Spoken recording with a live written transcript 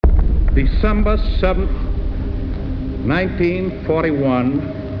December 7th, 1941.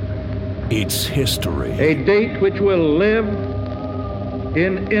 It's history. A date which will live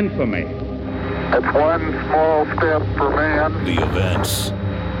in infamy. It's one small step for man. The events.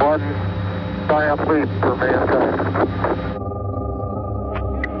 One giant leap for mankind.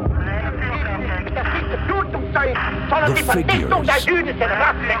 The figures.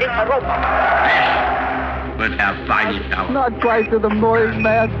 Would have finally out. Not quite to the most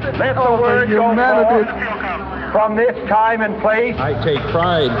master. Let the word go forth from this time and place. I take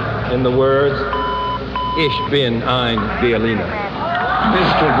pride in the words, Ich bin ein Berliner.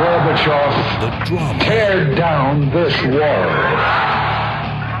 Mr. Gorbachev, The drama. tear down this wall.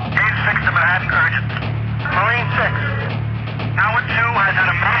 Gate 6 to Manhattan, urgent. Marine 6. Tower 2 has had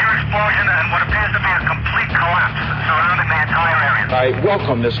a major explosion and what appears to be a complete collapse surrounding the entire area. I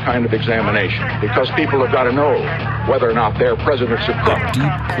welcome this kind of examination because people have got to know whether or not their president's a crook. The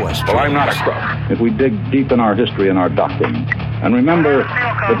deep questions. Well, I'm not a crook. If we dig deep in our history and our doctrine, and remember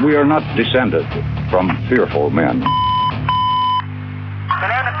that we are not descended from fearful men.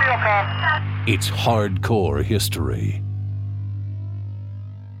 Banana field com. It's hardcore history.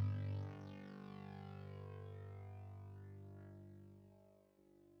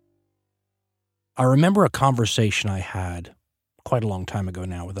 I remember a conversation I had quite a long time ago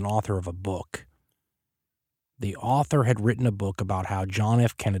now with an author of a book. The author had written a book about how John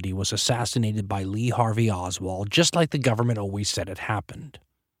F. Kennedy was assassinated by Lee Harvey Oswald, just like the government always said it happened.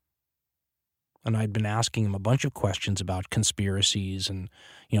 And I'd been asking him a bunch of questions about conspiracies and,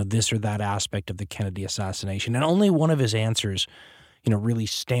 this or that aspect of the Kennedy assassination. And only one of his answers, really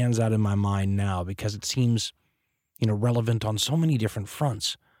stands out in my mind now because it seems, relevant on so many different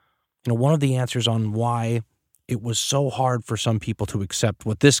fronts. One of the answers on why it was so hard for some people to accept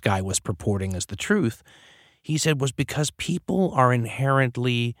what this guy was purporting as the truth, he said, was because people are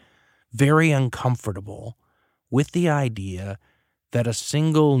inherently very uncomfortable with the idea that a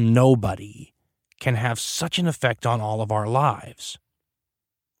single nobody can have such an effect on all of our lives.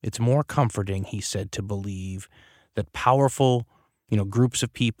 It's more comforting, he said, to believe that powerful, groups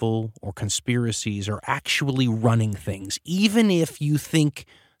of people or conspiracies are actually running things, even if you think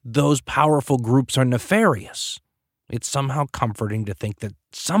those powerful groups are nefarious. It's somehow comforting to think that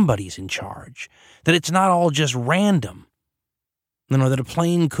somebody's in charge, that it's not all just random, that a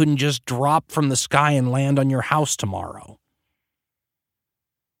plane couldn't just drop from the sky and land on your house tomorrow.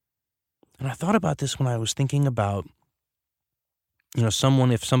 And I thought about this when I was thinking about, if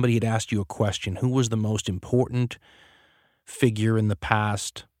somebody had asked you a question, who was the most important figure in the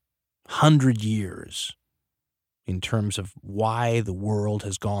past 100 years in terms of why the world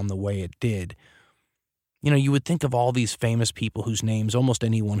has gone the way it did? You would think of all these famous people whose names almost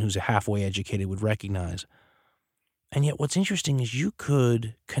anyone who's halfway educated would recognize. And yet what's interesting is you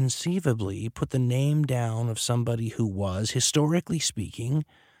could conceivably put the name down of somebody who was, historically speaking,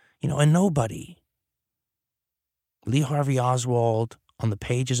 a nobody. Lee Harvey Oswald, on the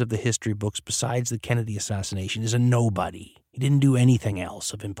pages of the history books, besides the Kennedy assassination, is a nobody. He didn't do anything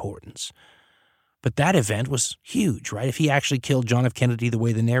else of importance. But that event was huge, right? If he actually killed John F. Kennedy the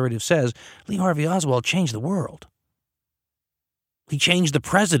way the narrative says, Lee Harvey Oswald changed the world. He changed the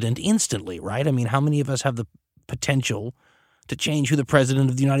president instantly, right? I mean, how many of us have the potential to change who the president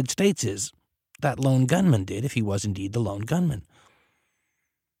of the United States is? That lone gunman did, if he was indeed the lone gunman.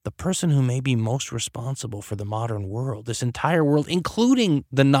 The person who may be most responsible for the modern world, this entire world, including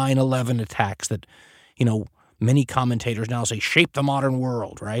the 9/11 attacks that, many commentators now say shape the modern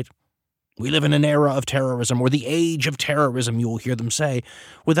world, right? We live in an era of terrorism, or the age of terrorism, you will hear them say,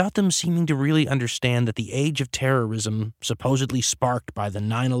 without them seeming to really understand that the age of terrorism, supposedly sparked by the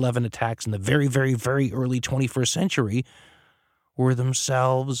 9/11 attacks in the very, very, very early 21st century, were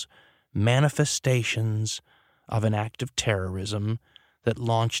themselves manifestations of an act of terrorism that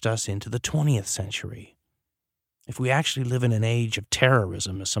launched us into the 20th century. If we actually live in an age of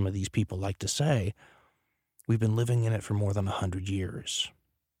terrorism, as some of these people like to say, we've been living in it for more than 100 years.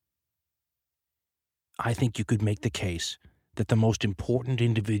 I think you could make the case that the most important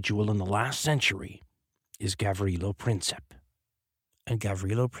individual in the last century is Gavrilo Princip. And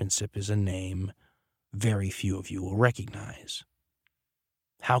Gavrilo Princip is a name very few of you will recognize.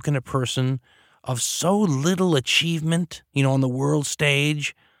 How can a person of so little achievement, on the world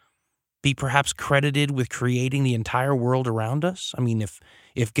stage, be perhaps credited with creating the entire world around us? I mean, if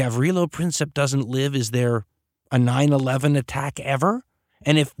Gavrilo Princip doesn't live, is there a 9/11 attack ever?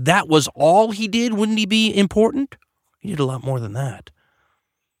 And if that was all he did, wouldn't he be important? He did a lot more than that.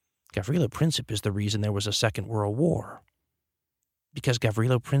 Gavrilo Princip is the reason there was a Second World War. Because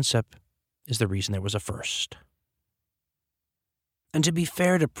Gavrilo Princip is the reason there was a first. And to be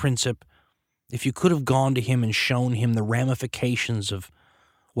fair to Princip, if you could have gone to him and shown him the ramifications of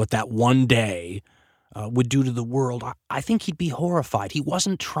what that one day would do to the world, I think he'd be horrified. He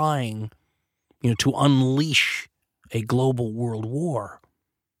wasn't trying, to unleash a global world war.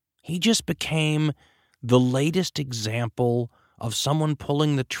 He just became the latest example of someone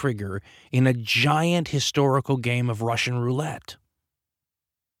pulling the trigger in a giant historical game of Russian roulette.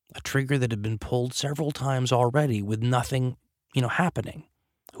 A trigger that had been pulled several times already with nothing, happening.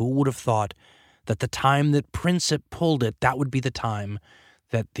 Who would have thought that the time that Princip pulled it, that would be the time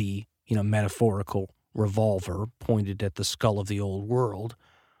that the, metaphorical revolver pointed at the skull of the old world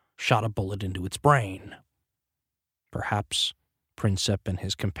shot a bullet into its brain. Perhaps Princip and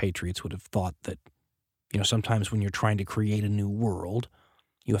his compatriots would have thought that, sometimes when you're trying to create a new world,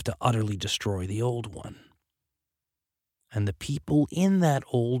 you have to utterly destroy the old one. And the people in that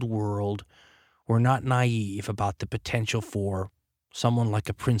old world were not naive about the potential for someone like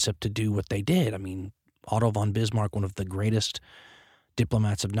a Princip to do what they did. I mean, Otto von Bismarck, one of the greatest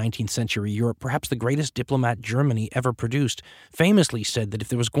diplomats of 19th century Europe, perhaps the greatest diplomat Germany ever produced, famously said that if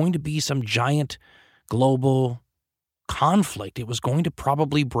there was going to be some giant global conflict, it was going to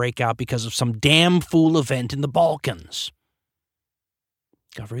probably break out because of some damn fool event in the Balkans.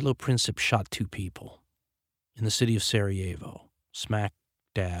 Gavrilo Princip shot 2 people in the city of Sarajevo, smack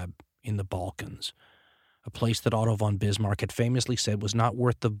dab in the Balkans, a place that Otto von Bismarck had famously said was not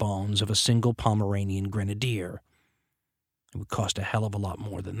worth the bones of a single Pomeranian grenadier. It would cost a hell of a lot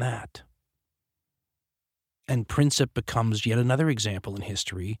more than that. And Princip becomes yet another example in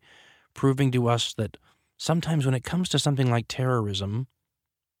history, proving to us that sometimes when it comes to something like terrorism,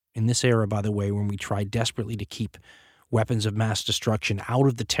 in this era, by the way, when we try desperately to keep weapons of mass destruction out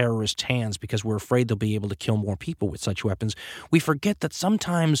of the terrorists' hands because we're afraid they'll be able to kill more people with such weapons, we forget that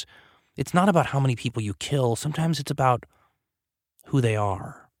sometimes it's not about how many people you kill. Sometimes it's about who they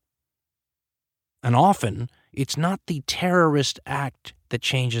are. And often, it's not the terrorist act that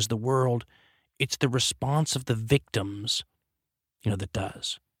changes the world. It's the response of the victims, that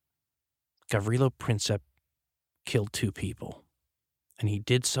does. Gavrilo Princip killed 2 people, and he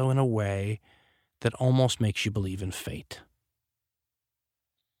did so in a way that almost makes you believe in fate.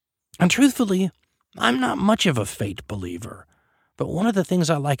 And truthfully, I'm not much of a fate believer. But one of the things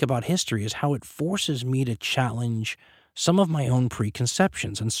I like about history is how it forces me to challenge some of my own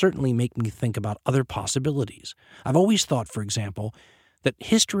preconceptions and certainly make me think about other possibilities. I've always thought, for example, that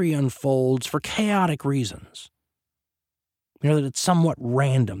history unfolds for chaotic reasons. That it's somewhat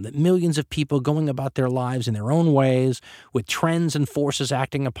random, that millions of people going about their lives in their own ways, with trends and forces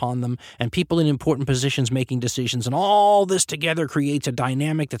acting upon them, and people in important positions making decisions, and all this together creates a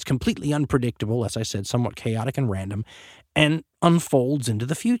dynamic that's completely unpredictable, as I said, somewhat chaotic and random, and unfolds into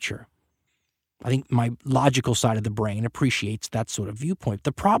the future. I think my logical side of the brain appreciates that sort of viewpoint.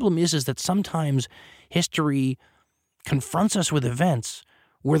 The problem is that sometimes history confronts us with events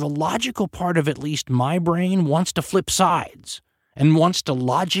where the logical part of at least my brain wants to flip sides and wants to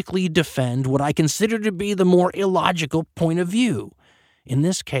logically defend what I consider to be the more illogical point of view. In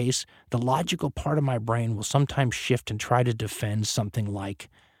this case, the logical part of my brain will sometimes shift and try to defend something like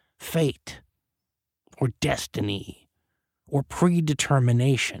fate or destiny or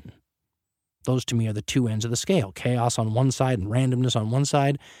predetermination. Those to me are the 2 ends of the scale, chaos on one side and randomness on one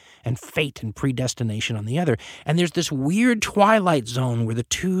side, and fate and predestination on the other. And there's this weird twilight zone where the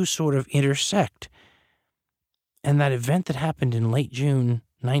 2 sort of intersect. And that event that happened in late June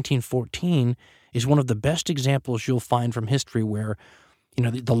 1914 is one of the best examples you'll find from history where,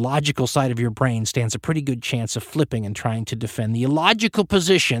 the logical side of your brain stands a pretty good chance of flipping and trying to defend the illogical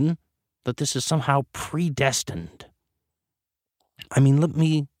position that this is somehow predestined. I mean, let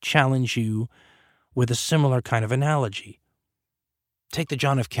me challenge you with a similar kind of analogy. Take the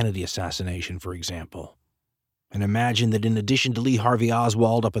John F. Kennedy assassination, for example, and imagine that in addition to Lee Harvey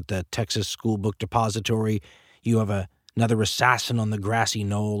Oswald up at the Texas School Book Depository, you have another assassin on the grassy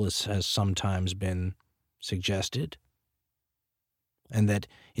knoll, as has sometimes been suggested, and that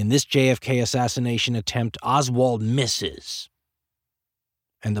in this JFK assassination attempt, Oswald misses,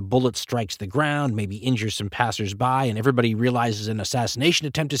 and the bullet strikes the ground, maybe injures some passersby, and everybody realizes an assassination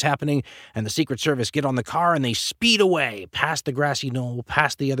attempt is happening, and the Secret Service get on the car, and they speed away past the grassy knoll,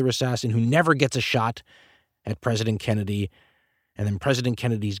 past the other assassin who never gets a shot at President Kennedy, and then President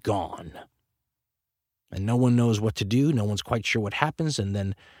Kennedy's gone. And no one knows what to do, no one's quite sure what happens, and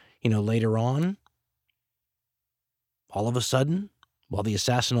then, later on, all of a sudden, while the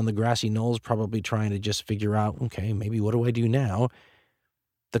assassin on the grassy knoll is probably trying to just figure out, okay, maybe what do I do now?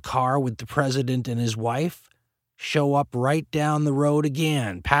 The car with the president and his wife show up right down the road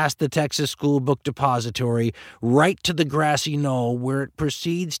again, past the Texas School Book Depository, right to the grassy knoll where it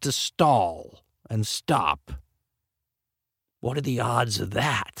proceeds to stall and stop. What are the odds of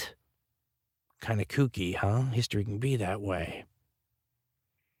that? Kind of kooky, huh? History can be that way.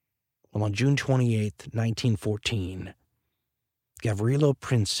 Well, on June 28th, 1914, Gavrilo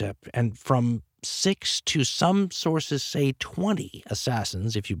Princip, and from 6 to some sources say 20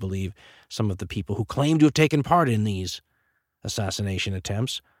 assassins, if you believe some of the people who claim to have taken part in these assassination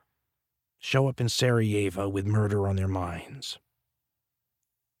attempts, show up in Sarajevo with murder on their minds.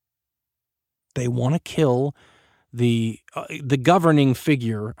 They want to kill the governing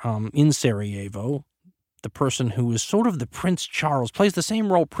figure in Sarajevo, the person who is sort of the Prince Charles, plays the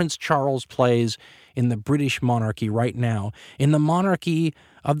same role Prince Charles plays in the British monarchy right now, in the monarchy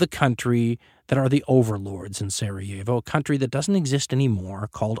of the country that are the overlords in Sarajevo, a country that doesn't exist anymore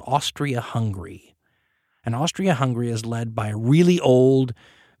called Austria-Hungary. And Austria-Hungary is led by a really old,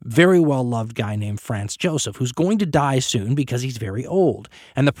 very well-loved guy named Franz Joseph, who's going to die soon because he's very old.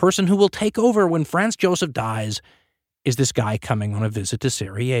 And the person who will take over when Franz Joseph dies is this guy coming on a visit to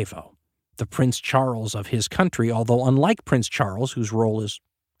Sarajevo. The Prince Charles of his country, although unlike Prince Charles, whose role is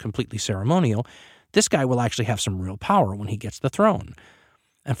completely ceremonial, this guy will actually have some real power when he gets the throne.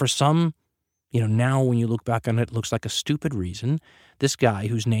 And for some, now when you look back on it, it looks like a stupid reason, this guy,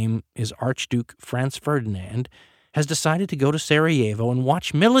 whose name is Archduke Franz Ferdinand, has decided to go to Sarajevo and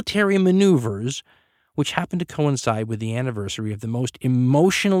watch military maneuvers which happen to coincide with the anniversary of the most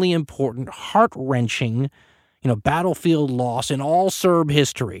emotionally important, heart-wrenching, battlefield loss in all Serb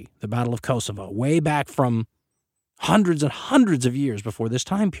history, the Battle of Kosovo, way back from hundreds and hundreds of years before this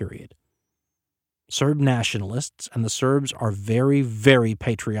time period. Serb nationalists, and the Serbs are very, very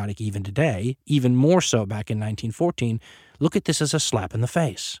patriotic even today, even more so back in 1914, look at this as a slap in the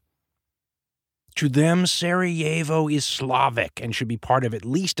face. To them, Sarajevo is Slavic and should be part of at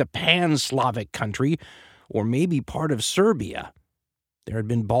least a pan-Slavic country, or maybe part of Serbia. There had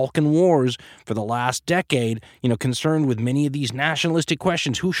been Balkan wars for the last decade, concerned with many of these nationalistic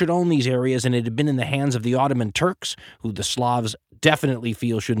questions. Who should own these areas? And it had been in the hands of the Ottoman Turks, who the Slavs definitely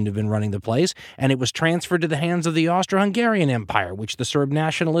feel shouldn't have been running the place. And it was transferred to the hands of the Austro-Hungarian Empire, which the Serb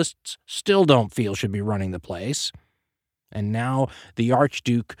nationalists still don't feel should be running the place. And now the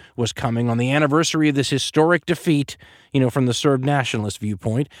Archduke was coming on the anniversary of this historic defeat, from the Serb nationalist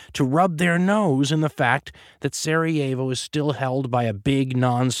viewpoint, to rub their nose in the fact that Sarajevo is still held by a big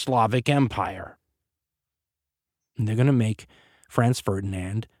non-Slavic empire. And they're going to make Franz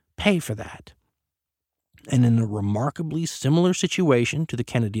Ferdinand pay for that. And in a remarkably similar situation to the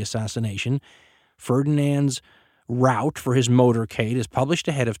Kennedy assassination, Ferdinand's route for his motorcade is published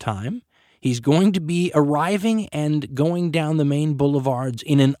ahead of time. He's going to be arriving and going down the main boulevards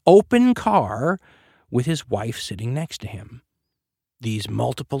in an open car with his wife sitting next to him. These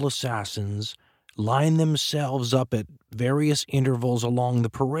multiple assassins line themselves up at various intervals along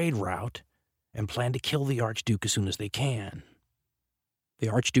the parade route and plan to kill the Archduke as soon as they can. The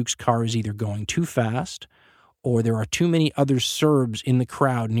Archduke's car is either going too fast, or there are too many other Serbs in the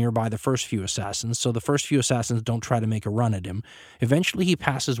crowd nearby the first few assassins, so the first few assassins don't try to make a run at him. Eventually he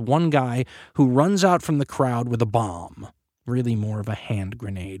passes one guy who runs out from the crowd with a bomb. Really more of a hand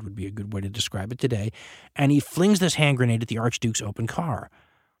grenade would be a good way to describe it today. And he flings this hand grenade at the Archduke's open car.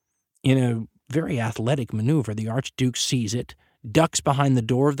 In a very athletic maneuver, the Archduke sees it, ducks behind the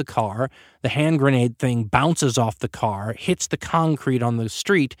door of the car, the hand grenade thing bounces off the car, hits the concrete on the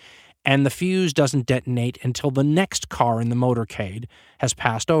street, and the fuse doesn't detonate until the next car in the motorcade has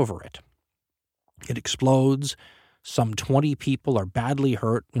passed over it. It explodes. Some 20 people are badly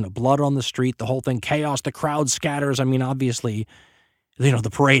hurt, blood on the street, the whole thing, chaos, the crowd scatters. Obviously, the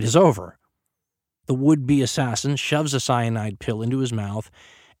parade is over. The would-be assassin shoves a cyanide pill into his mouth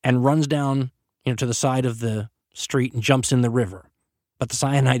and runs down, to the side of the street and jumps in the river. But the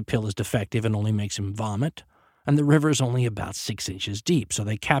cyanide pill is defective and only makes him vomit. And the river is only about 6 inches deep, so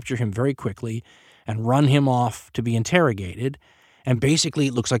they capture him very quickly and run him off to be interrogated, and basically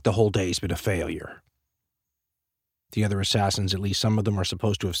it looks like the whole day's been a failure. The other assassins, at least some of them, are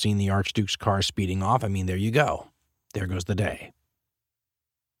supposed to have seen the Archduke's car speeding off. There you go. There goes the day.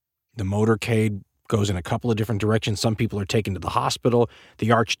 The motorcade goes in a couple of different directions. Some people are taken to the hospital.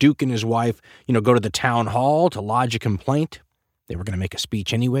 The Archduke and his wife, go to the town hall to lodge a complaint. They were going to make a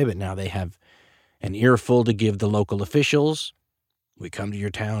speech anyway, but now they have an earful to give the local officials. We come to your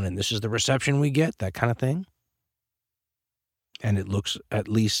town and this is the reception we get, that kind of thing. And it looks, at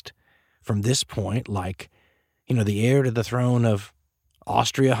least from this point, like, the heir to the throne of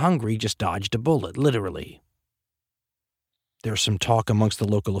Austria-Hungary just dodged a bullet, literally. There's some talk amongst the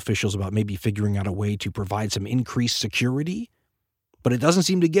local officials about maybe figuring out a way to provide some increased security. But it doesn't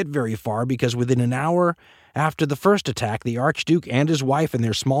seem to get very far because within an hour after the first attack, the Archduke and his wife and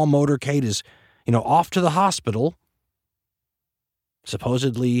their small motorcade is, off to the hospital,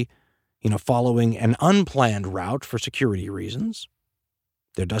 supposedly, following an unplanned route for security reasons.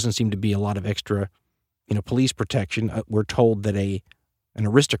 There doesn't seem to be a lot of extra, police protection. We're told that an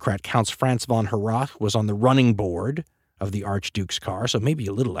aristocrat, Count Franz von Harrach, was on the running board of the Archduke's car, so maybe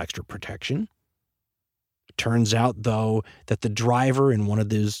a little extra protection. Turns out, though, that the driver in one of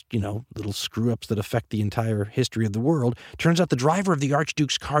those, little screw-ups that affect the entire history of the world, turns out the driver of the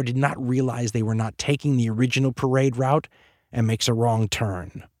Archduke's car did not realize they were not taking the original parade route and makes a wrong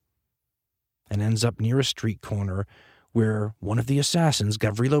turn and ends up near a street corner where one of the assassins,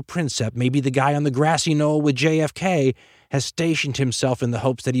 Gavrilo Princip, maybe the guy on the grassy knoll with JFK, has stationed himself in the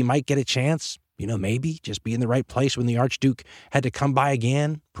hopes that he might get a chance, maybe just be in the right place when the Archduke had to come by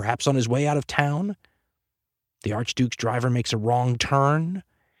again, perhaps on his way out of town. The Archduke's driver makes a wrong turn.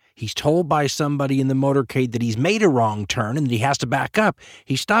 He's told by somebody in the motorcade that he's made a wrong turn and that he has to back up.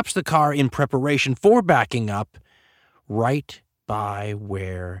 He stops the car in preparation for backing up right by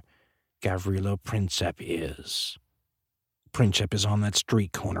where Gavrilo Princip is. Princip is on that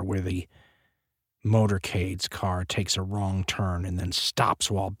street corner where the motorcade's car takes a wrong turn and then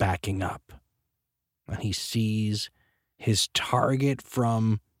stops while backing up. And he sees his target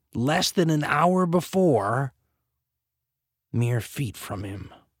from less than an hour before, mere feet from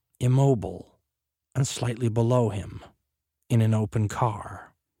him, immobile and slightly below him, in an open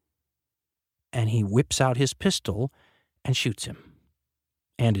car. And he whips out his pistol and shoots him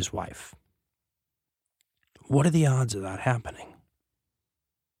and his wife. What are the odds of that happening?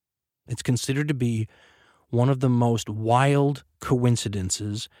 It's considered to be one of the most wild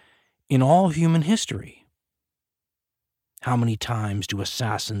coincidences in all human history. How many times do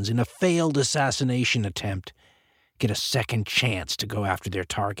assassins in a failed assassination attempt get a second chance to go after their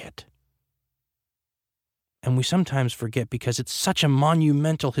target? And we sometimes forget, because it's such a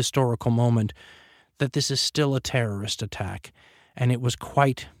monumental historical moment, that this is still a terrorist attack, and it was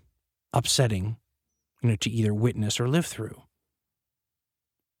quite upsetting, to either witness or live through.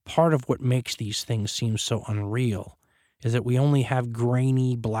 Part of what makes these things seem so unreal is that we only have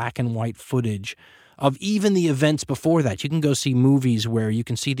grainy black and white footage of even the events before that. You can go see movies where you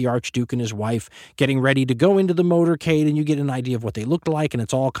can see the Archduke and his wife getting ready to go into the motorcade, and you get an idea of what they looked like, and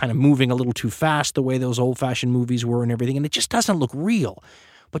it's all kind of moving a little too fast the way those old-fashioned movies were and everything, and it just doesn't look real.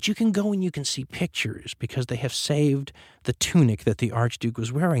 But you can go and you can see pictures because they have saved the tunic that the Archduke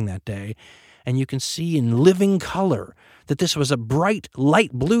was wearing that day, and you can see in living color that this was a bright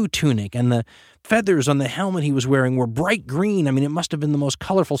light blue tunic, and the feathers on the helmet he was wearing were bright green. I mean, it must have been the most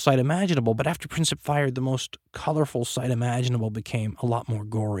colorful sight imaginable, but after Princip fired, the most colorful sight imaginable became a lot more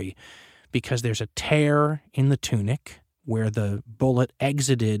gory, because there's a tear in the tunic where the bullet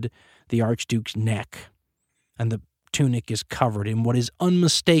exited the Archduke's neck, and the tunic is covered in what is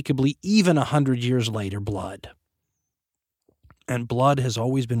unmistakably, even 100 years later, blood. And blood has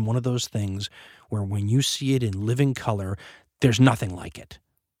always been one of those things where when you see it in living color, there's nothing like it.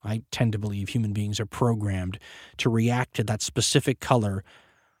 I tend to believe human beings are programmed to react to that specific color,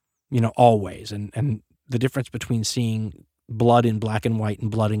 always. And the difference between seeing blood in black and white and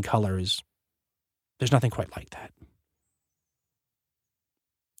blood in color is, there's nothing quite like that.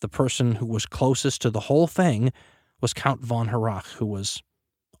 The person who was closest to the whole thing was Count von Harrach, who was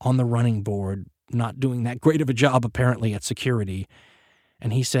on the running board, not doing that great of a job, apparently, at security.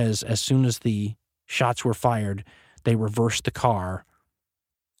 And he says as soon as the shots were fired, they reversed the car,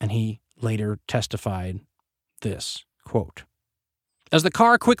 and he later testified this, quote, "As the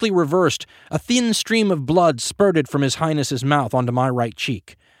car quickly reversed, a thin stream of blood spurted from His Highness's mouth onto my right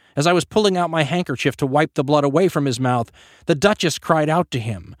cheek. As I was pulling out my handkerchief to wipe the blood away from his mouth, the Duchess cried out to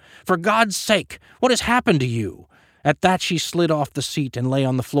him, 'For God's sake, what has happened to you?' At that, she slid off the seat and lay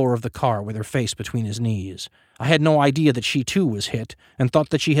on the floor of the car with her face between his knees. I had no idea that she too was hit, and thought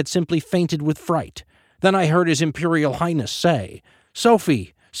that she had simply fainted with fright. Then I heard His Imperial Highness say,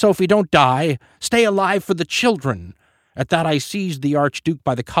 'Sophie, Sophie, don't die. Stay alive for the children.' At that, I seized the Archduke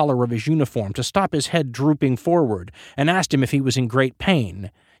by the collar of his uniform to stop his head drooping forward, and asked him if he was in great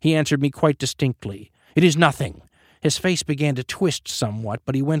pain. He answered me quite distinctly, 'It is nothing.' His face began to twist somewhat,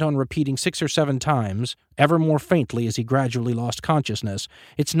 but he went on repeating 6 or 7 times, ever more faintly as he gradually lost consciousness,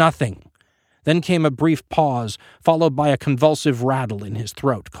 'It's nothing.' Then came a brief pause, followed by a convulsive rattle in his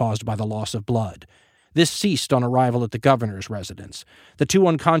throat caused by the loss of blood. This ceased on arrival at the governor's residence. The 2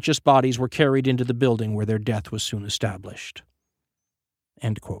 unconscious bodies were carried into the building where their death was soon established."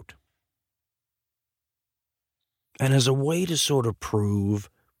 End quote. And as a way to sort of prove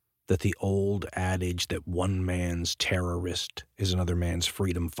that the old adage that one man's terrorist is another man's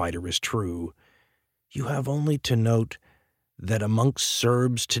freedom fighter is true, you have only to note that amongst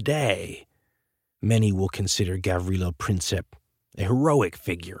Serbs today, many will consider Gavrilo Princip a heroic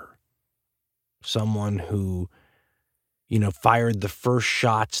figure, someone who, fired the first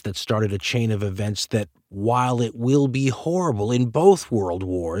shots that started a chain of events that, while it will be horrible in both world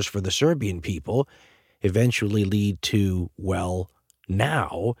wars for the Serbian people, eventually lead to,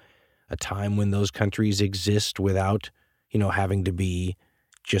 now, a time when those countries exist without, having to be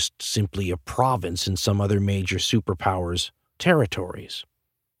just simply a province in some other major superpower's territories.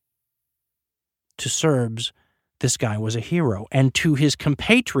 To Serbs, this guy was a hero. And to his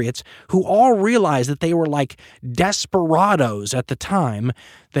compatriots, who all realized that they were like desperados at the time,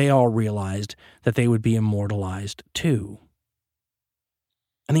 they all realized that they would be immortalized too.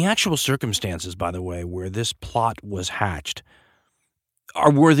 And the actual circumstances, by the way, where this plot was hatched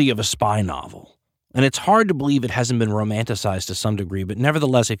are worthy of a spy novel. And it's hard to believe it hasn't been romanticized to some degree, but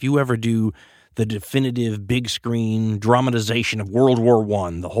nevertheless, if you ever do the definitive big screen dramatization of World War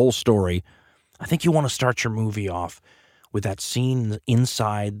I, the whole story, I think you want to start your movie off with that scene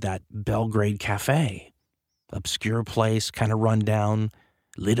inside that Belgrade cafe. Obscure place, kind of run down,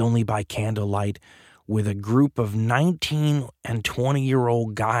 lit only by candlelight, with a group of 19 and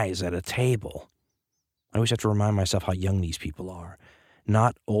 20-year-old guys at a table. I always have to remind myself how young these people are.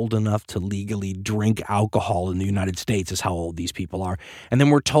 Not old enough to legally drink alcohol in the United States is how old these people are. And then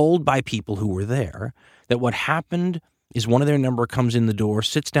we're told by people who were there that what happened is one of their number comes in the door,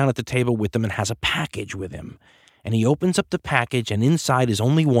 sits down at the table with them, and has a package with him. And he opens up the package, and inside is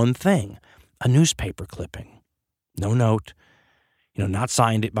only one thing, a newspaper clipping. No note, not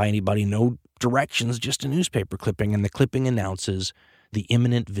signed it by anybody, no directions, just a newspaper clipping. And the clipping announces the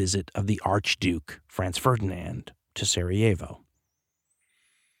imminent visit of the Archduke Franz Ferdinand to Sarajevo.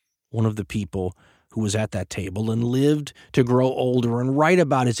 One of the people who was at that table and lived to grow older and write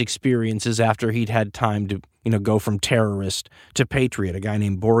about his experiences after he'd had time to, go from terrorist to patriot, a guy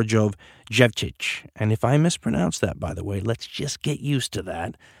named Borjov Jevčić. And if I mispronounce that, by the way, let's just get used to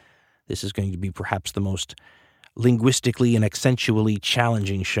that. This is going to be perhaps the most linguistically and accentually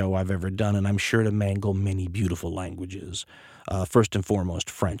challenging show I've ever done, and I'm sure to mangle many beautiful languages, first and foremost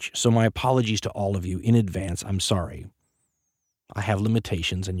French. So my apologies to all of you in advance. I'm sorry. I have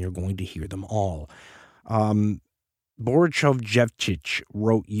limitations, and you're going to hear them all. Borjov Jevčić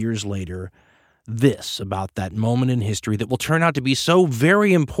wrote years later this about that moment in history that will turn out to be so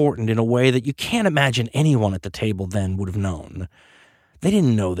very important in a way that you can't imagine anyone at the table then would have known. They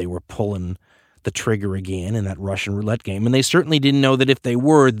didn't know they were pulling the trigger again in that Russian roulette game, and they certainly didn't know that if they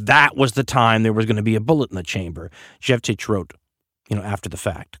were, that was the time there was going to be a bullet in the chamber. Jevčić wrote, after the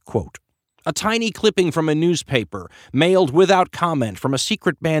fact, quote, "A tiny clipping from a newspaper, mailed without comment from a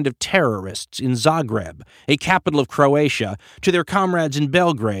secret band of terrorists in Zagreb, a capital of Croatia, to their comrades in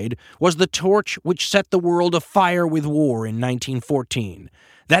Belgrade, was the torch which set the world afire with war in 1914.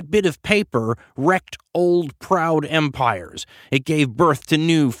 That bit of paper wrecked old proud empires. It gave birth to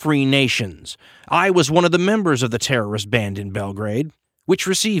new free nations. I was one of the members of the terrorist band in Belgrade, which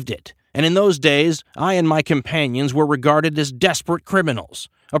received it. And in those days, I and my companions were regarded as desperate criminals.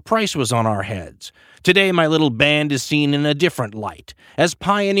 A price was on our heads. Today, my little band is seen in a different light, as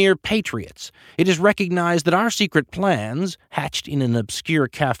pioneer patriots. It is recognized that our secret plans, hatched in an obscure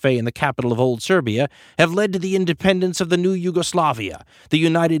cafe in the capital of old Serbia, have led to the independence of the new Yugoslavia, the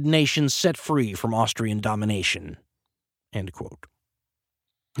United Nations set free from Austrian domination." End quote.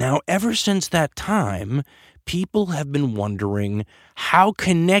 Now, ever since that time, people have been wondering how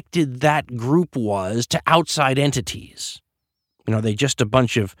connected that group was to outside entities. Are they just a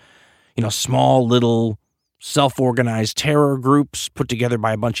bunch of, small little self-organized terror groups put together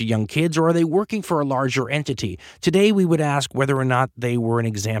by a bunch of young kids, or are they working for a larger entity? Today, we would ask whether or not they were an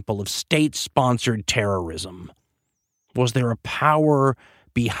example of state-sponsored terrorism. Was there a power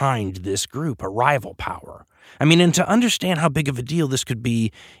behind this group, a rival power? And to understand how big of a deal this could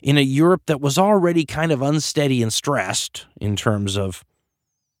be in a Europe that was already kind of unsteady and stressed in terms of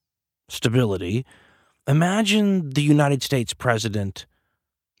stability, imagine the United States president,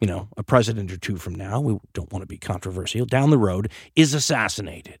 a president or two from now, we don't want to be controversial, down the road, is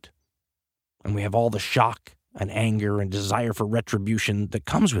assassinated. And we have all the shock and anger and desire for retribution that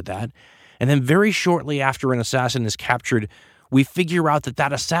comes with that. And then very shortly after an assassin is captured, we figure out that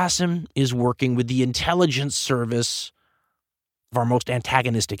that assassin is working with the intelligence service of our most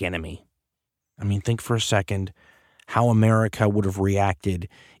antagonistic enemy. Think for a second how America would have reacted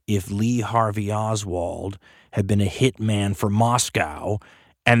if Lee Harvey Oswald had been a hitman for Moscow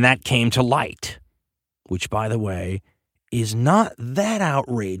and that came to light. which, by the way, is not that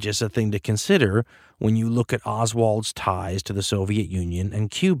outrageous a thing to consider when you look at Oswald's ties to the Soviet Union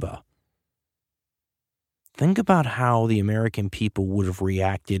and Cuba. Think about how the American people would have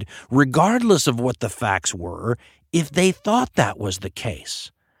reacted, regardless of what the facts were, if they thought that was the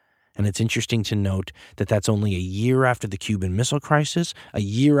case. And it's interesting to note that that's only a year after the Cuban Missile Crisis, a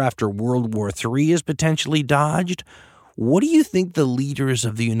year after World War III is potentially dodged. What do you think the leaders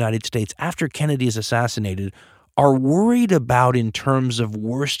of the United States, after Kennedy is assassinated, are worried about in terms of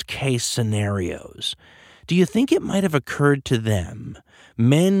worst-case scenarios? Do you think it might have occurred to them,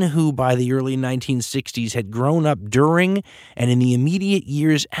 men who by the early 1960s had grown up during and in the immediate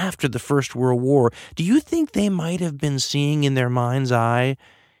years after the First World War, do you think they might have been seeing in their mind's eye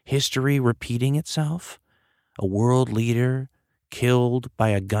history repeating itself? A world leader killed by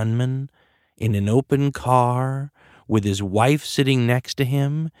a gunman in an open car with his wife sitting next to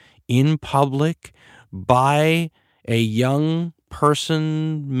him in public by a young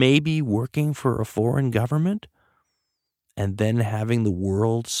person maybe working for a foreign government, and then having the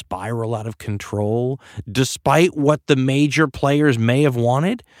world spiral out of control despite what the major players may have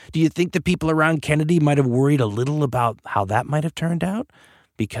wanted? Do you think the people around Kennedy might have worried a little about how that might have turned out?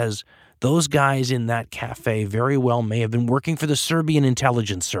 Because those guys in that cafe very well may have been working for the Serbian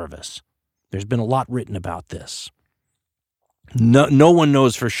intelligence service. There's been a lot written about this. No one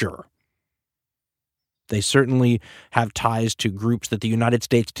knows for sure. They certainly have ties to groups that the United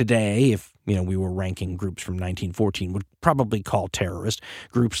States today, if we were ranking groups from 1914, would probably call terrorist,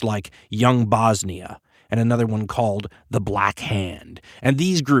 groups like Young Bosnia and another one called the Black Hand. And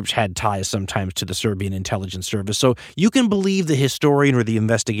these groups had ties sometimes to the Serbian intelligence service. So you can believe the historian or the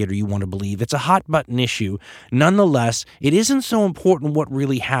investigator you want to believe. It's a hot-button issue. Nonetheless, it isn't so important what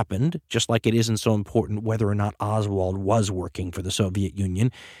really happened, just like it isn't so important whether or not Oswald was working for the Soviet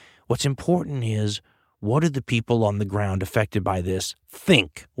Union. What's important is, what did the people on the ground affected by this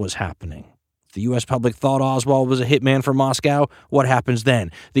think was happening? If the U.S. public thought Oswald was a hitman for Moscow, what happens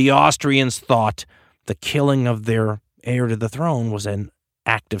then? The Austrians thought the killing of their heir to the throne was an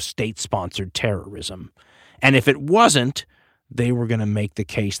act of state-sponsored terrorism. And if it wasn't, they were going to make the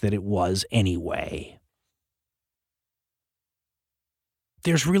case that it was anyway.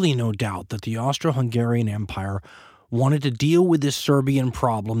 There's really no doubt that the Austro-Hungarian Empire wanted to deal with this Serbian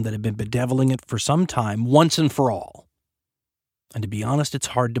problem that had been bedeviling it for some time, once and for all. And to be honest, it's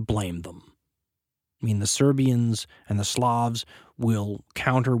hard to blame them. I mean, the Serbians and the Slavs will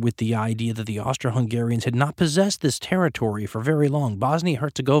counter with the idea that the Austro-Hungarians had not possessed this territory for very long.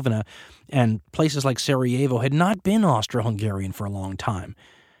 Bosnia-Herzegovina and places like Sarajevo had not been Austro-Hungarian for a long time.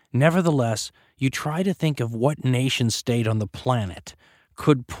 Nevertheless, you try to think of what nation-state on the planet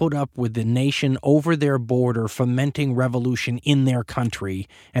could put up with the nation over their border fomenting revolution in their country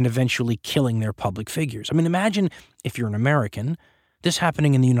and eventually killing their public figures. I mean, imagine, if you're an American, this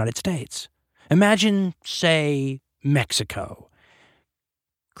happening in the United States. Imagine, say, Mexico,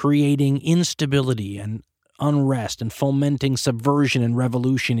 creating instability and unrest and fomenting subversion and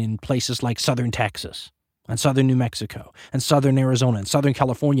revolution in places like southern Texas and southern New Mexico and southern Arizona and southern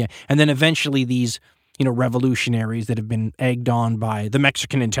California, and then eventually these revolutionaries that have been egged on by the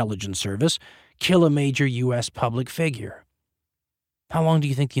Mexican intelligence service kill a major U.S. public figure. How long do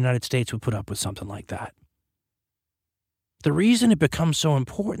you think the United States would put up with something like that? The reason it becomes so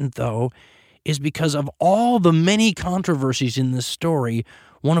important, though, is because of all the many controversies in this story,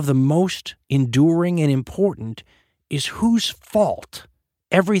 one of the most enduring and important is whose fault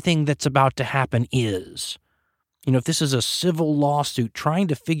everything that's about to happen is. If this is a civil lawsuit, trying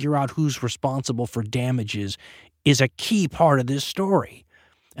to figure out who's responsible for damages is a key part of this story.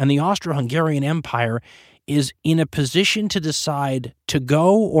 And the Austro-Hungarian Empire is in a position to decide to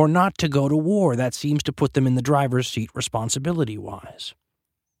go or not to go to war. That seems to put them in the driver's seat responsibility-wise.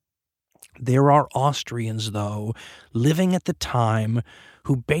 There are Austrians, though, living at the time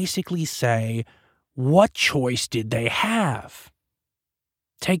who basically say, what choice did they have?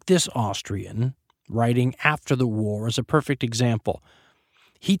 Take this Austrian, writing after the war, as a perfect example.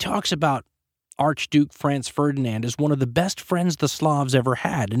 He talks about Archduke Franz Ferdinand as one of the best friends the Slavs ever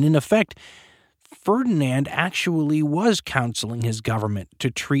had. And in effect, Ferdinand actually was counseling his government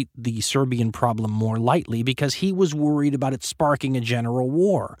to treat the Serbian problem more lightly because he was worried about it sparking a general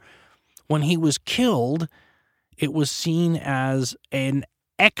war. When he was killed, it was seen as an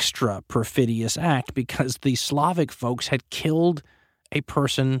extra perfidious act because the Slavic folks had killed a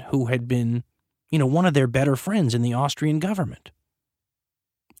person who had been, one of their better friends in the Austrian government.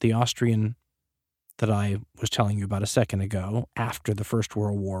 The Austrian that I was telling you about a second ago, after the First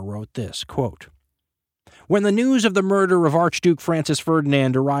World War, wrote this, quote, When the news of the murder of Archduke Francis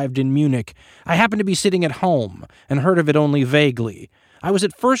Ferdinand arrived in Munich, I happened to be sitting at home and heard of it only vaguely. I was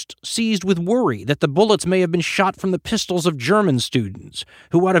at first seized with worry that the bullets may have been shot from the pistols of German students,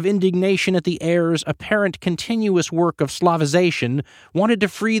 who out of indignation at the heir's apparent continuous work of Slavization wanted to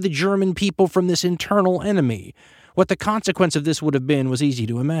free the German people from this internal enemy. What the consequence of this would have been was easy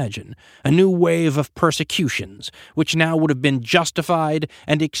to imagine. A new wave of persecutions, which now would have been justified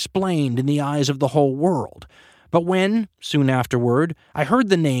and explained in the eyes of the whole world. But when, soon afterward, I heard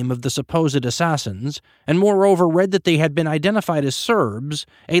the name of the supposed assassins, and moreover read that they had been identified as Serbs,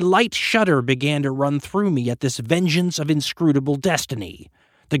 a light shudder began to run through me at this vengeance of inscrutable destiny.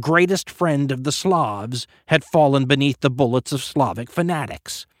 The greatest friend of the Slavs had fallen beneath the bullets of Slavic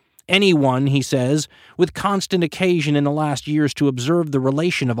fanatics. Anyone, he says, with constant occasion in the last years to observe the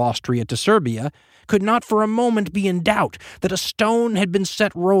relation of Austria to Serbia, could not for a moment be in doubt that a stone had been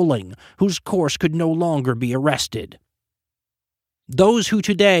set rolling whose course could no longer be arrested. Those who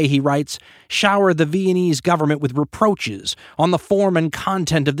today, he writes, shower the Viennese government with reproaches on the form and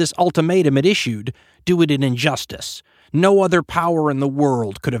content of this ultimatum it issued, do it an injustice. No other power in the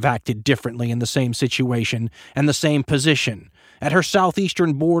world could have acted differently in the same situation and the same position. At her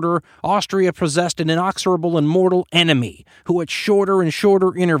southeastern border, Austria possessed an inexorable and mortal enemy who at shorter and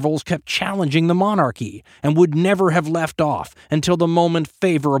shorter intervals kept challenging the monarchy and would never have left off until the moment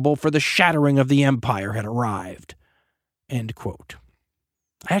favorable for the shattering of the empire had arrived. End quote.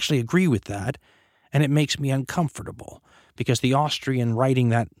 I actually agree with that, and it makes me uncomfortable because the Austrian writing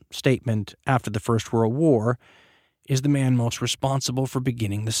that statement after the First World War is the man most responsible for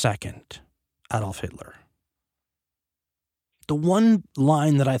beginning the Second, Adolf Hitler. The one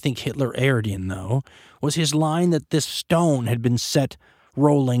line that I think Hitler erred in, though, was his line that this stone had been set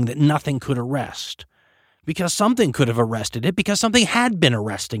rolling that nothing could arrest. Because something could have arrested it, because something had been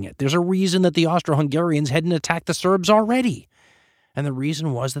arresting it. There's a reason that the Austro-Hungarians hadn't attacked the Serbs already. And the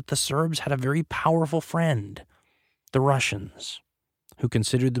reason was that the Serbs had a very powerful friend, the Russians, who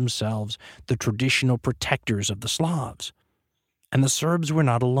considered themselves the traditional protectors of the Slavs. And the Serbs were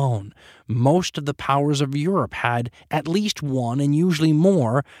not alone. Most of the powers of Europe had at least one, and usually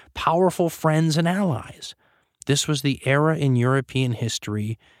more, powerful friends and allies. This was the era in European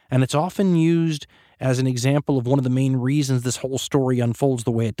history, and it's often used as an example of one of the main reasons this whole story unfolds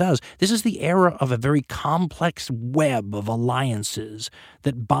the way it does. This is the era of a very complex web of alliances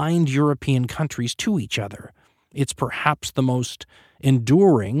that bind European countries to each other. It's perhaps the most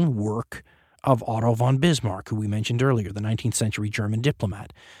enduring work of Otto von Bismarck, who we mentioned earlier, the 19th century German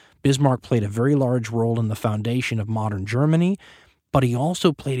diplomat. Bismarck played a very large role in the foundation of modern Germany, but he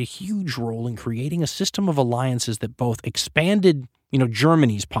also played a huge role in creating a system of alliances that both expanded,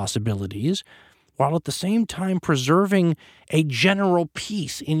 Germany's possibilities, while at the same time preserving a general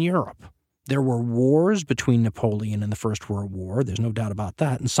peace in Europe. There were wars between Napoleon and the First World War, there's no doubt about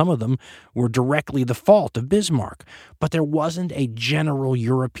that, and some of them were directly the fault of Bismarck, but there wasn't a general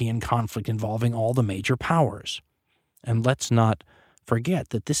European conflict involving all the major powers. And let's not forget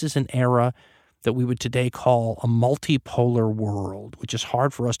that this is an era that we would today call a multipolar world, which is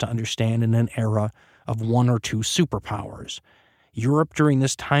hard for us to understand in an era of one or two superpowers. Europe during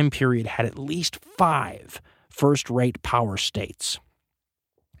this time period had at least 5 first-rate power states: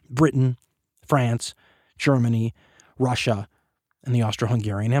 Britain, France, Germany, Russia, and the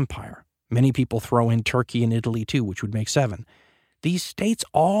Austro-Hungarian Empire. Many people throw in Turkey and Italy too, which would make 7. These states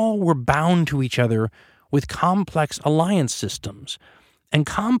all were bound to each other with complex alliance systems, and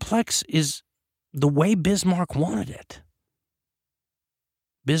complex is the way Bismarck wanted it.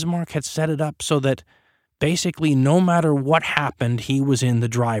 Bismarck had set it up so that basically no matter what happened, he was in the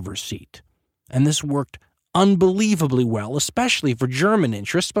driver's seat. And this worked unbelievably well, especially for German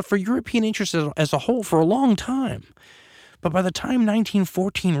interests, but for European interests as a whole for a long time. But by the time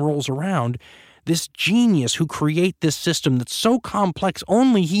 1914 rolls around, this genius who created this system that's so complex,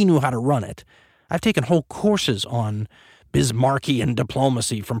 only he knew how to run it. I've taken whole courses on Bismarckian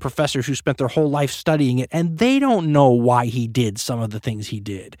diplomacy from professors who spent their whole life studying it, and they don't know why he did some of the things he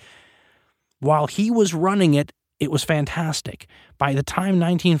did. While he was running it, it was fantastic. By the time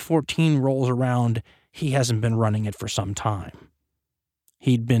 1914 rolls around, he hasn't been running it for some time.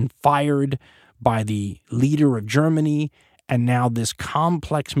 He'd been fired by the leader of Germany, and now this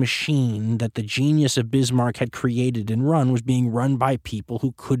complex machine that the genius of Bismarck had created and run was being run by people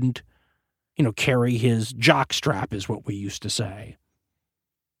who couldn't, carry his jockstrap, is what we used to say.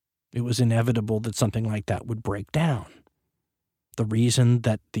 It was inevitable that something like that would break down. The reason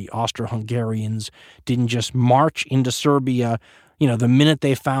that the Austro-Hungarians didn't just march into Serbia, the minute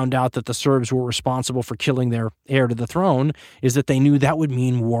they found out that the Serbs were responsible for killing their heir to the throne, is that they knew that would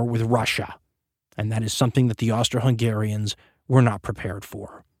mean war with Russia. And that is something that the Austro-Hungarians were not prepared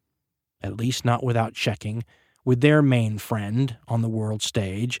for, at least not without checking with their main friend on the world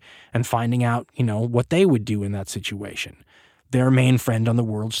stage and finding out, what they would do in that situation. Their main friend on the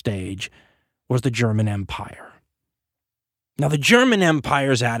world stage was the German Empire. Now, the German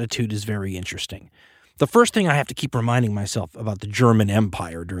Empire's attitude is very interesting. The first thing I have to keep reminding myself about the German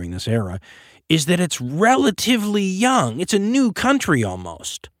Empire during this era is that it's relatively young. It's a new country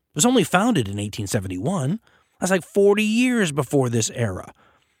almost. It was only founded in 1871. That's like 40 years before this era.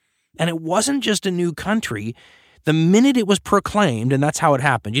 And it wasn't just a new country. The minute it was proclaimed, and that's how it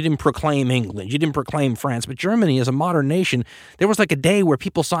happened, you didn't proclaim England, you didn't proclaim France, but Germany as a modern nation, there was like a day where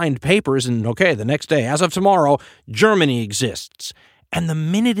people signed papers and, okay, the next day, as of tomorrow, Germany exists. And the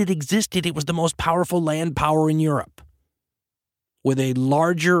minute it existed, it was the most powerful land power in Europe. With a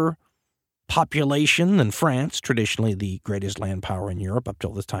larger population than France, traditionally the greatest land power in Europe up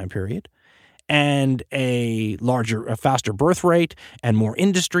till this time period, and a faster birth rate and more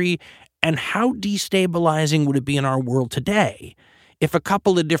industry. And how destabilizing would it be in our world today if a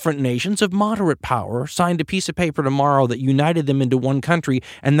couple of different nations of moderate power signed a piece of paper tomorrow that united them into one country,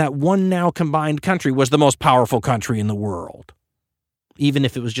 and that one now combined country was the most powerful country in the world? Even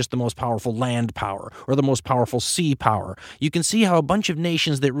if it was just the most powerful land power or the most powerful sea power. You can see how a bunch of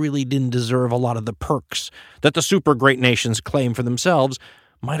nations that really didn't deserve a lot of the perks that the super great nations claim for themselves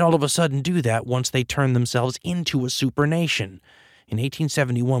might all of a sudden do that once they turn themselves into a super nation. In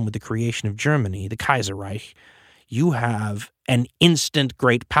 1871, with the creation of Germany, the Kaiserreich, you have an instant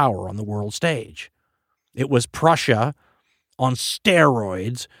great power on the world stage. It was Prussia on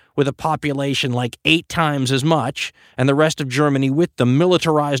steroids with a population like 8 times as much, and the rest of Germany with them,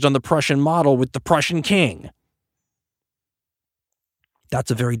 militarized on the Prussian model with the Prussian king.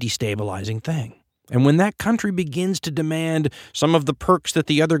 That's a very destabilizing thing. And when that country begins to demand some of the perks that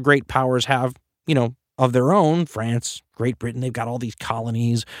the other great powers have, of their own, France, Great Britain, they've got all these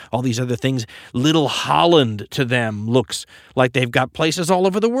colonies, all these other things. Little Holland to them looks like they've got places all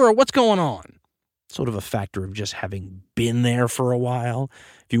over the world. What's going on? Sort of a factor of just having been there for a while.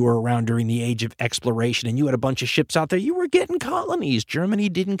 If you were around during the age of exploration and you had a bunch of ships out there, you were getting colonies. Germany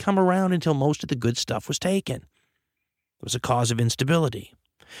didn't come around until most of the good stuff was taken. It was a cause of instability.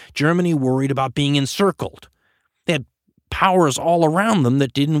 Germany worried about being encircled. They had powers all around them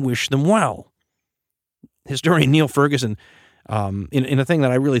that didn't wish them well. Historian Neil Ferguson, in a thing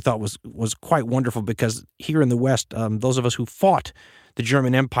that I really thought was quite wonderful, because here in the West, those of us who fought the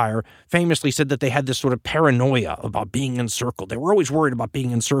German Empire famously said that they had this sort of paranoia about being encircled. They were always worried about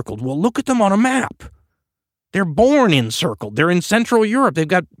being encircled. Well, look at them on a map. They're born encircled. They're in Central Europe. They've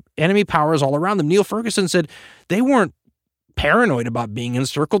got enemy powers all around them. Neil Ferguson said they weren't paranoid about being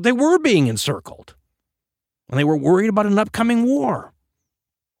encircled. They were being encircled. And they were worried about an upcoming war.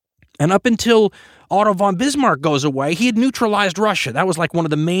 And up until Otto von Bismarck goes away, he had neutralized Russia. That was like one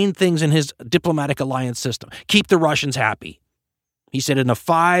of the main things in his diplomatic alliance system. Keep the Russians happy. He said, in a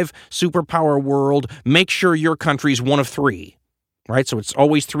 5 superpower world, make sure your country's one of 3, right? So it's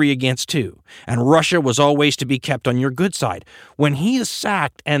always 3 against 2. And Russia was always to be kept on your good side. When he is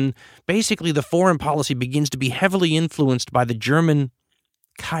sacked and basically the foreign policy begins to be heavily influenced by the German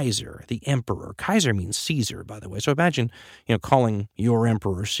Kaiser, the emperor. Kaiser means Caesar, by the way. So imagine, calling your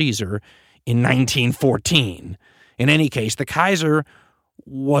emperor Caesar in 1914. In any case, the Kaiser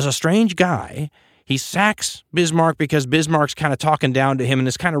was a strange guy. He sacks Bismarck because Bismarck's kind of talking down to him and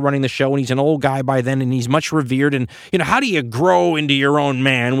is kind of running the show, and he's an old guy by then, and he's much revered. And, how do you grow into your own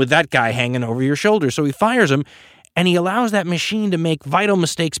man with that guy hanging over your shoulder? So he fires him, and he allows that machine to make vital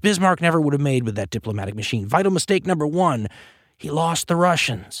mistakes Bismarck never would have made with that diplomatic machine. Vital mistake number 1, he lost the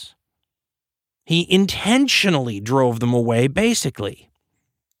Russians. He intentionally drove them away, basically,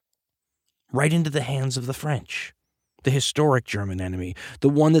 right into the hands of the French, the historic German enemy, the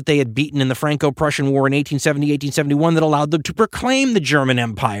one that they had beaten in the Franco-Prussian War in 1870-1871 that allowed them to proclaim the German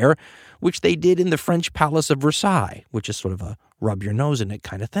Empire, which they did in the French Palace of Versailles, which is sort of a rub your nose in it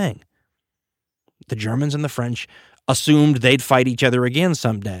kind of thing. The Germans and the French assumed they'd fight each other again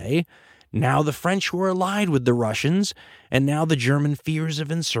someday. Now the French were allied with the Russians, and now the German fears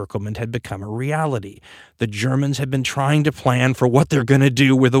of encirclement had become a reality. The Germans had been trying to plan for what they're going to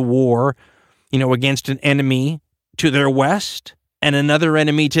do with a war, against an enemy to their west and another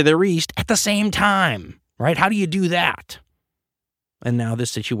enemy to their east at the same time, right? How do you do that? And now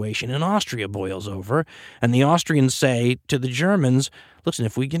this situation in Austria boils over, and the Austrians say to the Germans, listen,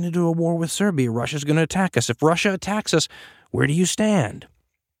 if we're going to do a war with Serbia, Russia's going to attack us. If Russia attacks us, where do you stand?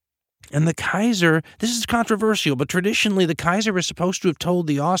 And the Kaiser, this is controversial, but traditionally the Kaiser is supposed to have told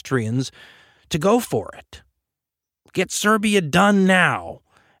the Austrians to go for it. Get Serbia done now.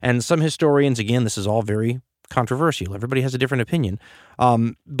 And some historians, again, this is all very controversial. Everybody has a different opinion.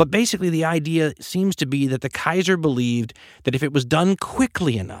 But basically the idea seems to be that the Kaiser believed that if it was done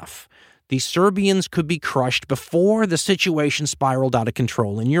quickly enough, the Serbians could be crushed before the situation spiraled out of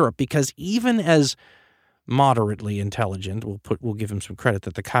control in Europe, because even as moderately intelligent, we'll give him some credit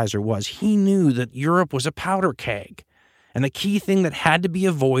that the Kaiser was, he knew that Europe was a powder keg. And the key thing that had to be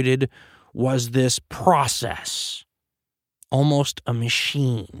avoided was this process, almost a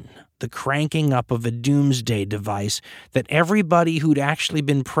machine, the cranking up of a doomsday device that everybody who'd actually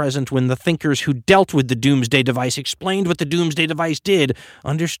been present when the thinkers who dealt with the doomsday device explained what the doomsday device did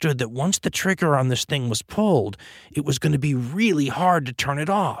understood that once the trigger on this thing was pulled, it was going to be really hard to turn it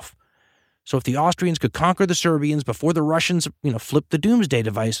off. So if the Austrians could conquer the Serbians before the Russians, flipped the doomsday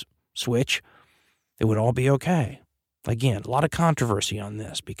device switch, it would all be okay. Again, a lot of controversy on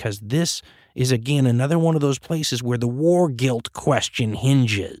this, because this is, again, another one of those places where the war guilt question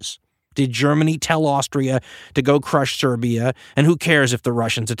hinges. Did Germany tell Austria to go crush Serbia, and who cares if the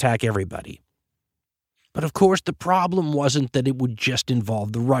Russians attack everybody? But of course, the problem wasn't that it would just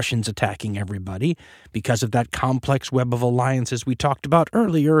involve the Russians attacking everybody. Because of that complex web of alliances we talked about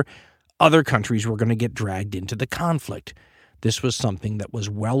earlier, other countries were going to get dragged into the conflict. This was something that was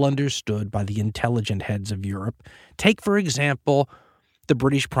well understood by the intelligent heads of Europe. Take, for example, the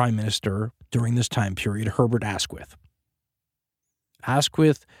British Prime Minister during this time period, Herbert Asquith.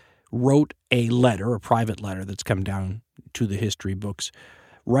 Asquith wrote a letter, a private letter that's come down to the history books,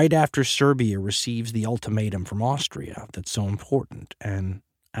 right after Serbia receives the ultimatum from Austria that's so important. And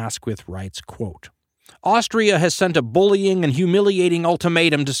Asquith writes, quote, "Austria has sent a bullying and humiliating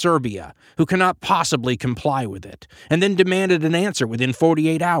ultimatum to Serbia, who cannot possibly comply with it, and then demanded an answer within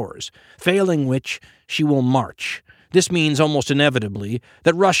 48 hours, failing which she will march. This means almost inevitably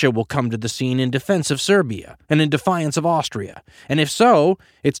that Russia will come to the scene in defense of Serbia and in defiance of Austria, and if so,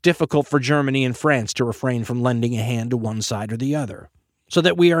 it's difficult for Germany and France to refrain from lending a hand to one side or the other, so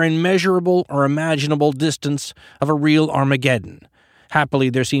that we are in measurable or imaginable distance of a real Armageddon. Happily,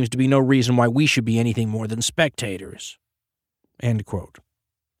 there seems to be no reason why we should be anything more than spectators." End quote.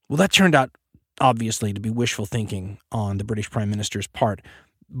 Well, that turned out, obviously, to be wishful thinking on the British Prime Minister's part.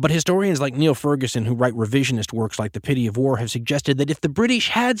 But historians like Neil Ferguson, who write revisionist works like The Pity of War, have suggested that if the British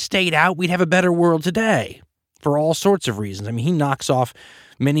had stayed out, we'd have a better world today, for all sorts of reasons. I mean, he knocks off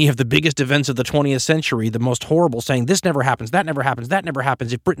many of the biggest events of the 20th century, the most horrible, saying this never happens, that never happens, that never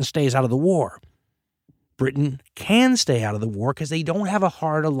happens if Britain stays out of the war. Britain can stay out of the war because they don't have a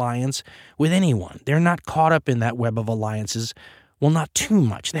hard alliance with anyone. They're not caught up in that web of alliances. Well, not too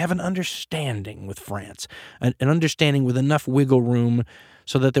much. They have an understanding with France, an understanding with enough wiggle room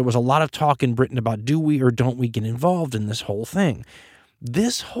so that there was a lot of talk in Britain about do we or don't we get involved in this whole thing.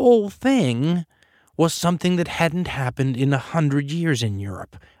 This whole thing was something that hadn't happened in 100 years in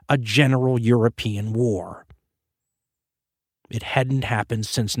Europe, a general European war. It hadn't happened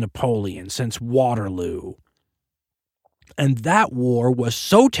since Napoleon, since Waterloo. And that war was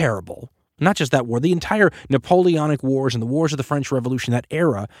so terrible, not just that war, the entire Napoleonic Wars and the Wars of the French Revolution, that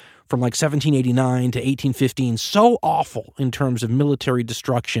era from like 1789 to 1815, so awful in terms of military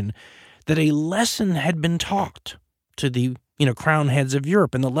destruction that a lesson had been taught to the, crown heads of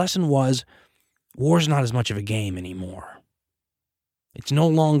Europe. And the lesson was, war's not as much of a game anymore. It's no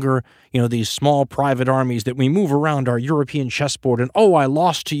longer, these small private armies that we move around our European chessboard and, I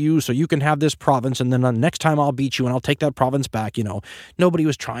lost to you, so you can have this province, and then next time I'll beat you and I'll take that province back, Nobody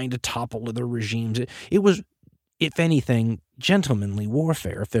was trying to topple other regimes. It was, if anything, gentlemanly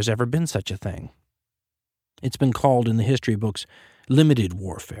warfare, if there's ever been such a thing. It's been called in the history books limited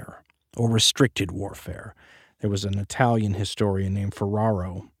warfare or restricted warfare. There was an Italian historian named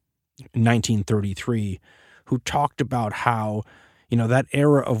Ferraro in 1933 who talked about how that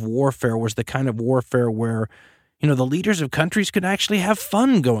era of warfare was the kind of warfare where, the leaders of countries could actually have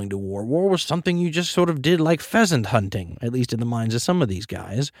fun going to war. War was something you just sort of did like pheasant hunting, at least in the minds of some of these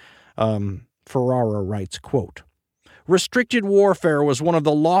guys. Ferraro writes, quote, "Restricted warfare was one of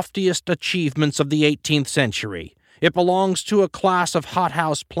the loftiest achievements of the 18th century. It belongs to a class of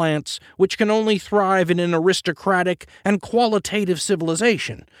hothouse plants which can only thrive in an aristocratic and qualitative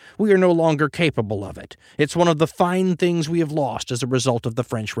civilization. We are no longer capable of it. It's one of the fine things we have lost as a result of the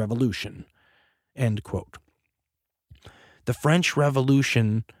French Revolution." End quote. The French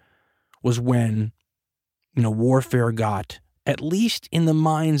Revolution was when, warfare got, at least in the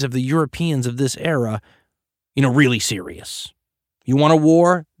minds of the Europeans of this era, really serious. You want a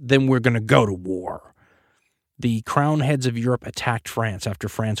war? Then we're going to go to war. The crown heads of Europe attacked France after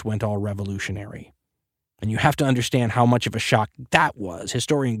France went all revolutionary. And you have to understand how much of a shock that was.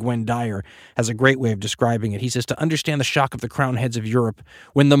 Historian Gwen Dyer has a great way of describing it. He says, to understand the shock of the crowned heads of Europe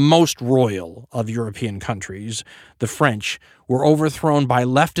when the most royal of European countries, the French, were overthrown by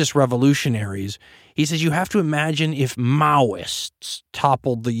leftist revolutionaries, he says you have to imagine if Maoists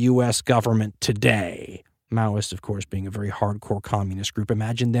toppled the U.S. government today. Maoists, of course, being a very hardcore communist group.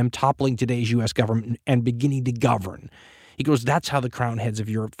 Imagine them toppling today's U.S. government and beginning to govern. He goes, that's how the crowned heads of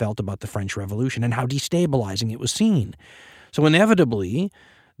Europe felt about the French Revolution and how destabilizing it was seen. So inevitably,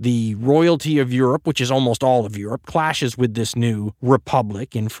 the royalty of Europe, which is almost all of Europe, clashes with this new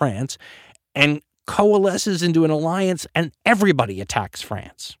republic in France and coalesces into an alliance, and everybody attacks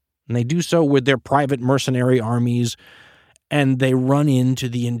France. And they do so with their private mercenary armies, and they run into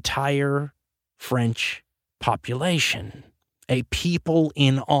the entire French population, a people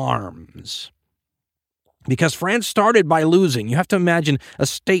in arms. Because France started by losing. You have to imagine a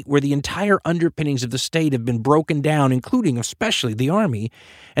state where the entire underpinnings of the state have been broken down, including especially the army.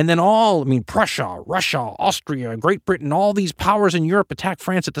 And then Prussia, Russia, Austria, Great Britain, all these powers in Europe attack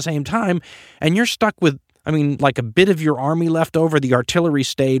France at the same time. And you're stuck with, like a bit of your army left over. The artillery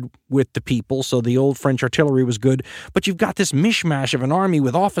stayed with the people, so the old French artillery was good. But you've got this mishmash of an army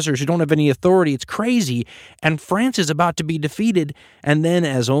with officers who don't have any authority. It's crazy. And France is about to be defeated. And then,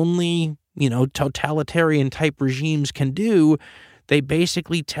 as only totalitarian-type regimes can do, they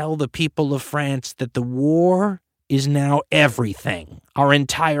basically tell the people of France that the war is now everything, our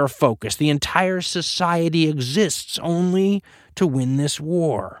entire focus. The entire society exists only to win this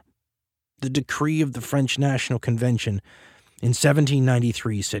war. The decree of the French National Convention in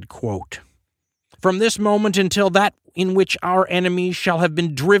 1793 said, quote, "From this moment until that in which our enemies shall have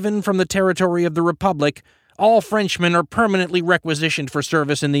been driven from the territory of the Republic, all Frenchmen are permanently requisitioned for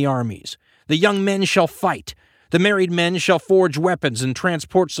service in the armies. The young men shall fight. The married men shall forge weapons and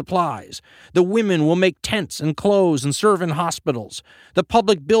transport supplies. The women will make tents and clothes and serve in hospitals. The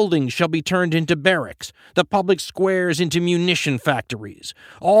public buildings shall be turned into barracks. The public squares into munition factories.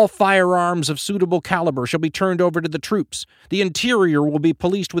 All firearms of suitable caliber shall be turned over to the troops. The interior will be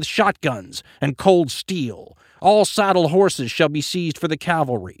policed with shotguns and cold steel. All saddle horses shall be seized for the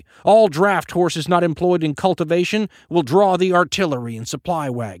cavalry. All draft horses not employed in cultivation will draw the artillery and supply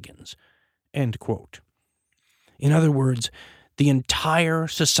wagons." End quote. In other words, the entire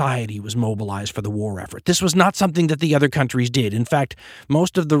society was mobilized for the war effort. This was not something that the other countries did. In fact,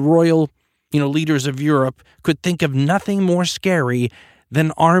 most of the royal, leaders of Europe could think of nothing more scary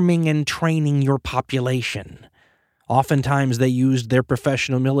than arming and training your population. Oftentimes, they used their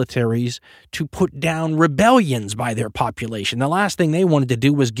professional militaries to put down rebellions by their population. The last thing they wanted to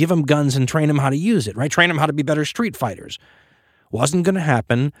do was give them guns and train them how to use it, right? Train them how to be better street fighters. Wasn't going to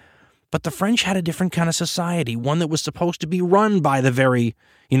happen. But the French had a different kind of society, one that was supposed to be run by the very,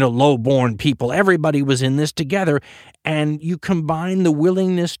 low-born people. Everybody was in this together, and you combine the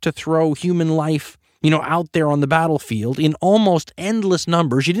willingness to throw human life, out there on the battlefield in almost endless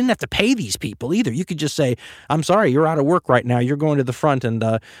numbers. You didn't have to pay these people either. You could just say, I'm sorry, you're out of work right now. You're going to the front and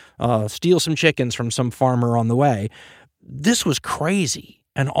steal some chickens from some farmer on the way. This was crazy.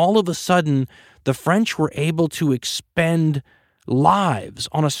 And all of a sudden, the French were able to expend lives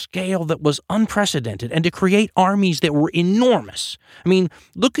on a scale that was unprecedented and to create armies that were enormous.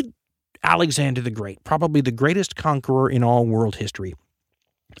 Look at Alexander the Great, probably the greatest conqueror in all world history.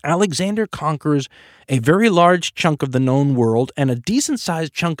 Alexander conquers a very large chunk of the known world and a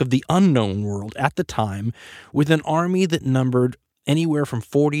decent-sized chunk of the unknown world at the time with an army that numbered anywhere from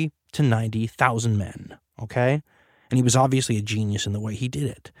 40 to 90,000 men, okay? And he was obviously a genius in the way he did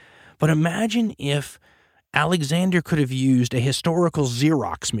it. But imagine if Alexander could have used a historical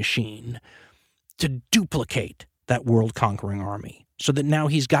Xerox machine to duplicate that world-conquering army so that now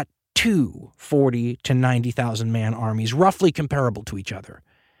he's got two 40 to 90,000 man armies roughly comparable to each other.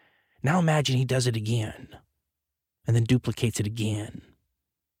 Now imagine he does it again and then duplicates it again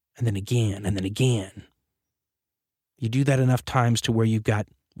and then again and then again. You do that enough times to where you've got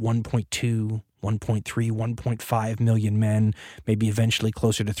 1.2, 1.3, 1.5 million men, maybe eventually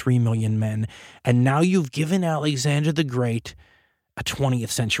closer to 3 million men. And now you've given Alexander the Great a 20th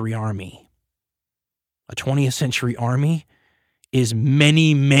century army. A 20th century army is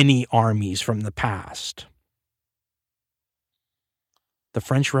many, many armies from the past. The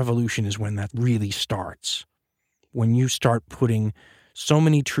French Revolution is when that really starts. When you start putting so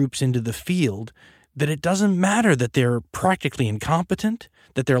many troops into the field that it doesn't matter that they're practically incompetent,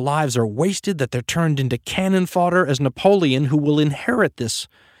 that their lives are wasted, that they're turned into cannon fodder as Napoleon, who will inherit this,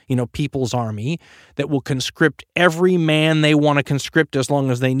 people's army, that will conscript every man they want to conscript as long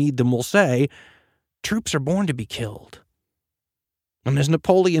as they need them, will say, troops are born to be killed. And as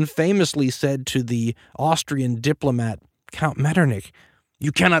Napoleon famously said to the Austrian diplomat Count Metternich,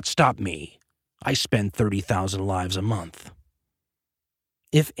 "You cannot stop me. I spend 30,000 lives a month."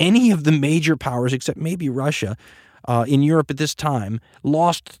 If any of the major powers, except maybe Russia, in Europe at this time,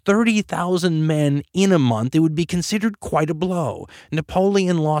 lost 30,000 men in a month, it would be considered quite a blow.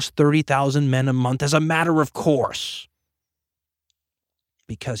 Napoleon lost 30,000 men a month as a matter of course,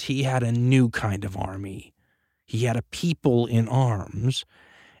 because he had a new kind of army. He had a people in arms,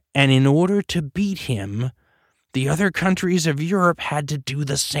 and in order to beat him, the other countries of Europe had to do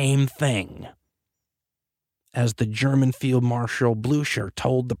the same thing. As the German Field Marshal Blücher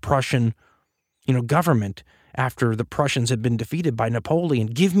told the Prussian, government after the Prussians had been defeated by Napoleon,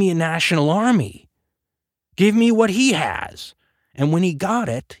 "Give me a national army. Give me what he has." And when he got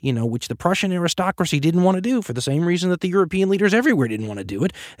it, which the Prussian aristocracy didn't want to do for the same reason that the European leaders everywhere didn't want to do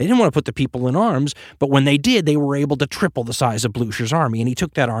it. They didn't want to put the people in arms, but when they did, they were able to triple the size of Blücher's army, and he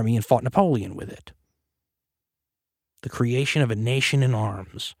took that army and fought Napoleon with it. The creation of a nation in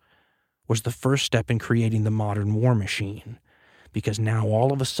arms was the first step in creating the modern war machine, because now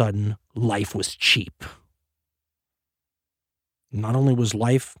all of a sudden, life was cheap. Not only was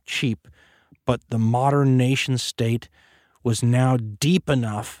life cheap, but the modern nation state was now deep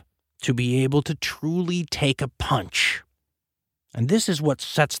enough to be able to truly take a punch. And this is what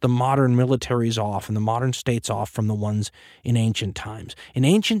sets the modern militaries off and the modern states off from the ones in ancient times. In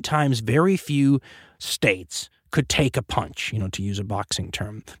ancient times, very few states could take a punch, to use a boxing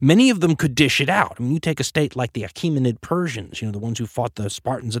term. Many of them could dish it out. I mean, you take a state like the Achaemenid Persians, the ones who fought the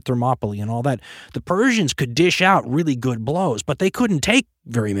Spartans at Thermopylae and all that. The Persians could dish out really good blows, but they couldn't take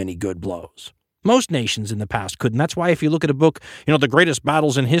very many good blows. Most nations in the past couldn't. That's why if you look at a book, The Greatest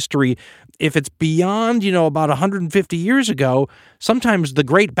Battles in History, if it's beyond, about 150 years ago, sometimes the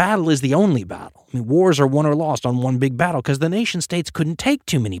great battle is the only battle. I mean, wars are won or lost on one big battle because the nation states couldn't take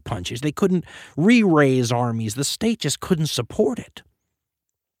too many punches. They couldn't re-raise armies. The state just couldn't support it.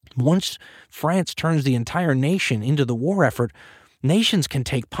 Once France turns the entire nation into the war effort, nations can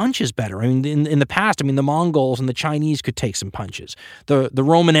take punches better. I mean, in the past, the Mongols and the Chinese could take some punches. The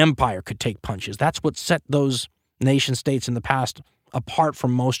Roman Empire could take punches. That's what set those nation states in the past apart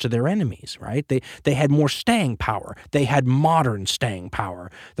from most of their enemies, right? They had more staying power. They had modern staying power.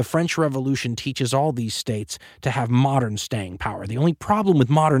 The French Revolution teaches all these states to have modern staying power. The only problem with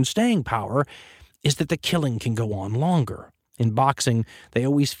modern staying power is that the killing can go on longer. In boxing, they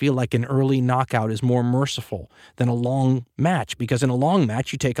always feel like an early knockout is more merciful than a long match, because in a long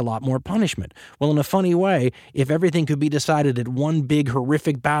match, you take a lot more punishment. Well, in a funny way, if everything could be decided at one big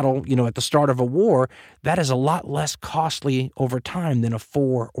horrific battle, at the start of a war, that is a lot less costly over time than a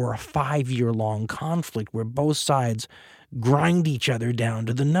 4 or a 5-year-long conflict where both sides grind each other down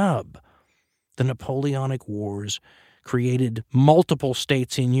to the nub. The Napoleonic Wars created multiple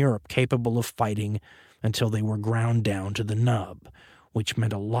states in Europe capable of fighting until they were ground down to the nub, which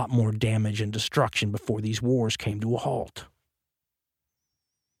meant a lot more damage and destruction before these wars came to a halt.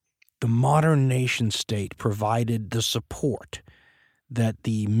 The modern nation-state provided the support that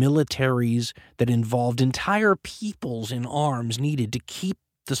the militaries that involved entire peoples in arms needed to keep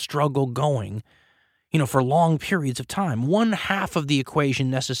the struggle going, for long periods of time. One half of the equation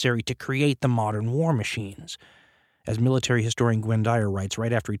necessary to create the modern war machines. As military historian Gwen Dyer writes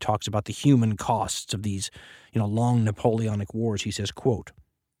right after he talks about the human costs of these, long Napoleonic wars, he says, quote,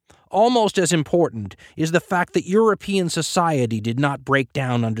 "Almost as important is the fact that European society did not break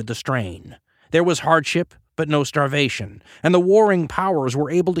down under the strain. There was hardship, but no starvation, and the warring powers were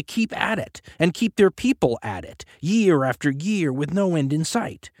able to keep at it and keep their people at it, year after year with no end in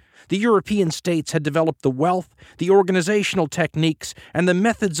sight. The European states had developed the wealth, the organizational techniques, and the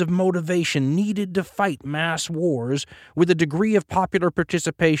methods of motivation needed to fight mass wars with a degree of popular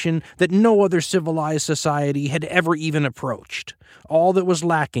participation that no other civilized society had ever even approached. All that was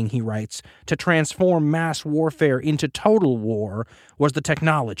lacking," he writes, "to transform mass warfare into total war was the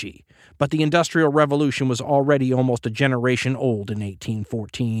technology. But the Industrial Revolution was already almost a generation old in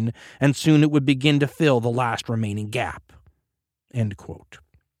 1814, and soon it would begin to fill the last remaining gap." End quote.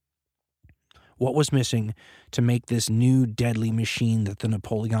 What was missing to make this new deadly machine that the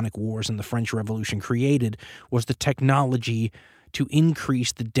Napoleonic Wars and the French Revolution created was the technology to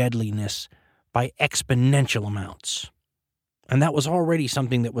increase the deadliness by exponential amounts. And that was already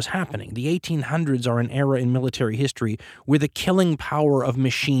something that was happening. The 1800s are an era in military history where the killing power of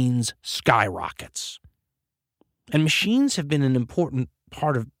machines skyrockets. And machines have been an important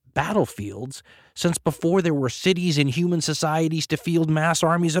part of battlefields since before there were cities and human societies to field mass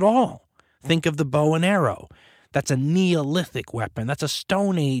armies at all. Think of the bow and arrow. That's a Neolithic weapon. That's a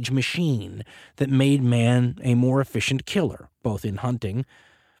Stone Age machine that made man a more efficient killer, both in hunting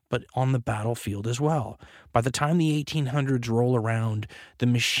but on the battlefield as well. By the time the 1800s roll around, the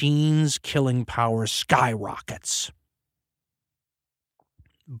machine's killing power skyrockets.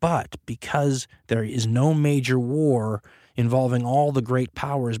 But because there is no major war involving all the great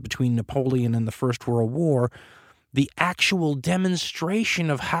powers between Napoleon and the First World War, the actual demonstration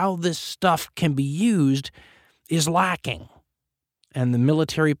of how this stuff can be used is lacking. And the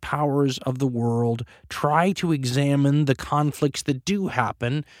military powers of the world try to examine the conflicts that do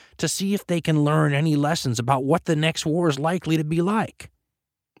happen to see if they can learn any lessons about what the next war is likely to be like.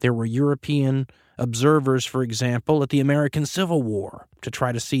 There were European observers, for example, at the American Civil War to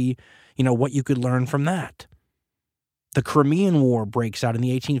try to see, what you could learn from that. The Crimean War breaks out in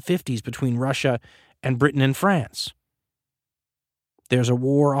the 1850s between Russia and Britain and France. There's a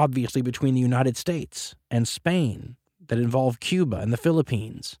war, obviously, between the United States and Spain that involved Cuba and the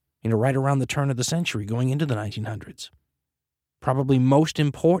Philippines, right around the turn of the century, going into the 1900s. Probably most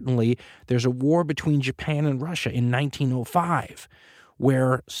importantly, there's a war between Japan and Russia in 1905,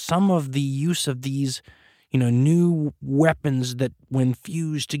 where some of the use of these, new weapons that, when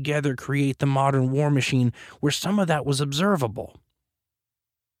fused together, create the modern war machine, where some of that was observable.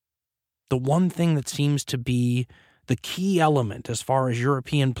 The one thing that seems to be the key element, as far as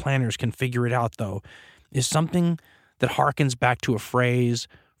European planners can figure it out, though, is something that harkens back to a phrase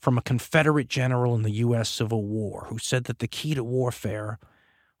from a Confederate general in the U.S. Civil War who said that the key to warfare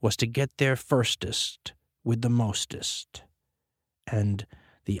was to get there firstest with the mostest. And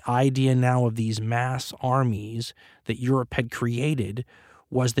the idea now of these mass armies that Europe had created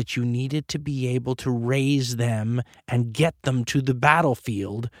was that you needed to be able to raise them and get them to the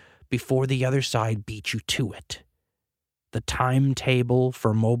battlefield before the other side beat you to it. The timetable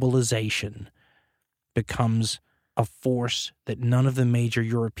for mobilization becomes a force that none of the major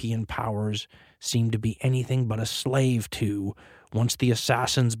European powers seem to be anything but a slave to once the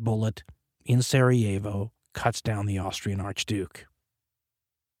assassin's bullet in Sarajevo cuts down the Austrian Archduke.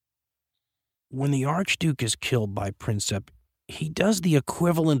 When the Archduke is killed by Princeps, he does the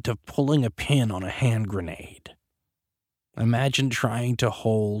equivalent of pulling a pin on a hand grenade. Imagine trying to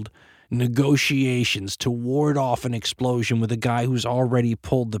hold negotiations to ward off an explosion with a guy who's already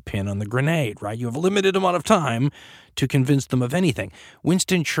pulled the pin on the grenade, right? You have a limited amount of time to convince them of anything.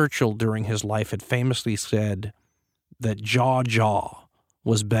 Winston Churchill, during his life, had famously said that jaw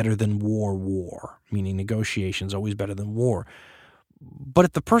was better than war, meaning negotiations always better than war. But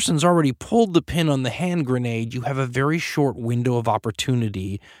if the person's already pulled the pin on the hand grenade, you have a very short window of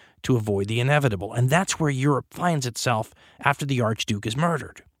opportunity to avoid the inevitable. And that's where Europe finds itself after the Archduke is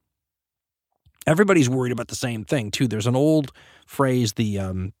murdered. Everybody's worried about the same thing, too. There's an old phrase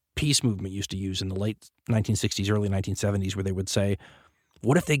the peace movement used to use in the late 1960s, early 1970s, where they would say,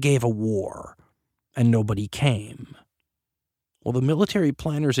 what if they gave a war and nobody came? Well, the military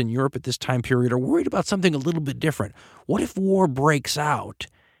planners in Europe at this time period are worried about something a little bit different. What if war breaks out,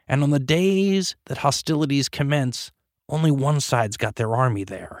 and on the days that hostilities commence, only one side's got their army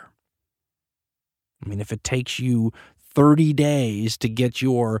there? I mean, if it takes you 30 days to get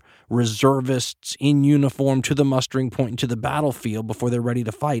your reservists in uniform to the mustering point and to the battlefield before they're ready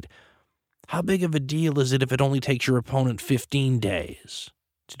to fight, how big of a deal is it if it only takes your opponent 15 days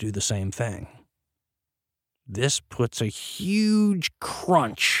to do the same thing? This puts a huge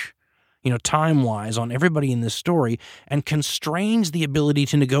crunch, time-wise on everybody in this story and constrains the ability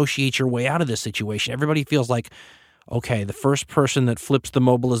to negotiate your way out of this situation. Everybody feels like, okay, the first person that flips the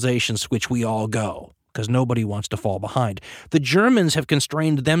mobilization switch, we all go, because nobody wants to fall behind. The Germans have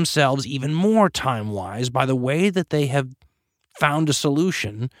constrained themselves even more time-wise by the way that they have found a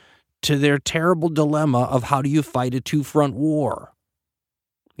solution to their terrible dilemma of how do you fight a two-front war.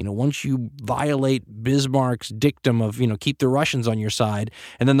 Once you violate Bismarck's dictum of, keep the Russians on your side,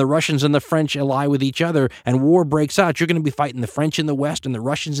 and then the Russians and the French ally with each other, and war breaks out, you're going to be fighting the French in the West and the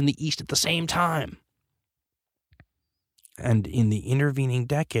Russians in the East at the same time. And in the intervening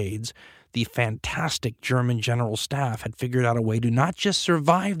decades, the fantastic German general staff had figured out a way to not just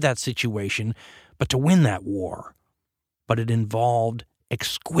survive that situation, but to win that war. But it involved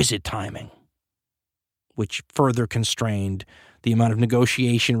exquisite timing, which further constrained the amount of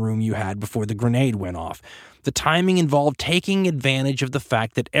negotiation room you had before the grenade went off. The timing involved taking advantage of the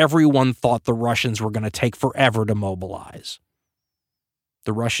fact that everyone thought the Russians were going to take forever to mobilize.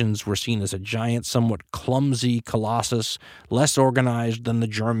 The Russians were seen as a giant, somewhat clumsy colossus, less organized than the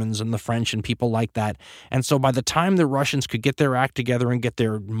Germans and the French and people like that. And so by the time the Russians could get their act together and get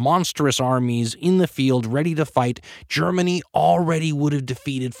their monstrous armies in the field ready to fight, Germany already would have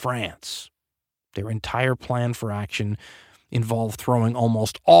defeated France. Their entire plan for action involved throwing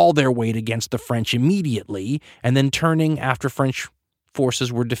almost all their weight against the French immediately and then turning after French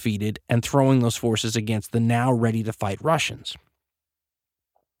forces were defeated and throwing those forces against the now ready-to-fight Russians.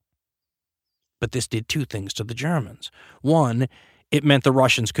 But this did two things to the Germans. One, it meant the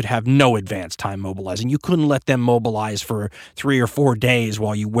Russians could have no advance time mobilizing. You couldn't let them mobilize for 3 or 4 days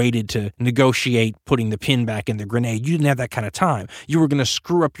while you waited to negotiate putting the pin back in the grenade. You didn't have that kind of time. You were going to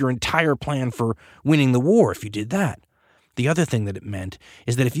screw up your entire plan for winning the war if you did that. The other thing that it meant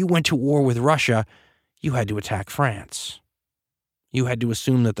is that if you went to war with Russia, you had to attack France. You had to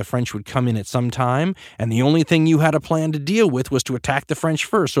assume that the French would come in at some time, and the only thing you had a plan to deal with was to attack the French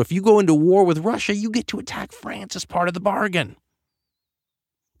first. So if you go into war with Russia, you get to attack France as part of the bargain.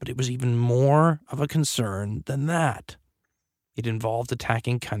 But it was even more of a concern than that. It involved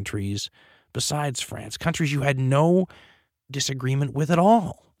attacking countries besides France, countries you had no disagreement with at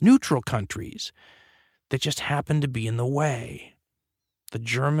all, neutral countries that just happened to be in the way. The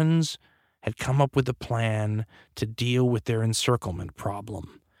Germans had come up with a plan to deal with their encirclement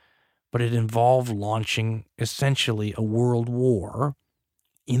problem, but it involved launching essentially a world war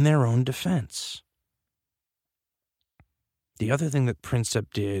in their own defense. The other thing that Princeps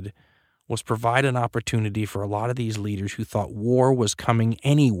did was provide an opportunity for a lot of these leaders who thought war was coming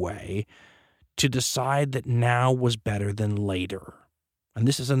anyway to decide that now was better than later. And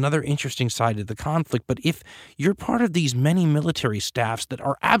this is another interesting side of the conflict, but if you're part of these many military staffs that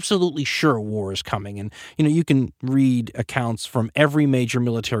are absolutely sure war is coming, and you can read accounts from every major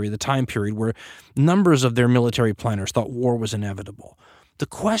military of the time period where numbers of their military planners thought war was inevitable. The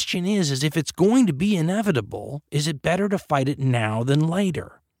question is if it's going to be inevitable, is it better to fight it now than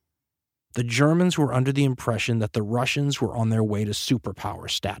later? The Germans were under the impression that the Russians were on their way to superpower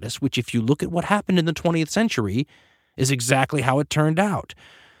status, which if you look at what happened in the 20th century, is exactly how it turned out.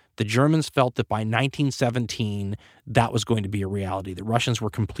 The Germans felt that by 1917, that was going to be a reality. The Russians were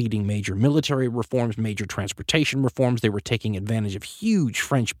completing major military reforms, major transportation reforms. They were taking advantage of huge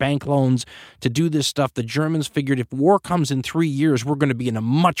French bank loans to do this stuff. The Germans figured if war comes in 3 years, we're going to be in a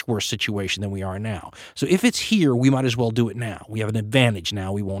much worse situation than we are now. So if it's here, we might as well do it now. We have an advantage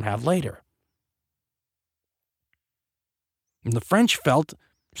now we won't have later. And the French felt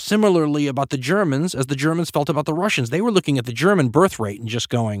similarly about the Germans as the Germans felt about the Russians. They were looking at the German birth rate and just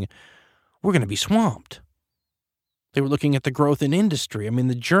going, we're going to be swamped. They were looking at the growth in industry. I mean,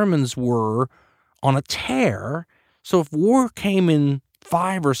 the Germans were on a tear. So if war came in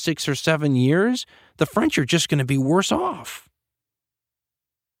 5 or 6 or 7 years, the French are just going to be worse off.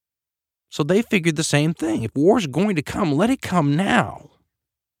 So they figured the same thing. If war's going to come, let it come now.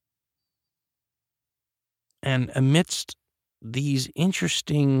 And amidst these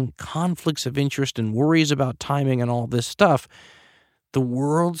interesting conflicts of interest and worries about timing and all this stuff, the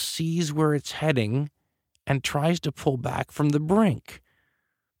world sees where it's heading and tries to pull back from the brink.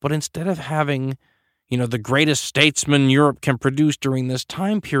 But instead of having, the greatest statesman Europe can produce during this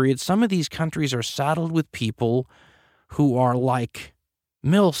time period, some of these countries are saddled with people who are like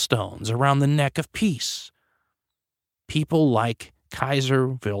millstones around the neck of peace. People like Kaiser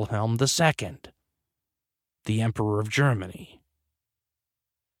Wilhelm II, the Emperor of Germany.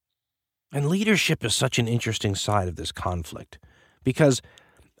 And leadership is such an interesting side of this conflict because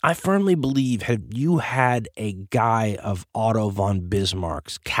I firmly believe had you had a guy of Otto von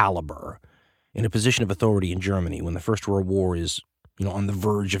Bismarck's caliber in a position of authority in Germany when the First World War is, on the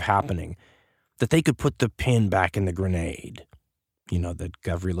verge of happening, that they could put the pin back in the grenade, that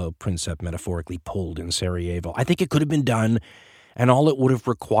Gavrilo Princip metaphorically pulled in Sarajevo. I think it could have been done, and all it would have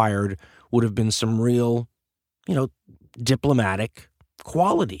required would have been some real diplomatic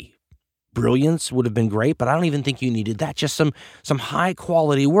quality. Brilliance would have been great, but I don't even think you needed that. Just some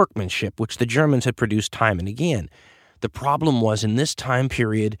high-quality workmanship, which the Germans had produced time and again. The problem was, in this time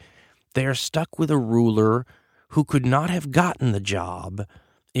period, they are stuck with a ruler who could not have gotten the job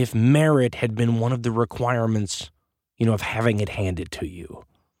if merit had been one of the requirements, of having it handed to you.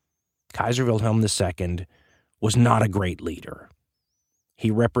 Kaiser Wilhelm II was not a great leader.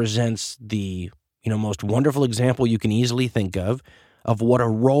 He represents the most wonderful example you can easily think of what a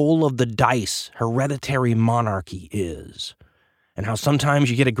roll of the dice hereditary monarchy is, and how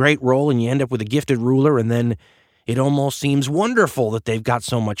sometimes you get a great roll and you end up with a gifted ruler, and then it almost seems wonderful that they've got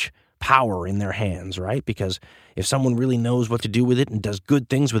so much power in their hands, right? Because if someone really knows what to do with it and does good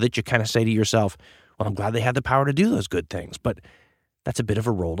things with it, you kind of say to yourself, well, I'm glad they had the power to do those good things. But that's a bit of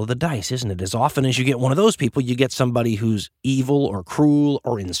a roll of the dice, isn't it? As often as you get one of those people, you get somebody who's evil or cruel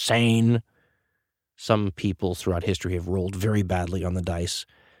or insane. Some people throughout history have rolled very badly on the dice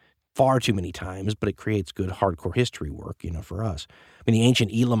far too many times, but it creates good hardcore history work, for us. I mean, the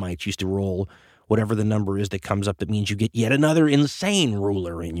ancient Elamites used to roll whatever the number is that comes up that means you get yet another insane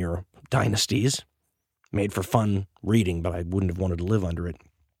ruler in your dynasties. Made for fun reading, but I wouldn't have wanted to live under it.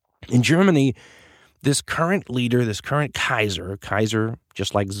 In Germany, this current leader, this current Kaiser,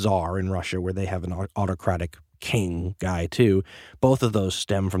 just like Tsar in Russia, where they have an autocratic king guy too, both of those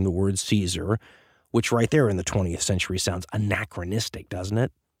stem from the word Caesar, which right there in the 20th century sounds anachronistic, doesn't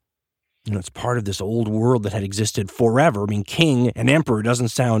it? You know, it's part of this old world that had existed forever. I mean, king and emperor doesn't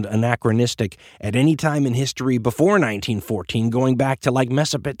sound anachronistic at any time in history before 1914, going back to like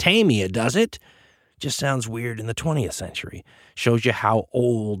Mesopotamia, does it? Just sounds weird in the 20th century. Shows you how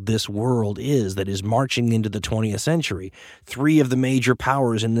old this world is that is marching into the 20th century. 3 of the major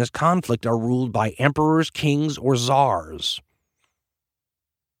powers in this conflict are ruled by emperors, kings, or czars.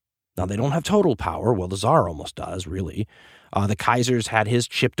 Now, they don't have total power. Well, the Tsar almost does, really. The Kaiser's had his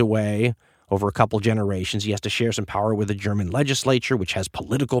chipped away over a couple generations. He has to share some power with the German legislature, which has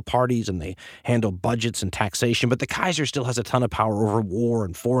political parties, and they handle budgets and taxation. But the Kaiser still has a ton of power over war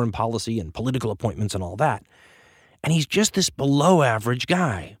and foreign policy and political appointments and all that. And he's just this below-average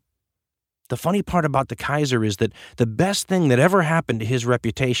guy. The funny part about the Kaiser is that the best thing that ever happened to his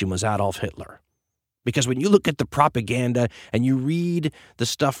reputation was Adolf Hitler. Because when you look at the propaganda and you read the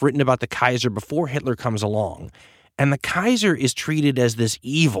stuff written about the Kaiser before Hitler comes along, and the Kaiser is treated as this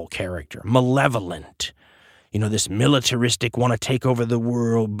evil character, malevolent, you know, this militaristic, want to take over the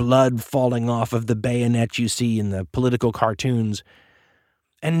world, blood falling off of the bayonet you see in the political cartoons.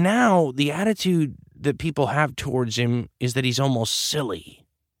 And now the attitude that people have towards him is that he's almost silly,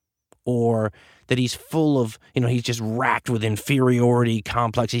 or that he's full of, you know, he's just racked with inferiority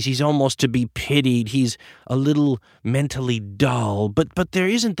complexes. He's almost to be pitied. He's a little mentally dull, but there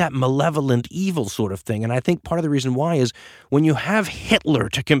isn't that malevolent evil sort of thing. And I think part of the reason why is when you have Hitler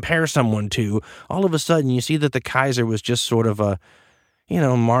to compare someone to, all of a sudden you see that the Kaiser was just sort of a, you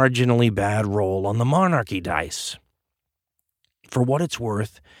know, marginally bad roll on the monarchy dice. For what it's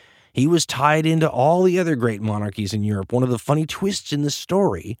worth, he was tied into all the other great monarchies in Europe. One of the funny twists in this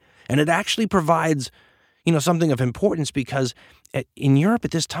story, and it actually provides, you know, something of importance because in Europe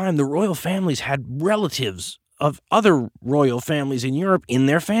at this time, the royal families had relatives of other royal families in Europe in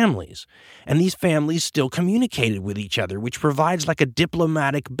their families. And these families still communicated with each other, which provides like a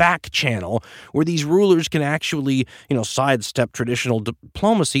diplomatic back channel where these rulers can actually, you know, sidestep traditional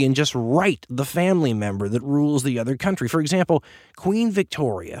diplomacy and just write the family member that rules the other country. For example, Queen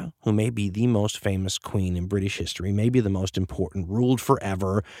Victoria, who may be the most famous queen in British history, maybe the most important, ruled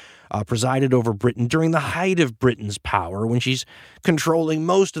forever, presided over Britain during the height of Britain's power when she's controlling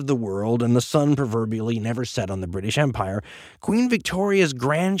most of the world and the sun proverbially never set on the British Empire. Queen Victoria's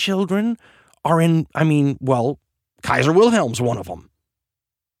grandchildren are Kaiser Wilhelm's one of them.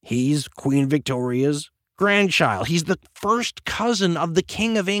 He's Queen Victoria's grandchild. He's the first cousin of the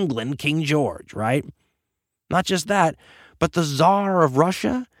King of England, King George, right? Not just that, but the Tsar of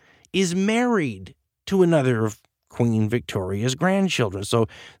Russia is married to another of Queen Victoria's grandchildren. So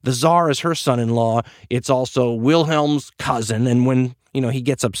the Tsar is her son-in-law. It's also Wilhelm's cousin. And when, you know, he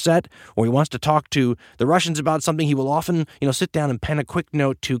gets upset or he wants to talk to the Russians about something, he will often, you know, sit down and pen a quick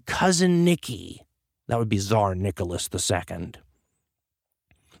note to Cousin Nicky. That would be Tsar Nicholas II.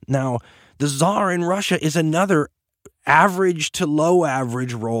 Now, the Tsar in Russia is another average to low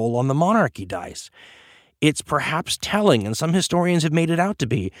average roll on the monarchy dice. It's perhaps telling, and some historians have made it out to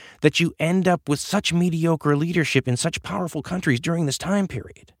be, that you end up with such mediocre leadership in such powerful countries during this time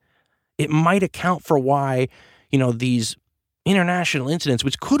period. It might account for why, you know, these international incidents,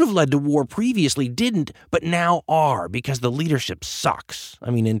 which could have led to war previously, didn't, but now are, because the leadership sucks. I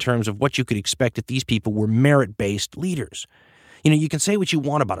mean, in terms of what you could expect if these people were merit-based leaders. You know, you can say what you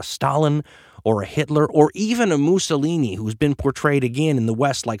want about a Stalin or a Hitler or even a Mussolini who's been portrayed again in the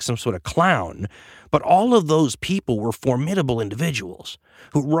West like some sort of clown, but all of those people were formidable individuals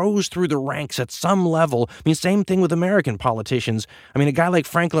who rose through the ranks at some level. I mean, same thing with American politicians. I mean, a guy like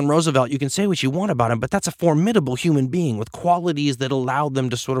Franklin Roosevelt, you can say what you want about him, but that's a formidable human being with qualities that allowed them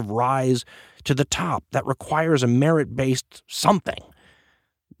to sort of rise to the top. That requires a merit-based something.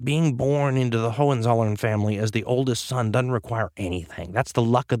 Being born into the Hohenzollern family as the oldest son doesn't require anything. That's the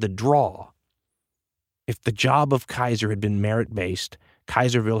luck of the draw. If the job of Kaiser had been merit-based,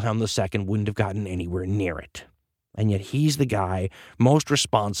 Kaiser Wilhelm II wouldn't have gotten anywhere near it. And yet he's the guy most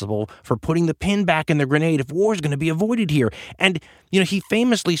responsible for putting the pin back in the grenade if war is going to be avoided here. And, you know, he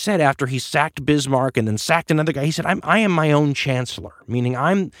famously said after he sacked Bismarck and then sacked another guy, he said, I am my own chancellor, meaning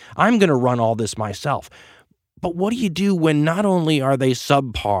I'm going to run all this myself. But what do you do when not only are they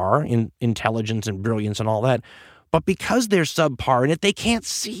subpar in intelligence and brilliance and all that, But because they're subpar in it, they can't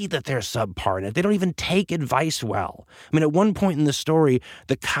see that they're subpar in it. They don't even take advice well. I mean, at one point in the story,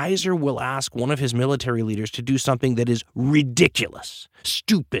 the Kaiser will ask one of his military leaders to do something that is ridiculous,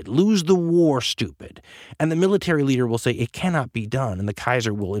 stupid, lose the war, stupid. And the military leader will say, it cannot be done. And the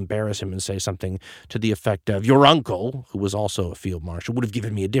Kaiser will embarrass him and say something to the effect of, your uncle, who was also a field marshal, would have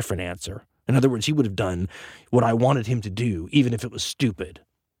given me a different answer. In other words, he would have done what I wanted him to do, even if it was stupid.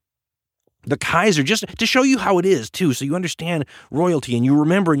 The Kaiser, just to show you how it is, too, so you understand royalty and you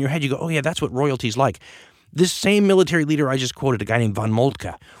remember in your head, you go, oh, yeah, that's what royalty's like. This same military leader I just quoted, a guy named von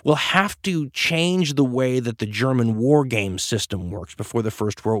Moltke, will have to change the way that the German war game system works before the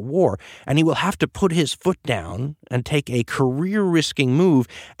First World War. And he will have to put his foot down and take a career-risking move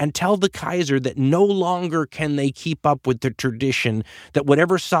and tell the Kaiser that no longer can they keep up with the tradition that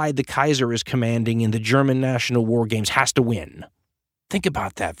whatever side the Kaiser is commanding in the German national war games has to win. Think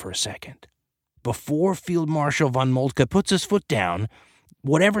about that for a second. Before Field Marshal von Moltke puts his foot down,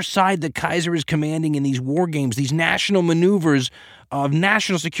 whatever side the Kaiser is commanding in these war games, these national maneuvers of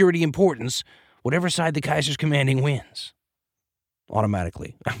national security importance, whatever side the Kaiser's commanding wins.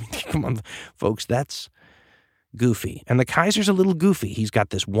 Automatically. I mean, come on, folks, that's goofy. And the Kaiser's a little goofy. He's got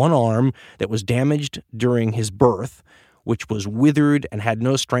this one arm that was damaged during his birth, which was withered and had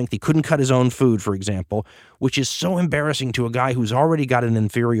no strength. He couldn't cut his own food, for example, which is so embarrassing to a guy who's already got an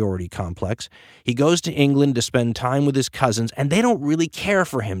inferiority complex. He goes to England to spend time with his cousins, and they don't really care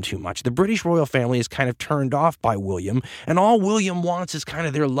for him too much. The British royal family is kind of turned off by William, and all William wants is kind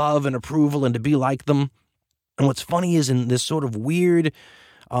of their love and approval and to be like them. And what's funny is in this sort of weird,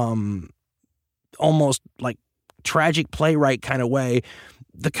 almost like tragic playwright kind of way,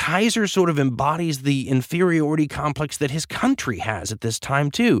 the Kaiser sort of embodies the inferiority complex that his country has at this time,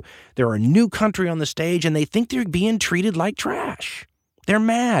 too. They're a new country on the stage, and they think they're being treated like trash. They're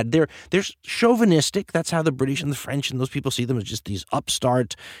mad. They're chauvinistic. That's how the British and the French and those people see them, as just these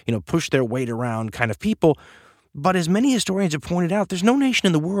upstart, push their weight around kind of people. But as many historians have pointed out, there's no nation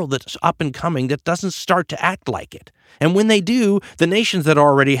in the world that's up and coming that doesn't start to act like it. And when they do, the nations that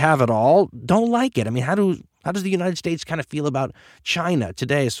already have it all don't like it. I mean, how does the United States kind of feel about China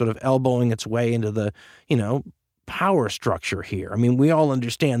today, sort of elbowing its way into the, power structure here? I mean, we all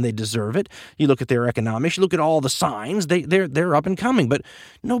understand they deserve it. You look at their economics, you look at all the signs, they're up and coming, but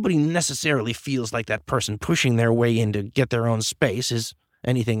nobody necessarily feels like that person pushing their way in to get their own space is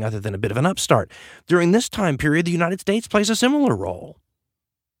anything other than a bit of an upstart. During this time period, the United States plays a similar role.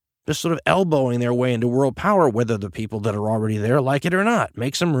 Just sort of elbowing their way into world power, whether the people that are already there like it or not.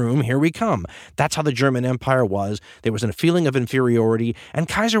 Make some room, here we come. That's how the German Empire was. There was a feeling of inferiority, and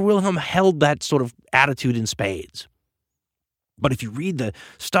Kaiser Wilhelm held that sort of attitude in spades. But if you read the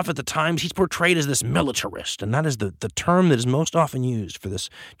stuff at the Times, he's portrayed as this militarist, and that is the term that is most often used for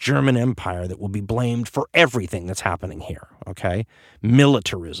this German Empire that will be blamed for everything that's happening here, okay?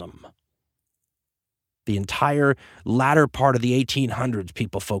 Militarism. The entire latter part of the 1800s,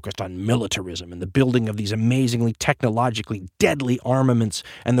 people focused on militarism and the building of these amazingly technologically deadly armaments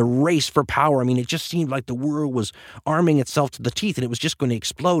and the race for power. I mean, it just seemed like the world was arming itself to the teeth and it was just going to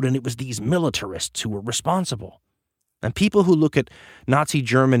explode, and it was these militarists who were responsible. And people who look at Nazi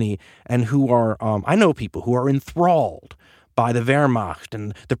Germany and who are, I know people who are enthralled by the Wehrmacht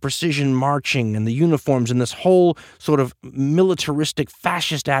and the precision marching and the uniforms and this whole sort of militaristic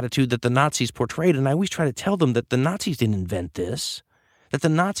fascist attitude that the Nazis portrayed. And I always try to tell them that the Nazis didn't invent this, that the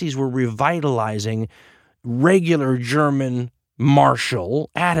Nazis were revitalizing regular German martial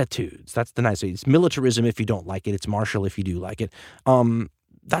attitudes. That's the nice thing. It's militarism if you don't like it. It's martial if you do like it.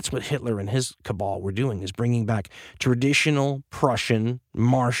 That's what Hitler and his cabal were doing, is bringing back traditional Prussian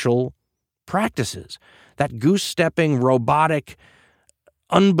martial practices. That goose-stepping, robotic,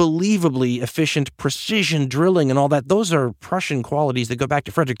 unbelievably efficient precision drilling and all that, those are Prussian qualities that go back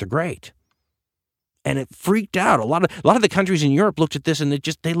to Frederick the Great. And it freaked out. A lot of the countries in Europe looked at this and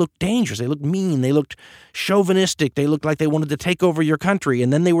they looked dangerous. They looked mean. They looked chauvinistic. They looked like they wanted to take over your country.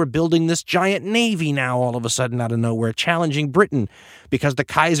 And then they were building this giant navy now all of a sudden out of nowhere, challenging Britain because the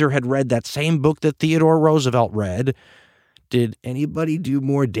Kaiser had read that same book that Theodore Roosevelt read. Did anybody do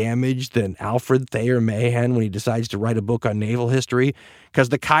more damage than Alfred Thayer Mahan when he decides to write a book on naval history? Because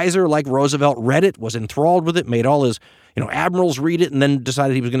the Kaiser, like Roosevelt, read it, was enthralled with it, made all his admirals read it, and then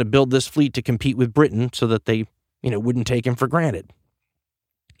decided he was going to build this fleet to compete with Britain so that they wouldn't take him for granted.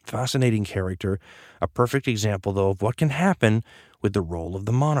 Fascinating character. A perfect example, though, of what can happen with the roll of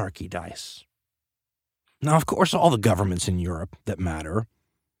the monarchy dice. Now, of course, all the governments in Europe that matter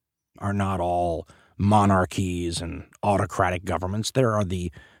are not all monarchies and autocratic governments. There are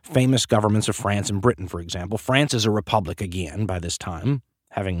the famous governments of France and Britain, for example. France is a republic again by this time,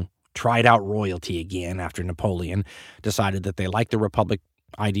 having tried out royalty again after Napoleon decided that they liked the republic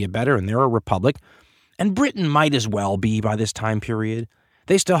idea better, and they're a republic. And Britain might as well be by this time period.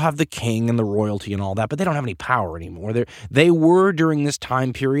 They still have the king and the royalty and all that, but they don't have any power anymore. They were during this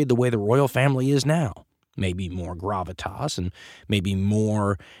time period the way the royal family is now. Maybe more gravitas and maybe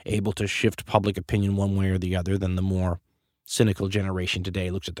more able to shift public opinion one way or the other than the more cynical generation today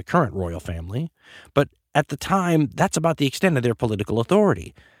looks at the current royal family. But at the time, that's about the extent of their political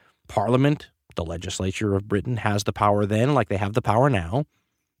authority. Parliament, the legislature of Britain, has the power then like they have the power now.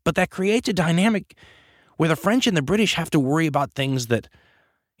 But that creates a dynamic where the French and the British have to worry about things that,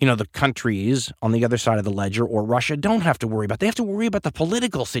 the countries on the other side of the ledger or Russia don't have to worry about. They have to worry about the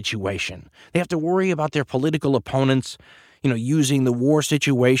political situation. They have to worry about their political opponents, using the war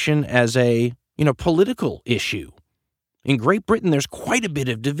situation as a, political issue. In Great Britain, there's quite a bit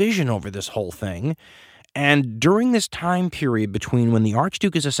of division over this whole thing. And during this time period between when the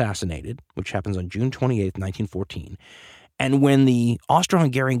Archduke is assassinated, which happens on June 28th, 1914, and when the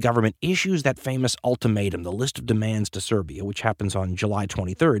Austro-Hungarian government issues that famous ultimatum, the list of demands to Serbia, which happens on July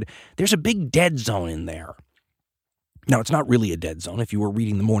 23rd, there's a big dead zone in there. Now, it's not really a dead zone. If you were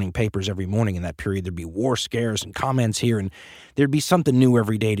reading the morning papers every morning in that period, there'd be war scares and comments here, and there'd be something new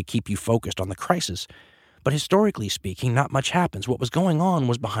every day to keep you focused on the crisis. But historically speaking, not much happens. What was going on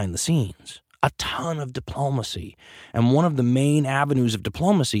was behind the scenes. A ton of diplomacy. And one of the main avenues of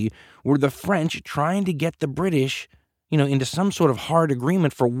diplomacy were the French trying to get the British into some sort of hard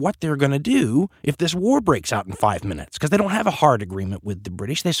agreement for what they're going to do if this war breaks out in 5 minutes. Because they don't have a hard agreement with the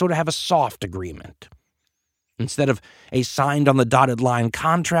British. They sort of have a soft agreement. Instead of a signed on the dotted line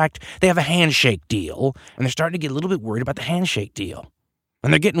contract, they have a handshake deal. And they're starting to get a little bit worried about the handshake deal.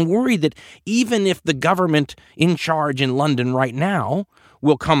 And they're getting worried that even if the government in charge in London right now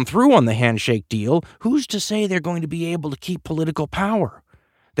will come through on the handshake deal, who's to say they're going to be able to keep political power?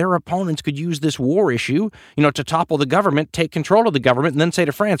 Their opponents could use this war issue, to topple the government, take control of the government, and then say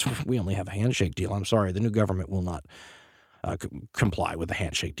to France, we only have a handshake deal. I'm sorry, the new government will not comply with the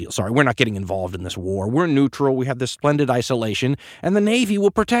handshake deal. Sorry, we're not getting involved in this war. We're neutral. We have this splendid isolation, and the Navy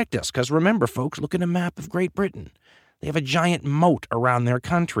will protect us. Because remember, folks, look at a map of Great Britain. They have a giant moat around their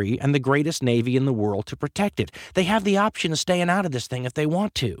country and the greatest Navy in the world to protect it. They have the option of staying out of this thing if they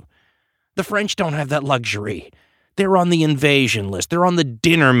want to. The French don't have that luxury. They're on the invasion list. They're on the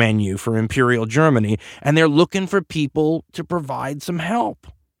dinner menu for Imperial Germany, and they're looking for people to provide some help.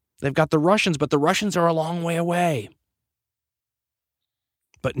 They've got the Russians, but the Russians are a long way away.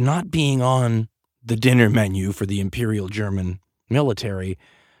 But not being on the dinner menu for the Imperial German military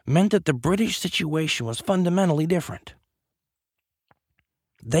meant that the British situation was fundamentally different.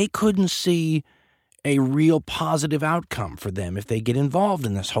 They couldn't see a real positive outcome for them if they get involved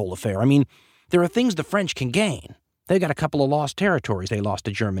in this whole affair. I mean, there are things the French can gain. They got a couple of lost territories they lost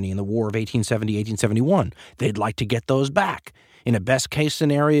to Germany in the War of 1870-1871. They'd like to get those back. In a best-case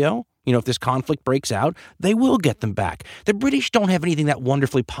scenario, if this conflict breaks out, they will get them back. The British don't have anything that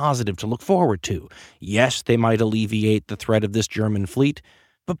wonderfully positive to look forward to. Yes, they might alleviate the threat of this German fleet,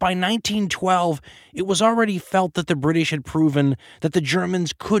 but by 1912, it was already felt that the British had proven that the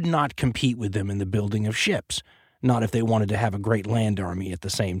Germans could not compete with them in the building of ships. Not if they wanted to have a great land army at the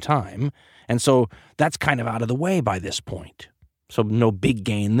same time. And so that's kind of out of the way by this point. So no big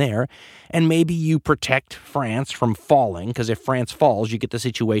gain there. And maybe you protect France from falling, because if France falls, you get the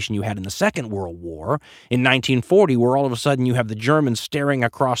situation you had in the Second World War in 1940, where all of a sudden you have the Germans staring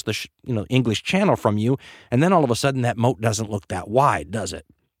across the English Channel from you, and then all of a sudden that moat doesn't look that wide, does it?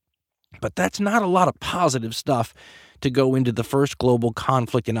 But that's not a lot of positive stuff to go into the first global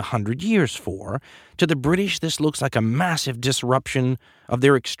conflict in 100 years for. To the British, this looks like a massive disruption of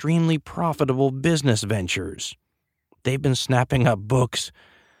their extremely profitable business ventures. They've been snapping up books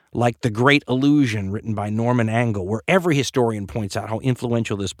like The Great Illusion, written by Norman Angell, where every historian points out how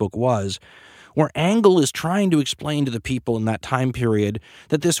influential this book was, where Angell is trying to explain to the people in that time period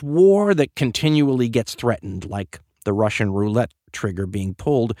that this war that continually gets threatened, like the Russian roulette trigger being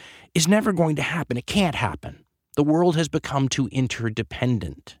pulled, is never going to happen. It can't happen. The world has become too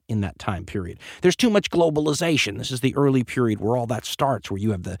interdependent in that time period. There's too much globalization. This is the early period where all that starts, where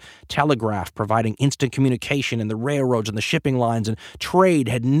you have the telegraph providing instant communication and the railroads and the shipping lines, and trade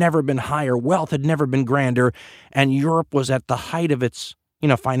had never been higher, wealth had never been grander, and Europe was at the height of its,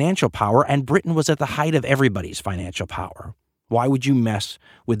 financial power, and Britain was at the height of everybody's financial power. Why would you mess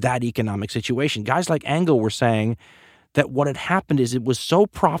with that economic situation? Guys like Angell were saying that what had happened is it was so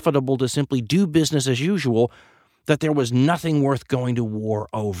profitable to simply do business as usual that there was nothing worth going to war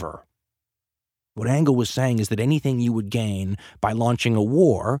over. What Engel was saying is that anything you would gain by launching a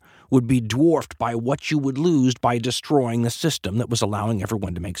war would be dwarfed by what you would lose by destroying the system that was allowing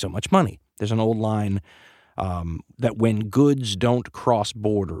everyone to make so much money. There's an old line that when goods don't cross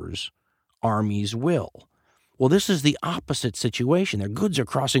borders, armies will. Well, this is the opposite situation. Their goods are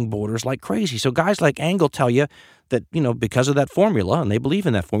crossing borders like crazy. So guys like Engel tell you that, because of that formula, and they believe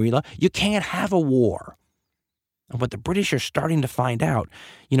in that formula, you can't have a war. And what the British are starting to find out,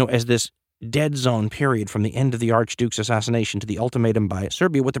 as this dead zone period from the end of the Archduke's assassination to the ultimatum by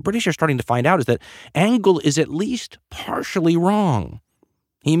Serbia, what the British are starting to find out is that Engel is at least partially wrong.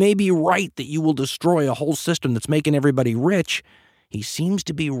 He may be right that you will destroy a whole system that's making everybody rich. He seems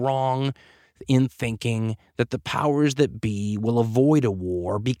to be wrong in thinking that the powers that be will avoid a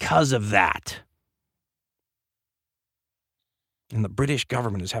war because of that. And the British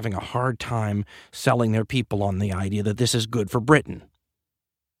government is having a hard time selling their people on the idea that this is good for Britain.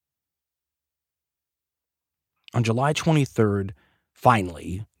 On July 23rd,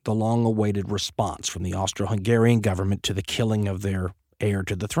 finally, the long-awaited response from the Austro-Hungarian government to the killing of their heir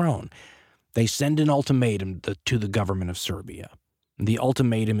to the throne. They send an ultimatum to the government of Serbia. The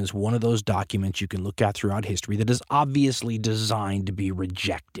ultimatum is one of those documents you can look at throughout history that is obviously designed to be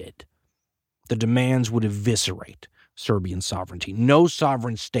rejected. The demands would eviscerate Serbian sovereignty. No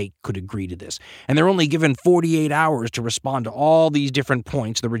sovereign state could agree to this. And they're only given 48 hours to respond to all these different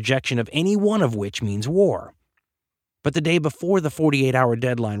points, the rejection of any one of which means war. But the day before the 48-hour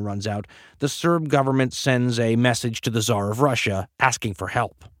deadline runs out, the Serb government sends a message to the Tsar of Russia asking for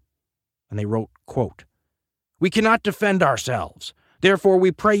help. And they wrote, quote, "We cannot defend ourselves. Therefore,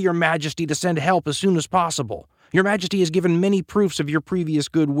 we pray your majesty to send help as soon as possible. Your majesty has given many proofs of your previous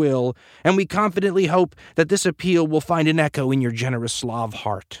goodwill, and we confidently hope that this appeal will find an echo in your generous Slav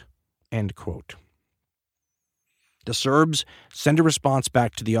heart." End quote. The Serbs send a response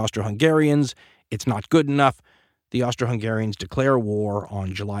back to the Austro-Hungarians. It's not good enough. The Austro-Hungarians declare war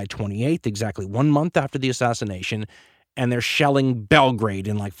on July 28th, exactly 1 month after the assassination, and they're shelling Belgrade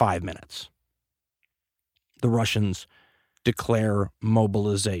in like 5 minutes. The Russians declare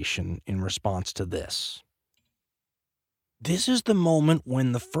mobilization in response to this. This is the moment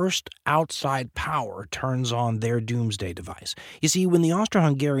when the first outside power turns on their doomsday device. You see, when the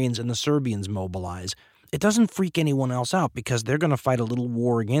Austro-Hungarians and the Serbians mobilize, it doesn't freak anyone else out because they're going to fight a little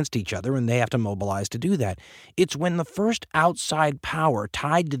war against each other and they have to mobilize to do that. It's when the first outside power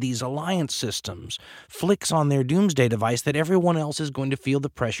tied to these alliance systems flicks on their doomsday device that everyone else is going to feel the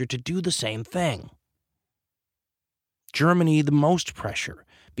pressure to do the same thing. Germany, the most pressure,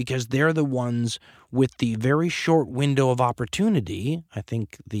 because they're the ones with the very short window of opportunity. I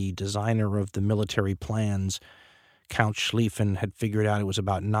think the designer of the military plans, Count Schlieffen, had figured out it was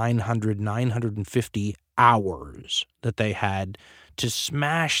about 950 hours that they had to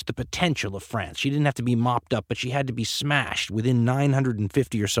smash the potential of France. She didn't have to be mopped up, but she had to be smashed within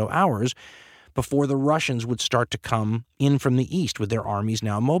 950 or so hours before the Russians would start to come in from the east with their armies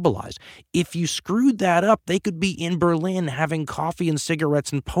now mobilized. If you screwed that up, they could be in Berlin having coffee and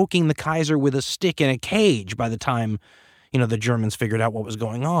cigarettes and poking the Kaiser with a stick in a cage by the time, the Germans figured out what was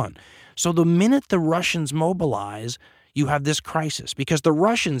going on. So the minute the Russians mobilize, you have this crisis because the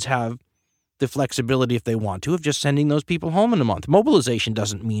Russians have the flexibility, if they want to, of just sending those people home in a month. Mobilization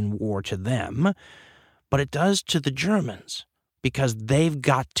doesn't mean war to them, but it does to the Germans because they've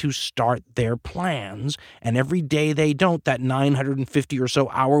got to start their plans, and every day they don't, that 950 or so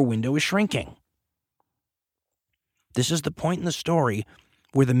hour window is shrinking. This is the point in the story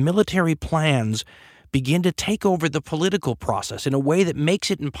where the military plans begin to take over the political process in a way that makes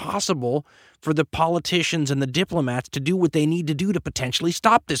it impossible for the politicians and the diplomats to do what they need to do to potentially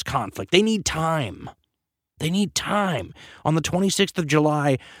stop this conflict. They need time. They need time. On the 26th of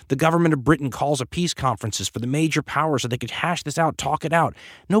July, the government of Britain calls a peace conferences for the major powers so they could hash this out, talk it out.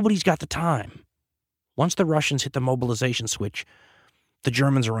 Nobody's got the time. Once the Russians hit the mobilization switch, the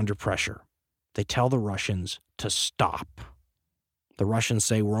Germans are under pressure. They tell the Russians to stop. The Russians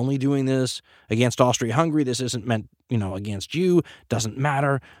say, we're only doing this against Austria-Hungary. This isn't meant, against you. Doesn't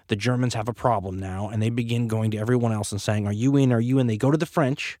matter. The Germans have a problem now, and they begin going to everyone else and saying, are you in? Are you in? They go to the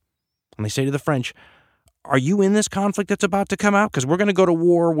French, and they say to the French, are you in this conflict that's about to come out? Because we're going to go to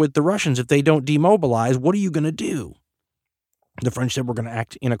war with the Russians if they don't demobilize. What are you going to do? The French said, we're going to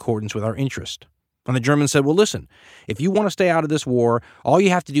act in accordance with our interest. And the Germans said, well, listen, if you want to stay out of this war, all you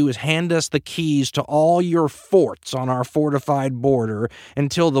have to do is hand us the keys to all your forts on our fortified border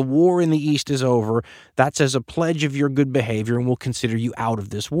until the war in the East is over. That's as a pledge of your good behavior, and we'll consider you out of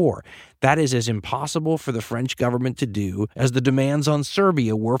this war. That is as impossible for the French government to do as the demands on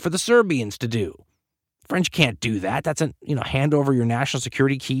Serbia were for the Serbians to do. French can't do that. That's hand over your national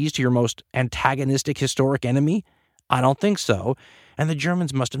security keys to your most antagonistic historic enemy. I don't think so. And the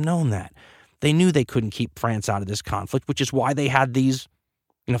Germans must have known that. They knew they couldn't keep France out of this conflict, which is why they had these,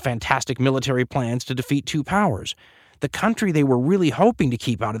 fantastic military plans to defeat two powers. The country they were really hoping to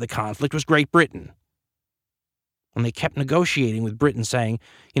keep out of the conflict was Great Britain. And they kept negotiating with Britain saying,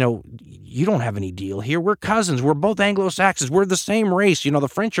 you don't have any deal here. We're cousins. We're both Anglo-Saxons. We're the same race. The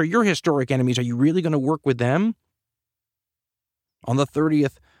French are your historic enemies. Are you really going to work with them? On the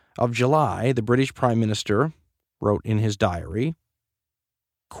 30th of July, the British Prime Minister wrote in his diary,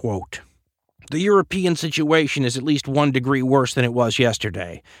 quote, "The European situation is at least 1 degree worse than it was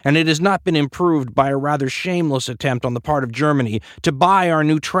yesterday, and it has not been improved by a rather shameless attempt on the part of Germany to buy our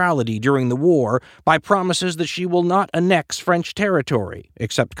neutrality during the war by promises that she will not annex French territory,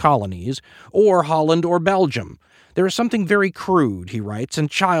 except colonies, or Holland or Belgium. There is something very crude," he writes,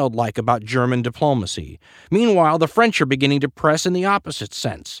 "and childlike about German diplomacy. Meanwhile, the French are beginning to press in the opposite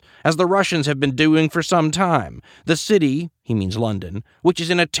sense, as the Russians have been doing for some time. The city," he means London, "which is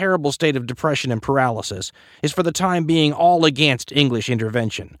in a terrible state of depression and paralysis, is for the time being all against English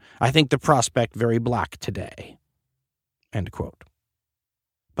intervention. I think the prospect very black today." End quote.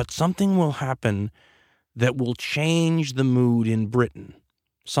 But something will happen that will change the mood in Britain.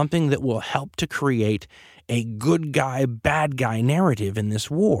 Something that will help to create a good guy, bad guy narrative in this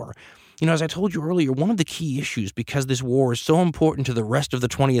war. As I told you earlier, one of the key issues, because this war is so important to the rest of the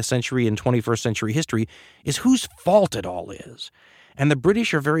 20th century and 21st century history, is whose fault it all is. And the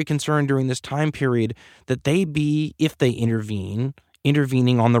British are very concerned during this time period that they be, if they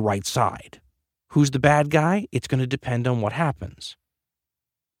intervening on the right side. Who's the bad guy? It's going to depend on what happens.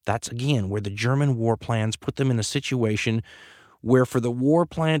 That's, again, where the German war plans put them in a situation where for the war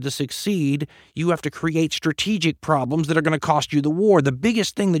plan to succeed, you have to create strategic problems that are going to cost you the war. The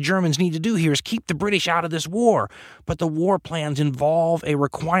biggest thing the Germans need to do here is keep the British out of this war. But the war plans involve a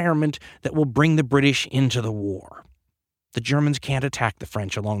requirement that will bring the British into the war. The Germans can't attack the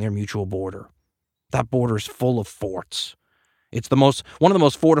French along their mutual border. That border is full of forts. It's one of the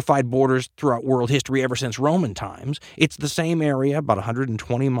most fortified borders throughout world history ever since Roman times. It's the same area, about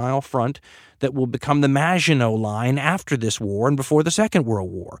 120-mile front, that will become the Maginot Line after this war and before the Second World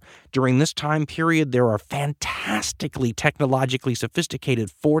War. During this time period, there are fantastically technologically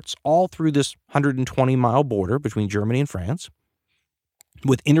sophisticated forts all through this 120-mile border between Germany and France,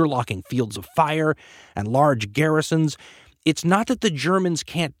 with interlocking fields of fire and large garrisons. It's not that the Germans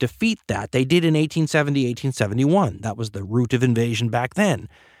can't defeat that. They did in 1870, 1871. That was the route of invasion back then.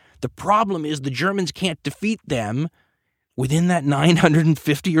 The problem is the Germans can't defeat them within that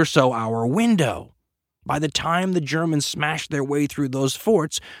 950 or so hour window. By the time the Germans smash their way through those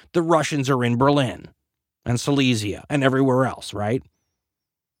forts, the Russians are in Berlin and Silesia and everywhere else, right?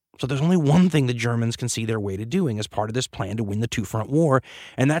 So there's only one thing the Germans can see their way to doing as part of this plan to win the two-front war,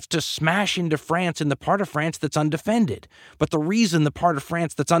 and that's to smash into France in the part of France that's undefended. But the reason the part of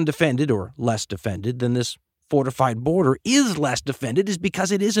France that's undefended, or less defended, than this fortified border is less defended is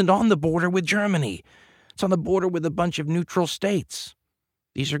because it isn't on the border with Germany. It's on the border with a bunch of neutral states.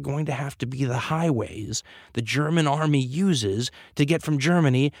 These are going to have to be the highways the German army uses to get from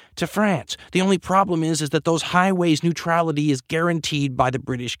Germany to France. The only problem is that those highways' neutrality is guaranteed by the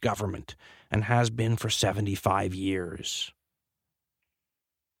British government and has been for 75 years.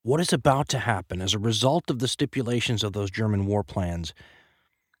 What is about to happen as a result of the stipulations of those German war plans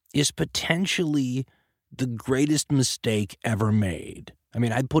is potentially the greatest mistake ever made. I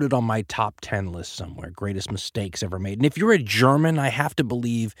mean, I'd put it on my top 10 list somewhere, greatest mistakes ever made. And if you're a German, I have to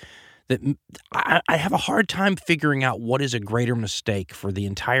believe that I have a hard time figuring out what is a greater mistake for the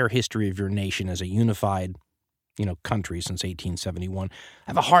entire history of your nation as a unified, country since 1871. I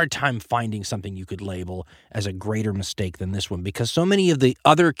have a hard time finding something you could label as a greater mistake than this one, because so many of the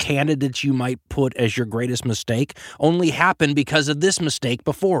other candidates you might put as your greatest mistake only happened because of this mistake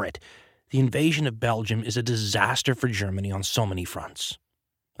before it. The invasion of Belgium is a disaster for Germany on so many fronts.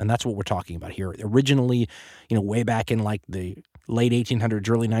 And that's what we're talking about here. Originally, way back in like the late 1800s,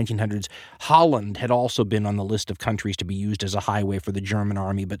 early 1900s, Holland had also been on the list of countries to be used as a highway for the German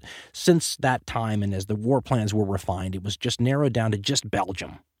army. But since that time, and as the war plans were refined, it was just narrowed down to just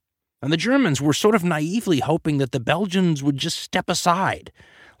Belgium. And the Germans were sort of naively hoping that the Belgians would just step aside,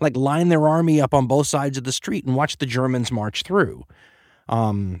 like line their army up on both sides of the street and watch the Germans march through.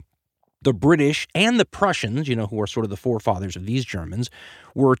 The British and the Prussians, who are sort of the forefathers of these Germans,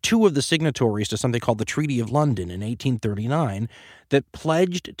 were two of the signatories to something called the Treaty of London in 1839 that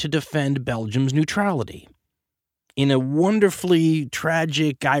pledged to defend Belgium's neutrality. In a wonderfully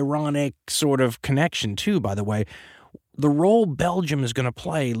tragic, ironic sort of connection, too, by the way, the role Belgium is going to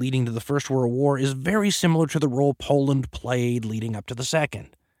play leading to the First World War is very similar to the role Poland played leading up to the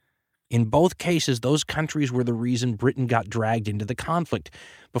Second. In both cases, those countries were the reason Britain got dragged into the conflict.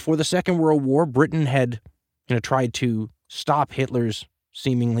 Before the Second World War, Britain had tried to stop Hitler's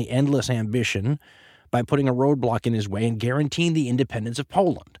seemingly endless ambition by putting a roadblock in his way and guaranteeing the independence of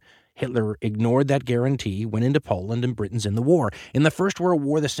Poland. Hitler ignored that guarantee, went into Poland, and Britain's in the war. In the First World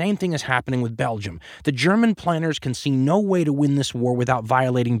War, the same thing is happening with Belgium. The German planners can see no way to win this war without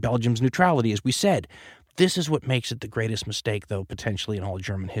violating Belgium's neutrality, as we said. This is what makes it the greatest mistake, though, potentially in all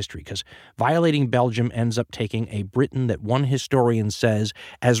German history, because violating Belgium ends up taking a Britain that one historian says,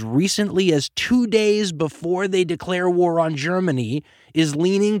 as recently as 2 days before they declare war on Germany, is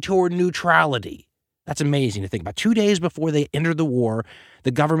leaning toward neutrality. That's amazing to think about. 2 days before they enter the war,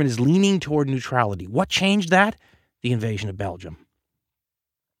 the government is leaning toward neutrality. What changed that? The invasion of Belgium.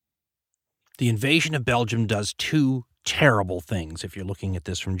 The invasion of Belgium does two terrible things if you're looking at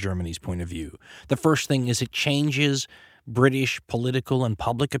this from Germany's point of view. The first thing is it changes British political and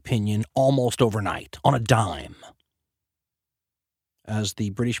public opinion almost overnight, on a dime. As the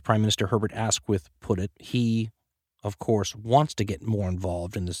British Prime Minister Herbert Asquith put it, he, of course, wants to get more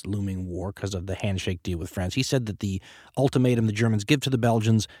involved in this looming war because of the handshake deal with France. He said that the ultimatum the Germans give to the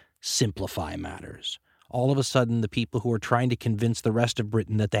Belgians: simplify matters. All of a sudden, the people who are trying to convince the rest of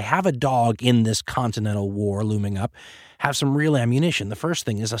Britain that they have a dog in this continental war looming up have some real ammunition. The first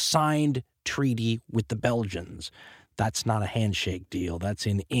thing is a signed treaty with the Belgians. That's not a handshake deal. That's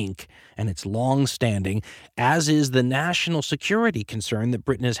in ink, and it's long-standing, as is the national security concern that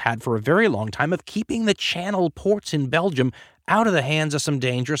Britain has had for a very long time of keeping the Channel ports in Belgium out of the hands of some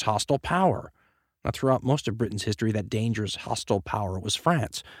dangerous hostile power. Now, throughout most of Britain's history, that dangerous hostile power was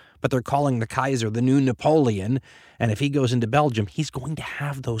France. But they're calling the Kaiser the new Napoleon, and if he goes into Belgium, he's going to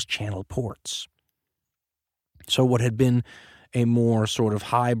have those Channel ports. So what had been a more sort of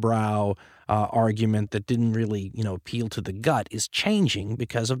highbrow argument that didn't really, appeal to the gut is changing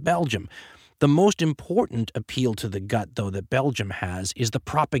because of Belgium. The most important appeal to the gut, though, that Belgium has is the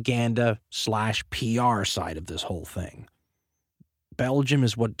propaganda/PR side of this whole thing. Belgium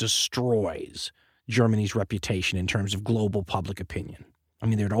is what destroys Germany's reputation in terms of global public opinion. I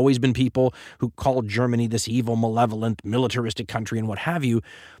mean, there had always been people who called Germany this evil, malevolent, militaristic country and what have you.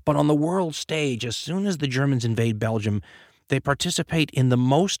 But on the world stage, as soon as the Germans invade Belgium, they participate in the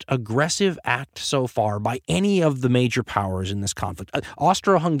most aggressive act so far by any of the major powers in this conflict.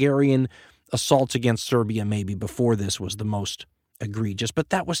 Austro-Hungarian assaults against Serbia maybe before this was the most egregious, but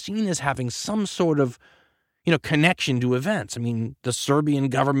that was seen as having some sort of connection to events. I mean, the Serbian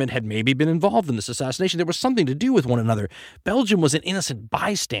government had maybe been involved in this assassination. There was something to do with one another. Belgium was an innocent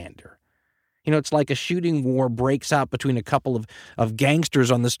bystander. It's like a shooting war breaks out between a couple of gangsters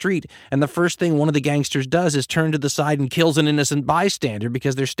on the street, and the first thing one of the gangsters does is turn to the side and kills an innocent bystander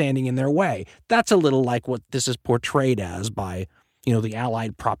because they're standing in their way. That's a little like what this is portrayed as by the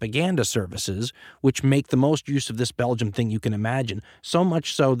Allied propaganda services, which make the most use of this Belgium thing you can imagine, so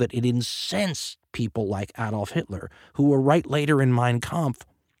much so that it incensed people like Adolf Hitler, who will write later in Mein Kampf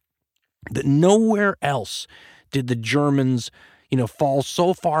that nowhere else did the Germans, fall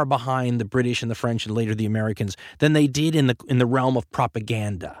so far behind the British and the French and later the Americans than they did in the realm of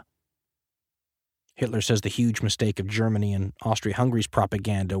propaganda. Hitler says the huge mistake of Germany and Austria-Hungary's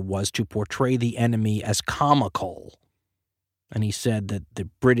propaganda was to portray the enemy as comical. And he said that the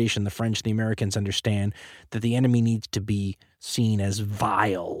British and the French and the Americans understand that the enemy needs to be seen as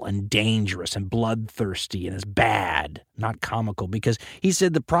vile and dangerous and bloodthirsty and as bad, not comical. Because he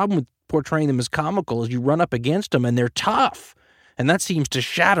said the problem with portraying them as comical is you run up against them and they're tough. And that seems to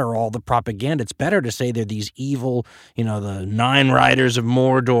shatter all the propaganda. It's better to say they're these evil, the 9 riders of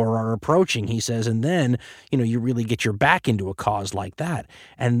Mordor are approaching, he says. And then, you really get your back into a cause like that.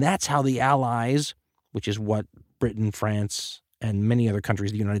 And that's how the Allies, which is what Britain, France, and many other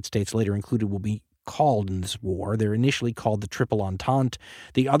countries, the United States later included, will be called in this war. They're initially called the Triple Entente.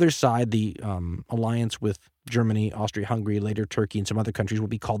 The other side, the alliance with Germany, Austria-Hungary, later Turkey, and some other countries will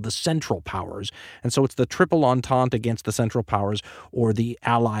be called the Central Powers. And so it's the Triple Entente against the Central Powers, or the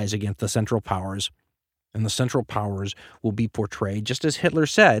Allies against the Central Powers. And the Central Powers will be portrayed, just as Hitler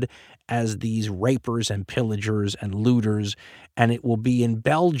said, as these rapers and pillagers and looters. And it will be in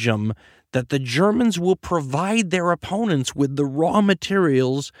Belgium that the Germans will provide their opponents with the raw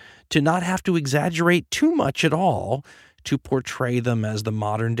materials to not have to exaggerate too much at all to portray them as the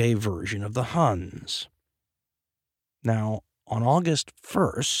modern-day version of the Huns. Now, on August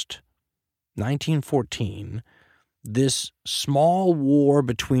 1st, 1914, this small war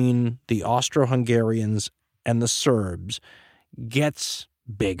between the Austro-Hungarians and the Serbs gets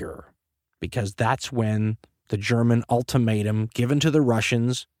bigger because that's when the German ultimatum given to the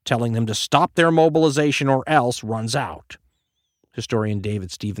Russians, telling them to stop their mobilization or else, runs out. Historian David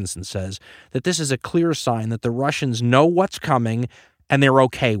Stevenson says that this is a clear sign that the Russians know what's coming and they're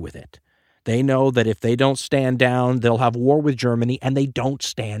okay with it. They know that if they don't stand down, they'll have war with Germany, and they don't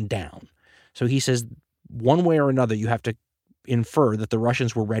stand down. So he says one way or another, you have to infer that the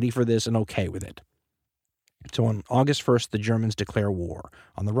Russians were ready for this and okay with it. So on August 1st, the Germans declare war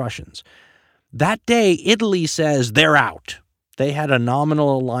on the Russians. That day, Italy says they're out. They had a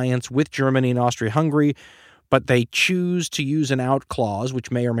nominal alliance with Germany and Austria-Hungary, but they choose to use an out clause,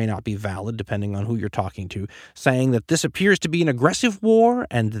 which may or may not be valid, depending on who you're talking to, saying that this appears to be an aggressive war,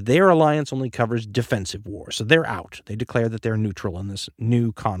 and their alliance only covers defensive war. So they're out. They declare that they're neutral in this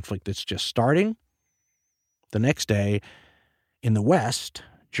new conflict that's just starting. The next day, in the West,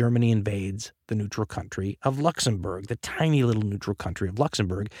 Germany invades the neutral country of Luxembourg, the tiny little neutral country of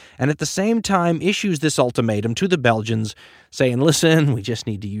Luxembourg, and at the same time issues this ultimatum to the Belgians, saying, listen, we just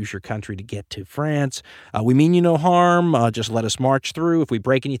need to use your country to get to France. We mean you no harm. Just let us march through. If we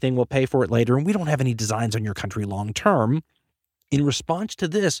break anything, we'll pay for it later, and we don't have any designs on your country long term. In response to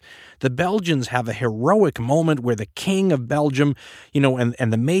this, the Belgians have a heroic moment where the king of Belgium,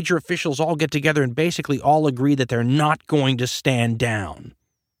 and the major officials all get together and basically all agree that they're not going to stand down.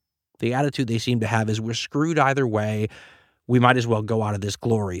 The attitude they seem to have is we're screwed either way. We might as well go out of this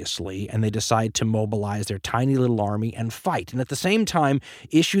gloriously. And they decide to mobilize their tiny little army and fight. And at the same time,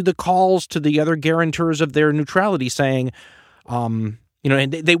 issue the calls to the other guarantors of their neutrality saying,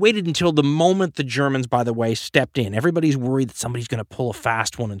 and they waited until the moment the Germans, by the way, stepped in. Everybody's worried that somebody's going to pull a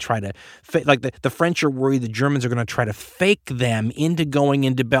fast one and try to, the French are worried the Germans are going to try to fake them into going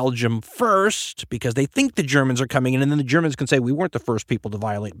into Belgium first because they think the Germans are coming in, and then the Germans can say, we weren't the first people to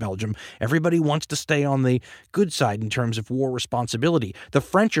violate Belgium. Everybody wants to stay on the good side in terms of war responsibility. The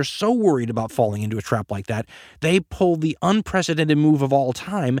French are so worried about falling into a trap like that, they pull the unprecedented move of all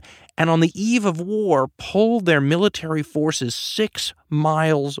time, and on the eve of war, pull their military forces 6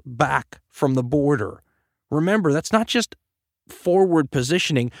 miles back from the border. Remember, that's not just forward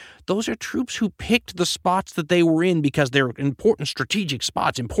positioning. Those are troops who picked the spots that they were in because they're important strategic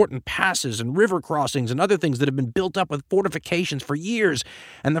spots, important passes and river crossings and other things that have been built up with fortifications for years.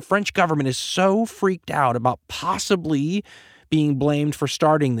 And the French government is so freaked out about possibly being blamed for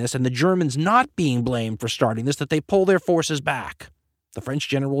starting this and the Germans not being blamed for starting this that they pull their forces back. The French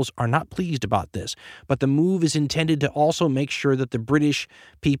generals are not pleased about this, but the move is intended to also make sure that the British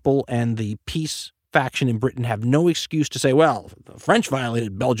people and the peace faction in Britain have no excuse to say, well, the French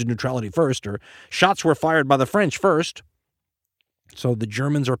violated Belgian neutrality first, or shots were fired by the French first. So the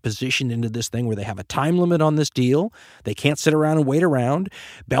Germans are positioned into this thing where they have a time limit on this deal. They can't sit around and wait around.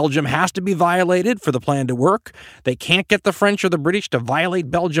 Belgium has to be violated for the plan to work. They can't get the French or the British to violate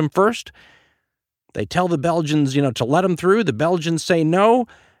Belgium first. They tell the Belgians, to let them through. The Belgians say no.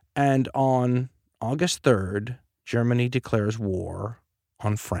 And on August 3rd, Germany declares war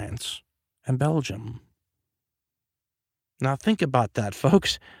on France and Belgium. Now think about that,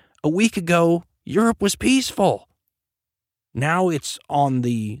 folks. A week ago, Europe was peaceful. Now it's on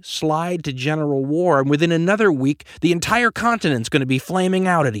the slide to general war, and within another week, the entire continent's going to be flaming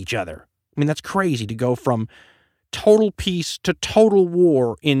out at each other. I mean, that's crazy to go from total peace to total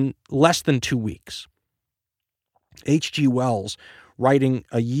war in less than 2 weeks. H.G. Wells, writing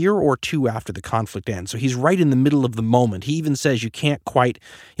a year or two after the conflict ends, so he's right in the middle of the moment. He even says you can't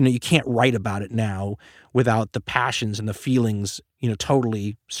write about it now without the passions and the feelings,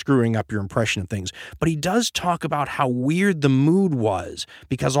 totally screwing up your impression of things. But he does talk about how weird the mood was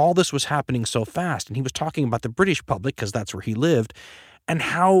because all this was happening so fast. And he was talking about the British public, because that's where he lived, and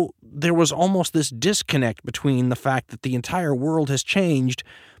how there was almost this disconnect between the fact that the entire world has changed,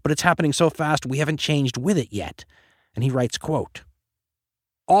 but it's happening so fast we haven't changed with it yet. And he writes, quote,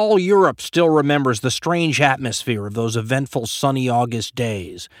 "All Europe still remembers the strange atmosphere of those eventful sunny August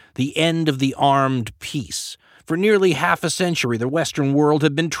days, the end of the armed peace. For nearly half a century, the Western world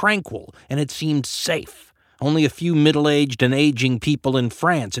had been tranquil and had seemed safe. Only a few middle-aged and aging people in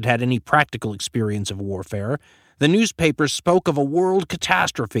France had had any practical experience of warfare. The newspapers spoke of a world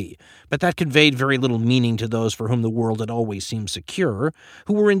catastrophe, but that conveyed very little meaning to those for whom the world had always seemed secure,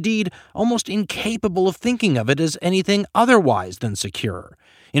 who were indeed almost incapable of thinking of it as anything otherwise than secure.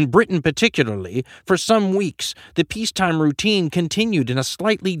 In Britain particularly, for some weeks, the peacetime routine continued in a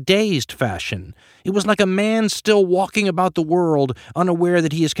slightly dazed fashion. It was like a man still walking about the world, unaware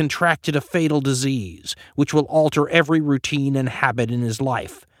that he has contracted a fatal disease, which will alter every routine and habit in his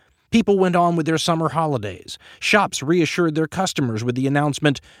life. People went on with their summer holidays. Shops reassured their customers with the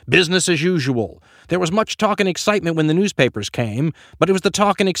announcement, business as usual. There was much talk and excitement when the newspapers came, but it was the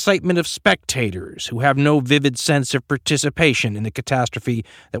talk and excitement of spectators who have no vivid sense of participation in the catastrophe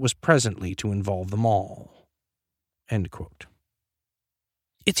that was presently to involve them all. End quote.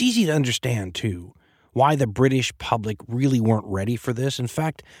 It's easy to understand, too, why the British public really weren't ready for this. In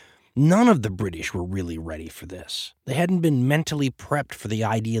fact, none of the British were really ready for this. They hadn't been mentally prepped for the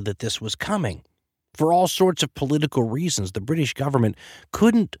idea that this was coming. For all sorts of political reasons, the British government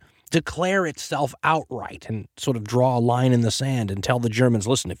couldn't declare itself outright and sort of draw a line in the sand and tell the Germans,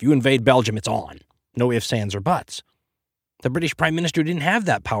 listen, if you invade Belgium, it's on. No ifs, ands, or buts. The British Prime Minister didn't have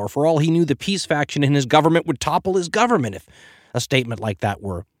that power. For all he knew, the peace faction in his government would topple his government if a statement like that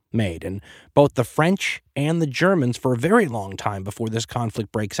were made. And both the French and the Germans, for a very long time before this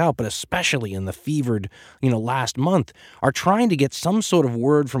conflict breaks out, but especially in the fevered, last month, are trying to get some sort of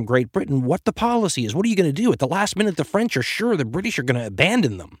word from Great Britain what the policy is. What are you going to do? At the last minute, the French are sure the British are going to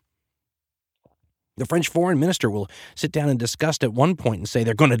abandon them. The French foreign minister will sit down in disgust at one point and say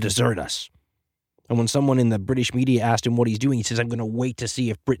they're going to desert us. And when someone in the British media asked him what he's doing, he says, I'm going to wait to see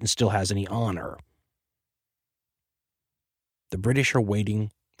if Britain still has any honor. The British are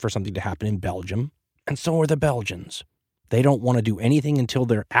waiting for something to happen in Belgium, and so are the Belgians. They don't want to do anything until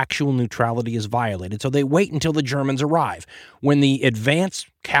their actual neutrality is violated, so they wait until the Germans arrive. When the advance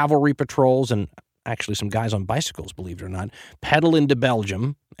cavalry patrols, and actually some guys on bicycles, believe it or not, pedal into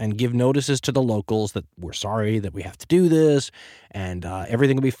Belgium and give notices to the locals that we're sorry that we have to do this, and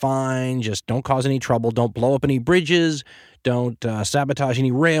everything will be fine, just don't cause any trouble, don't blow up any bridges, don't sabotage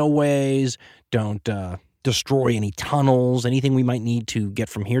any railways, don't destroy any tunnels, anything we might need to get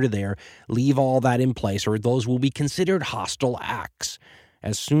from here to there, leave all that in place, or those will be considered hostile acts.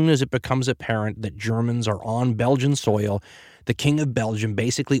 As soon as it becomes apparent that Germans are on Belgian soil, the King of Belgium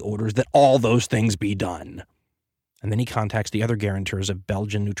basically orders that all those things be done. And then he contacts the other guarantors of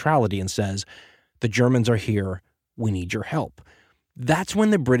Belgian neutrality and says, the Germans are here, we need your help. That's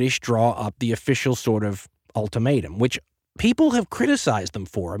when the British draw up the official sort of ultimatum, which people have criticized them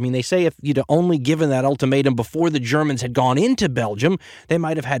for. I mean, they say if you'd only given that ultimatum before the Germans had gone into Belgium, they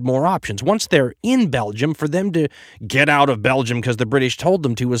might have had more options. Once they're in Belgium, for them to get out of Belgium because the British told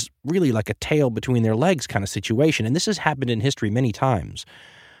them to was really like a tail between their legs kind of situation. And this has happened in history many times.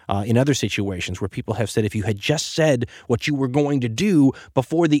 In other situations where people have said if you had just said what you were going to do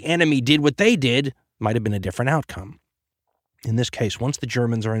before the enemy did what they did, might have been a different outcome. In this case, once the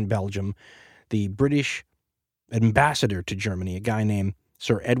Germans are in Belgium, the British ambassador to Germany, a guy named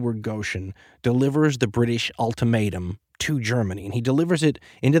Sir Edward Goshen, delivers the British ultimatum to Germany, and he delivers it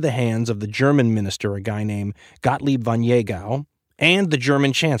into the hands of the German minister, a guy named Gottlieb von Jagow, and the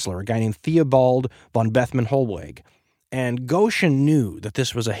German chancellor, a guy named Theobald von Bethmann-Hollweg. And Goshen knew that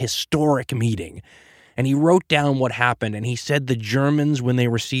this was a historic meeting, and he wrote down what happened, and he said the Germans, when they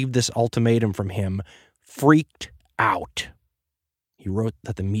received this ultimatum from him, freaked out. He wrote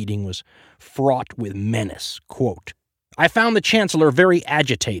that the meeting was fraught with menace. Quote, I found the Chancellor very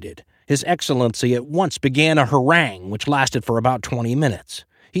agitated. His Excellency at once began a harangue which lasted for about 20 minutes.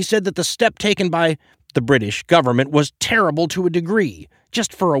 He said that the step taken by the British government was terrible to a degree,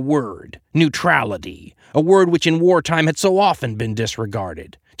 just for a word, neutrality, a word which in wartime had so often been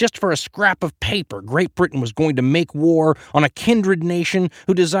disregarded. Just for a scrap of paper, Great Britain was going to make war on a kindred nation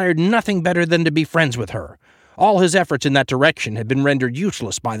who desired nothing better than to be friends with her. All his efforts in that direction had been rendered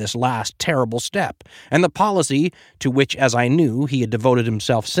useless by this last terrible step, and the policy, to which, as I knew, he had devoted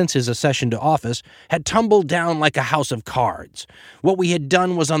himself since his accession to office, had tumbled down like a house of cards. What we had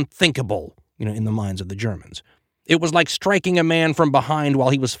done was unthinkable, in the minds of the Germans. It was like striking a man from behind while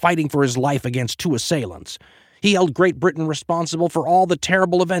he was fighting for his life against two assailants. He held Great Britain responsible for all the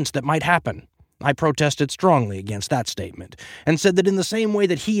terrible events that might happen. I protested strongly against that statement, and said that in the same way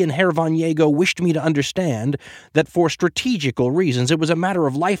that he and Herr von Jagow wished me to understand that for strategical reasons it was a matter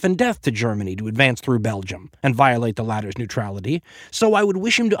of life and death to Germany to advance through Belgium and violate the latter's neutrality, so I would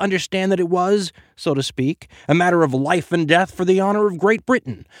wish him to understand that it was, so to speak, a matter of life and death for the honor of Great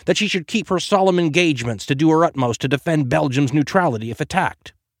Britain, that she should keep her solemn engagements to do her utmost to defend Belgium's neutrality if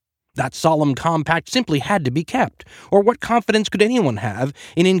attacked. That solemn compact simply had to be kept, or what confidence could anyone have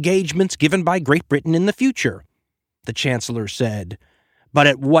in engagements given by Great Britain in the future? The Chancellor said, but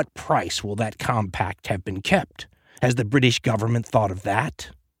at what price will that compact have been kept? Has the British government thought of that?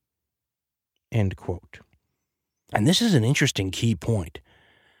 End quote. And this is an interesting key point,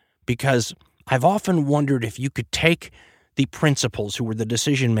 because I've often wondered if you could take the principals who were the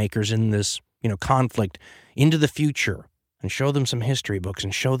decision makers in this, conflict into the future and show them some history books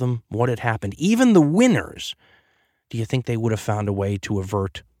and show them what had happened. Even the winners, do you think they would have found a way to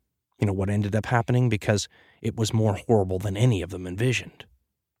avert You know what ended up happening? Because it was more horrible than any of them envisioned.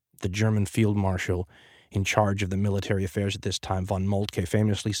 The German field marshal in charge of the military affairs at this time, von Moltke,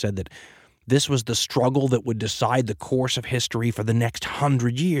 famously said that this was the struggle that would decide the course of history for the next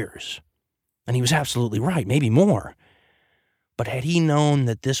 100 years. And he was absolutely right, maybe more. But had he known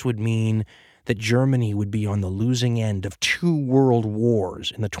that this would mean that Germany would be on the losing end of 2 world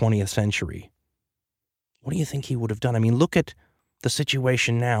wars in the 20th century, what do you think he would have done? I mean, look at the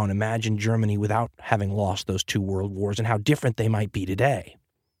situation now and imagine Germany without having lost those 2 world wars and how different they might be today.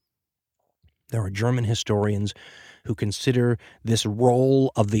 There are German historians who consider this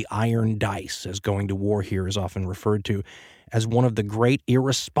roll of the iron dice, as going to war here is often referred to, as one of the great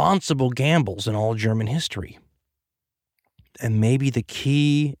irresponsible gambles in all German history. And maybe the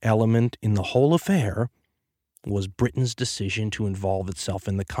key element in the whole affair was Britain's decision to involve itself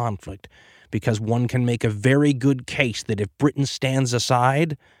in the conflict, because one can make a very good case that if Britain stands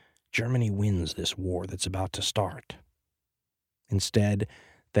aside, Germany wins this war that's about to start. Instead,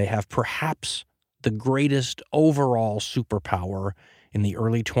 they have perhaps the greatest overall superpower in the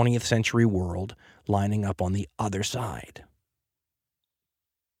early 20th century world lining up on the other side.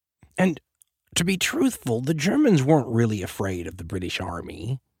 And to be truthful, the Germans weren't really afraid of the British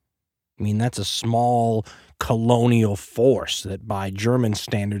Army. I mean, that's a small colonial force that by German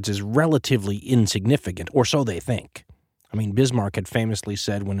standards is relatively insignificant, or so they think. I mean, Bismarck had famously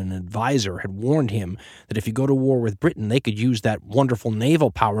said when an advisor had warned him that if you go to war with Britain, they could use that wonderful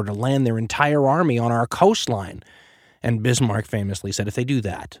naval power to land their entire army on our coastline. And Bismarck famously said, if they do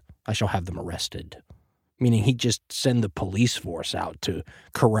that, I shall have them arrested. Meaning he'd just send the police force out to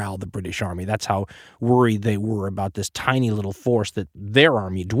corral the British army. That's how worried they were about this tiny little force that their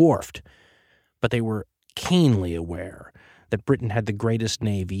army dwarfed. But they were keenly aware that Britain had the greatest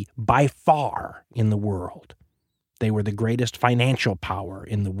navy by far in the world. They were the greatest financial power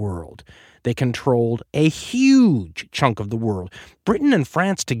in the world. They controlled a huge chunk of the world. Britain and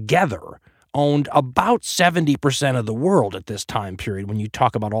France together owned about 70% of the world at this time period when you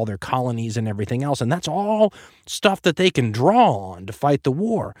talk about all their colonies and everything else. And that's all stuff that they can draw on to fight the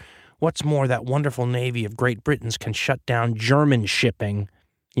war. What's more, that wonderful navy of Great Britain's can shut down German shipping,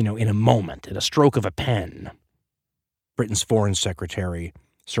 in a moment, at a stroke of a pen. Britain's Foreign Secretary,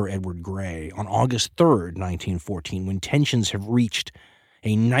 Sir Edward Grey, on August 3rd, 1914, when tensions have reached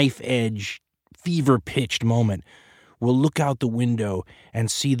a knife-edge, fever-pitched moment, will look out the window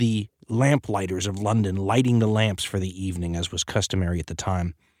and see the lamplighters of London lighting the lamps for the evening, as was customary at the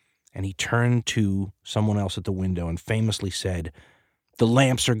time. And he turned to someone else at the window and famously said, "The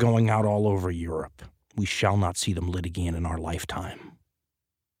lamps are going out all over Europe. We shall not see them lit again in our lifetime."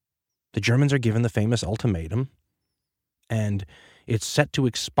 The Germans are given the famous ultimatum, and it's set to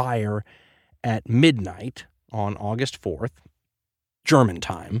expire at midnight on August 4th, German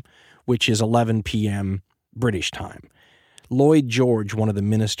time, which is 11 p.m. British time. Lloyd George, one of the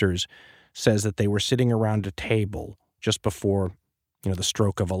ministers, says that they were sitting around a table just before, the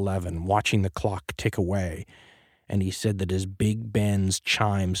stroke of 11, watching the clock tick away. And he said that as Big Ben's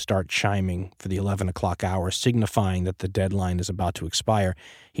chimes start chiming for the 11 o'clock hour, signifying that the deadline is about to expire,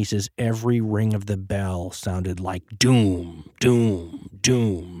 he says every ring of the bell sounded like doom, doom,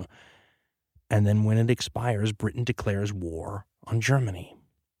 doom. And then when it expires, Britain declares war on Germany.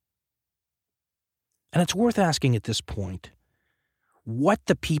 And it's worth asking at this point what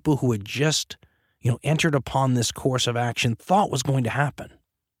the people who had just, entered upon this course of action thought was going to happen.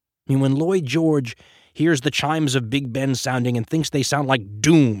 I mean, when Lloyd George hears the chimes of Big Ben sounding and thinks they sound like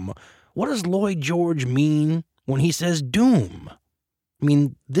doom, what does Lloyd George mean when he says doom? I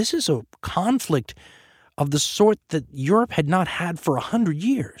mean, this is a conflict of the sort that Europe had not had for 100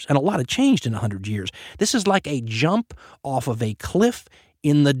 years, and a lot had changed in 100 years. This is like a jump off of a cliff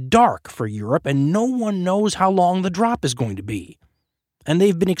in the dark for Europe, and no one knows how long the drop is going to be. And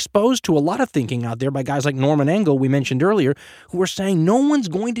they've been exposed to a lot of thinking out there by guys like Norman Engel, we mentioned earlier, who are saying no one's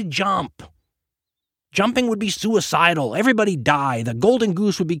going to jump. Jumping would be suicidal. Everybody'd die. The golden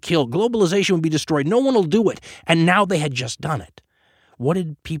goose would be killed. Globalization would be destroyed. No one will do it. And now they had just done it. What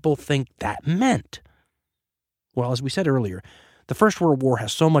did people think that meant? Well, as we said earlier, the First World War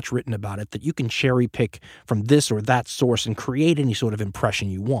has so much written about it that you can cherry pick from this or that source and create any sort of impression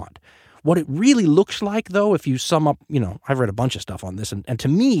you want. What it really looks like, though, if you sum up, I've read a bunch of stuff on this, and to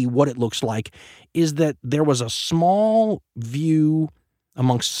me, what it looks like is that there was a small view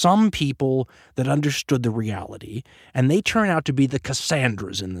amongst some people that understood the reality, and they turn out to be the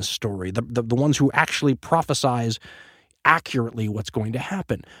Cassandras in this story, the ones who actually prophesize accurately what's going to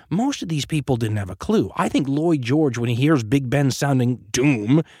happen. Most of these people didn't have a clue. I think Lloyd George, when he hears Big Ben sounding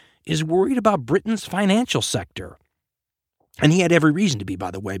doom, is worried about Britain's financial sector. And he had every reason to be,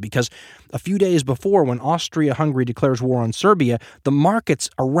 by the way, because a few days before, when Austria-Hungary declares war on Serbia, the markets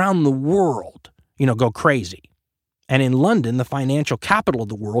around the world, go crazy. And in London, the financial capital of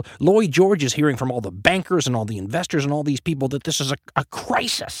the world, Lloyd George is hearing from all the bankers and all the investors and all these people that this is a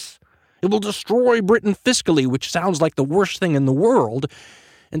crisis. It will destroy Britain fiscally, which sounds like the worst thing in the world,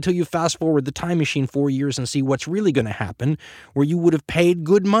 until you fast forward the time machine 4 years and see what's really going to happen, where you would have paid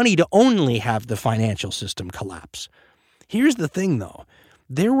good money to only have the financial system collapse. Here's the thing, though.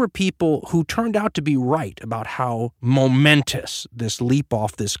 There were people who turned out to be right about how momentous this leap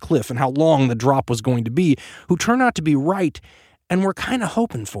off this cliff and how long the drop was going to be, who turned out to be right and were kind of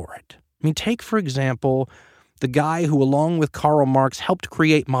hoping for it. I mean, take, for example, the guy who, along with Karl Marx, helped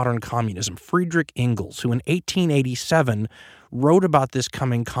create modern communism, Friedrich Engels, who in 1887 wrote about this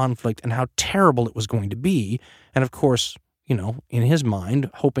coming conflict and how terrible it was going to be, and of course, in his mind,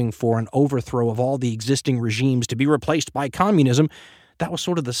 hoping for an overthrow of all the existing regimes to be replaced by communism. That was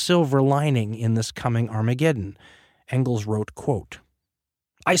sort of the silver lining in this coming Armageddon. Engels wrote, quote,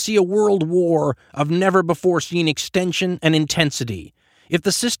 "I see a world war of never-before-seen extension and intensity. If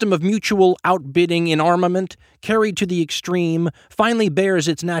the system of mutual outbidding in armament, carried to the extreme, finally bears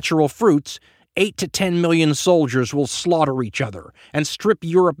its natural fruits, 8 to 10 million soldiers will slaughter each other and strip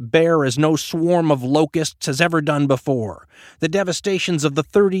Europe bare as no swarm of locusts has ever done before. The devastations of the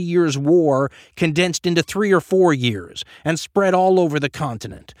 30 Years' War condensed into 3 or 4 years and spread all over the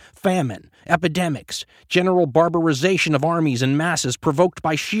continent. Famine, epidemics, general barbarization of armies and masses provoked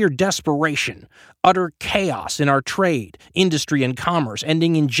by sheer desperation, utter chaos in our trade, industry, and commerce,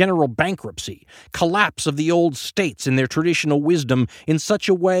 ending in general bankruptcy, collapse of the old states in their traditional wisdom in such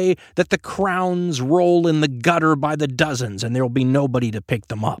a way that the crowns roll in the gutter by the dozens and there will be nobody to pick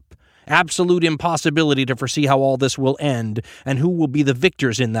them up. Absolute impossibility to foresee how all this will end and who will be the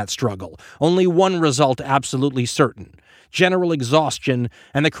victors in that struggle. Only one result absolutely certain: general exhaustion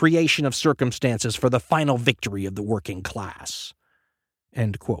and the creation of circumstances for the final victory of the working class."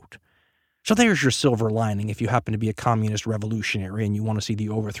 End quote. So there's your silver lining if you happen to be a communist revolutionary and you want to see the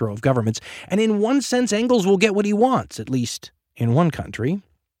overthrow of governments. And in one sense, Engels will get what he wants, at least in one country.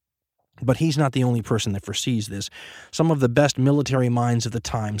 But he's not the only person that foresees this. Some of the best military minds of the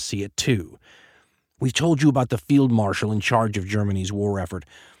time see it too. We told you about the field marshal in charge of Germany's war effort,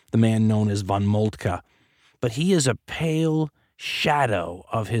 the man known as von Moltke. But he is a pale shadow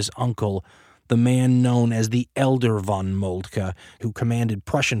of his uncle, the man known as the elder von Moltke, who commanded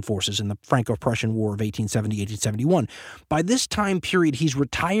Prussian forces in the Franco-Prussian War of 1870-1871. By this time period, he's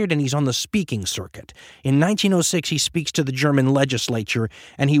retired and he's on the speaking circuit. In 1906, he speaks to the German legislature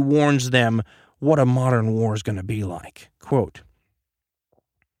and he warns them what a modern war is going to be like. Quote,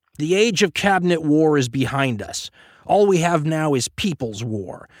 "The age of cabinet war is behind us. All we have now is people's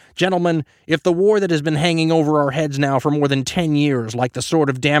war. Gentlemen, if the war that has been hanging over our heads now for more than 10 years, like the sword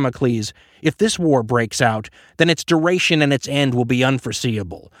of Damocles, if this war breaks out, then its duration and its end will be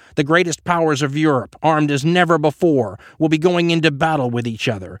unforeseeable. The greatest powers of Europe, armed as never before, will be going into battle with each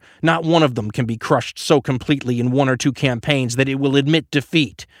other. Not one of them can be crushed so completely in 1 or 2 campaigns that it will admit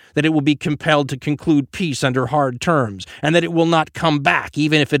defeat, that it will be compelled to conclude peace under hard terms, and that it will not come back,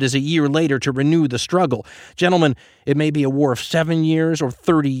 even if it is a year later, to renew the struggle. Gentlemen, it may be a war of 7 years or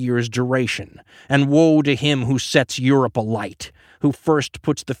 30 years duration, and woe to him who sets Europe alight, who first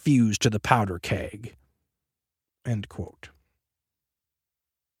puts the fuse to the powder keg." End quote.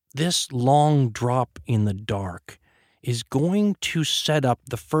 This long drop in the dark is going to set up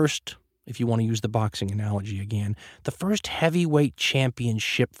the first, if you want to use the boxing analogy again, the first heavyweight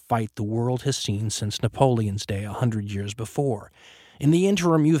championship fight the world has seen since Napoleon's day 100 years before. In the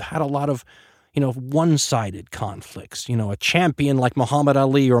interim, you've had a lot of one-sided conflicts. A champion like Muhammad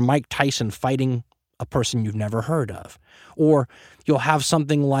Ali or Mike Tyson fighting a person you've never heard of. Or you'll have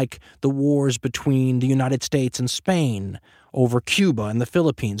something like the wars between the United States and Spain over Cuba and the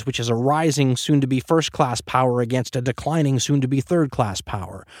Philippines, which is a rising soon-to-be first-class power against a declining soon-to-be third-class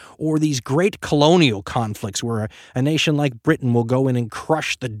power. Or these great colonial conflicts where a nation like Britain will go in and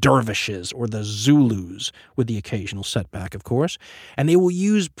crush the dervishes or the Zulus, with the occasional setback, of course, and they will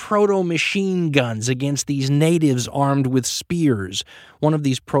use proto-machine guns against these natives armed with spears. One of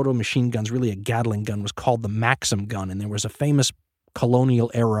these proto-machine guns, really a Gatling gun, was called the Maxim gun, and there was a famous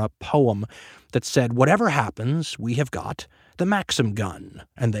colonial-era poem that said, "Whatever happens, we have got the Maxim gun,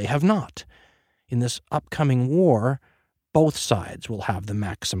 and they have not." In this upcoming war, both sides will have the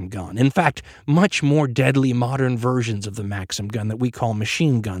Maxim gun. In fact, much more deadly modern versions of the Maxim gun that we call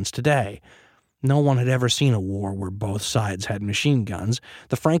machine guns today. No one had ever seen a war where both sides had machine guns.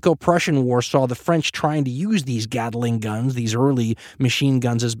 The Franco-Prussian War saw the French trying to use these Gatling guns, these early machine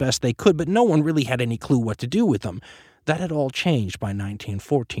guns, as best they could, but no one really had any clue what to do with them. That had all changed by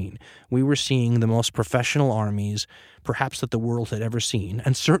 1914. We were seeing the most professional armies, perhaps that the world had ever seen,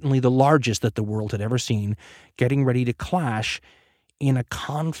 and certainly the largest that the world had ever seen, getting ready to clash in a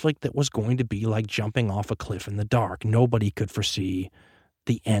conflict that was going to be like jumping off a cliff in the dark. Nobody could foresee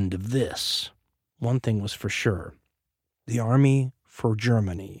the end of this. One thing was for sure. The army for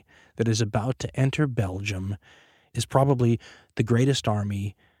Germany that is about to enter Belgium is probably the greatest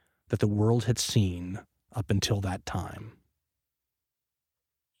army that the world had seen up until that time.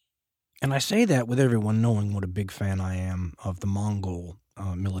 And I say that with everyone knowing what a big fan I am of the Mongol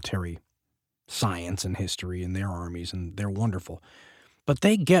military science and history and their armies, and they're wonderful. But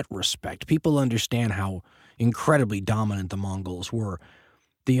they get respect. People understand how incredibly dominant the Mongols were.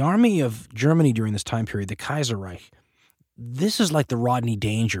 The army of Germany during this time period, the Kaiserreich, this is like the Rodney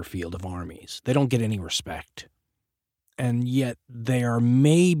Dangerfield of armies. They don't get any respect. And yet they are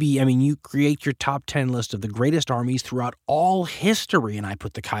you create your top 10 list of the greatest armies throughout all history, and I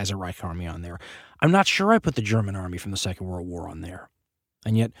put the Kaiserreich army on there. I'm not sure I put the German army from the Second World War on there.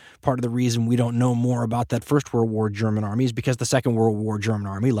 And yet part of the reason we don't know more about that First World War German army is because the Second World War German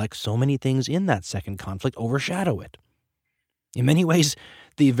army, like so many things in that second conflict, overshadow it. In many ways,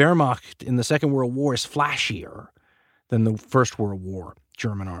 the Wehrmacht in the Second World War is flashier than the First World War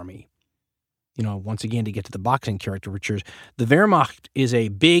German army. Once again, to get to the boxing caricatures, the Wehrmacht is a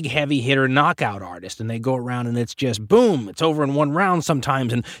big, heavy-hitter knockout artist, and they go around and it's just boom, it's over in one round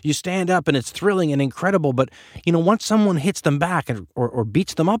sometimes, and you stand up and it's thrilling and incredible, but, once someone hits them back or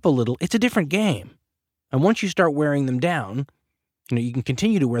beats them up a little, it's a different game. And once you start wearing them down, you can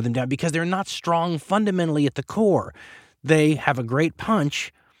continue to wear them down because they're not strong fundamentally at the core. They have a great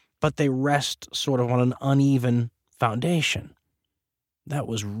punch, but they rest sort of on an uneven foundation. That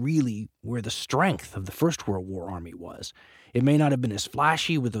was really where the strength of the First World War Army was. It may not have been as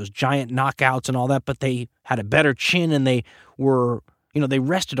flashy with those giant knockouts and all that, but they had a better chin and they were, they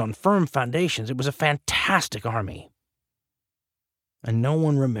rested on firm foundations. It was a fantastic army. And no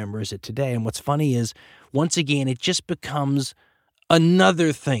one remembers it today. And what's funny is, once again, it just becomes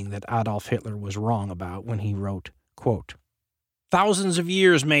another thing that Adolf Hitler was wrong about when he wrote, quote, "Thousands of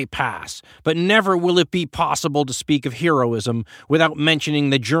years may pass, but never will it be possible to speak of heroism without mentioning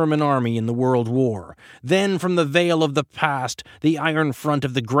the German army in the World War. Then from the veil of the past, the iron front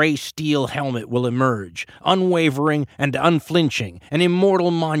of the gray steel helmet will emerge, unwavering and unflinching, an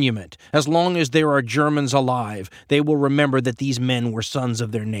immortal monument. As long as there are Germans alive, they will remember that these men were sons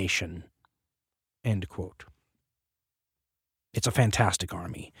of their nation." End quote. It's a fantastic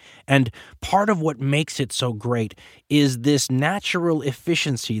army. And part of what makes it so great is this natural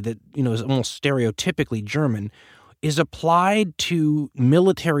efficiency that, is almost stereotypically German, is applied to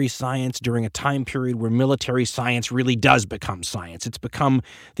military science during a time period where military science really does become science. It's become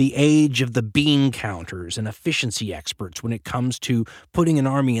the age of the bean counters and efficiency experts when it comes to putting an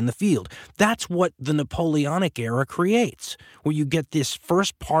army in the field. That's what the Napoleonic era creates, where you get this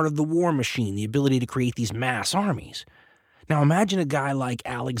first part of the war machine, the ability to create these mass armies. Now imagine a guy like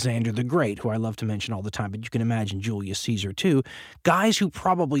Alexander the Great, who I love to mention all the time, but you can imagine Julius Caesar too, guys who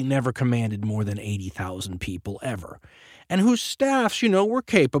probably never commanded more than 80,000 people ever, and whose staffs, were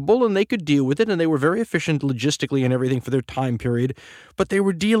capable and they could deal with it, and they were very efficient logistically and everything for their time period, but they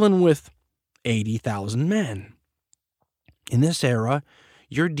were dealing with 80,000 men. In this era,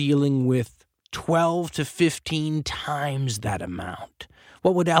 you're dealing with 12 to 15 times that amount.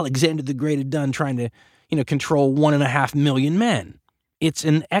 What would Alexander the Great have done trying to control 1.5 million men? It's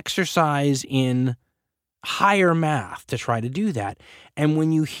an exercise in higher math to try to do that. And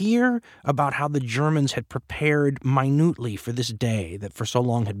when you hear about how the Germans had prepared minutely for this day that for so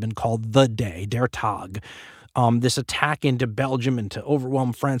long had been called the day, der Tag, this attack into Belgium and to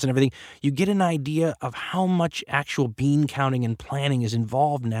overwhelm France and everything, you get an idea of how much actual bean counting and planning is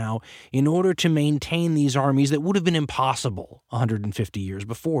involved now in order to maintain these armies that would have been impossible 150 years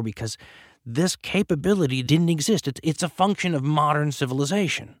before, because this capability didn't exist. It's a function of modern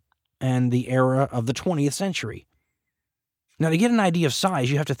civilization and the era of the 20th century. Now, to get an idea of size,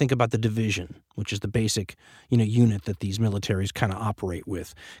 you have to think about the division, which is the basic, unit that these militaries kind of operate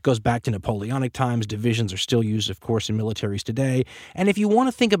with. It goes back to Napoleonic times. Divisions are still used, of course, in militaries today. And if you want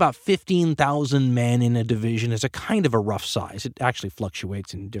to think about 15,000 men in a division as a kind of a rough size, it actually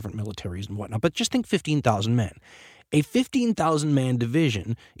fluctuates in different militaries and whatnot, but just think 15,000 men. A 15,000-man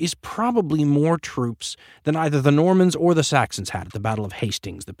division is probably more troops than either the Normans or the Saxons had at the Battle of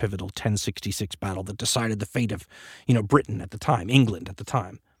Hastings, the pivotal 1066 battle that decided the fate of, Britain at the time, England at the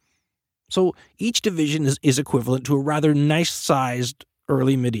time. So each division is equivalent to a rather nice-sized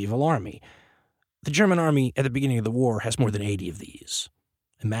early medieval army. The German army at the beginning of the war has more than 80 of these.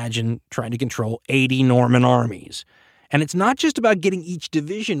 Imagine trying to control 80 Norman armies. And it's not just about getting each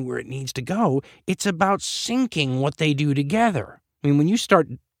division where it needs to go. It's about syncing what they do together. I mean, when you start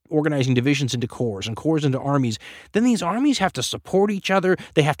organizing divisions into corps and corps into armies, then these armies have to support each other.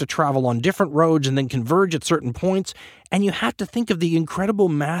 They have to travel on different roads and then converge at certain points. And you have to think of the incredible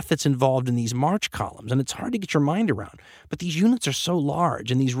math that's involved in these march columns. And it's hard to get your mind around. But these units are so large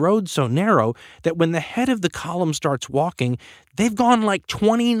and these roads so narrow that when the head of the column starts walking, they've gone like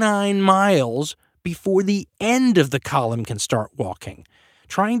 29 miles before the end of the column can start walking.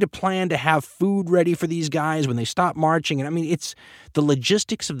 Trying to plan to have food ready for these guys when they stop marching. And I mean, it's the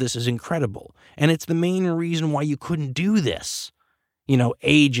logistics of this is incredible. And it's the main reason why you couldn't do this,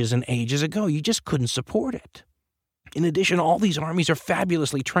 ages and ages ago. You just couldn't support it. In addition, all these armies are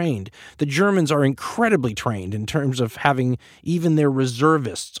fabulously trained. The Germans are incredibly trained in terms of having even their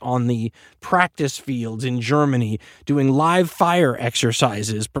reservists on the practice fields in Germany doing live fire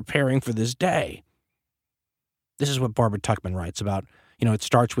exercises preparing for this day. This is what Barbara Tuchman writes about. It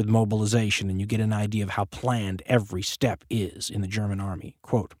starts with mobilization, and you get an idea of how planned every step is in the German army.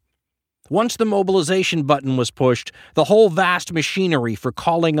 Quote, "Once the mobilization button was pushed, the whole vast machinery for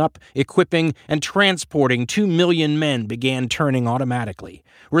calling up, equipping, and transporting 2 million men began turning automatically.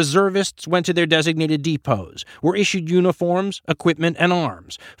 Reservists went to their designated depots, were issued uniforms, equipment, and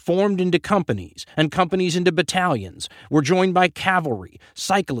arms, formed into companies, and companies into battalions, were joined by cavalry,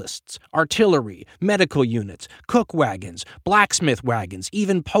 cyclists, artillery, medical units, cook wagons, blacksmith wagons,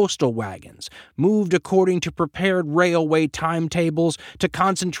 even postal wagons, moved according to prepared railway timetables to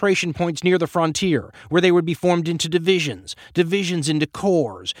concentration points near the frontier, where they would be formed into divisions, divisions into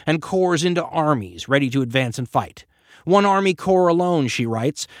corps, and corps into armies, ready to advance and fight. One army corps alone," she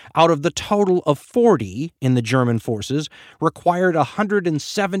writes, "out of the total of 40 in the German forces, required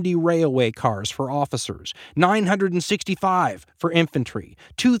 170 railway cars for officers, 965 for infantry,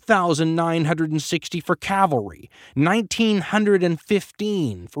 2,960 for cavalry,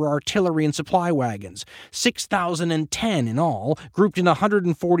 1,915 for artillery and supply wagons, 6,010 in all, grouped in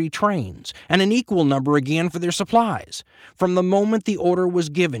 140 trains, and an equal number again for their supplies. From the moment the order was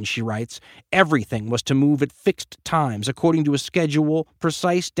given," she writes, "everything was to move at fixed times according to a schedule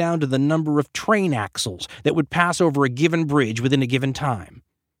precise down to the number of train axles that would pass over a given bridge within a given time."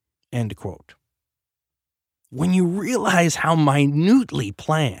 End quote. When you realize how minutely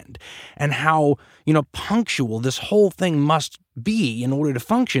planned and how, punctual this whole thing must be in order to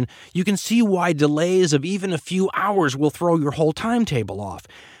function, you can see why delays of even a few hours will throw your whole timetable off.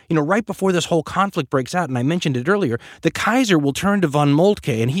 Right before this whole conflict breaks out, and I mentioned it earlier, the Kaiser will turn to von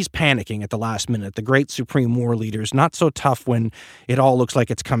Moltke, and he's panicking at the last minute. The great supreme war leader's not so tough when it all looks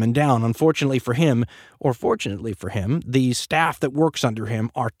like it's coming down. Unfortunately for him, or fortunately for him, the staff that works under him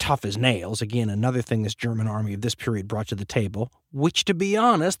are tough as nails. Again, another thing this German army of this period brought to the table, which, to be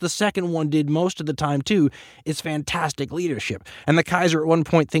honest, the second one did most of the time too, is fantastic leadership. And the Kaiser at one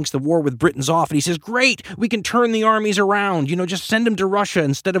point thinks the war with Britain's off, and he says, "Great, we can turn the armies around, just send them to Russia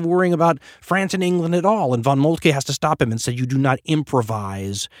instead of worrying about France and England at all." And von Moltke has to stop him and say, "You do not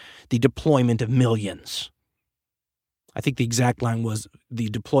improvise the deployment of millions." I think the exact line was, "The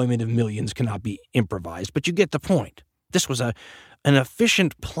deployment of millions cannot be improvised," but you get the point. This was an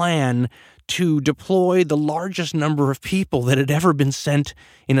efficient plan to deploy the largest number of people that had ever been sent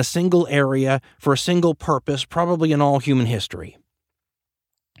in a single area for a single purpose, probably in all human history.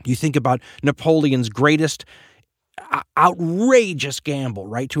 You think about Napoleon's greatest outrageous gamble,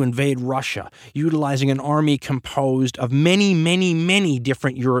 right, to invade Russia, utilizing an army composed of many, many, many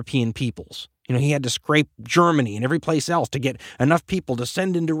different European peoples. He had to scrape Germany and every place else to get enough people to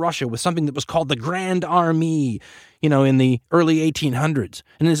send into Russia with something that was called the Grand Army, in the early 1800s.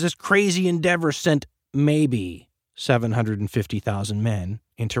 And as this crazy endeavor sent maybe 750,000 men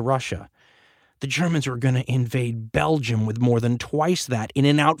into Russia, the Germans were going to invade Belgium with more than twice that in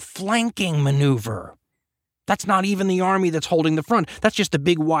an outflanking maneuver. That's not even the army that's holding the front. That's just a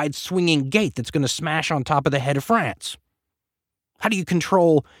big, wide, swinging gate that's going to smash on top of the head of France. How do you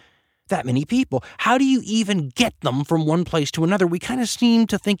control that many people? How do you even get them from one place to another? We kind of seem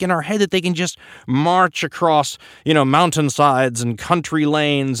to think in our head that they can just march across, mountainsides and country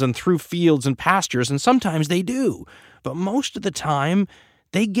lanes and through fields and pastures, and sometimes they do. But most of the time,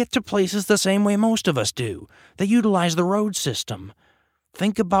 they get to places the same way most of us do. They utilize the road system.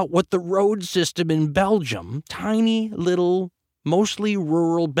 Think about what the road system in Belgium, tiny little, mostly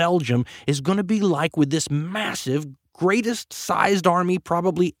rural Belgium, is going to be like with this massive, greatest sized army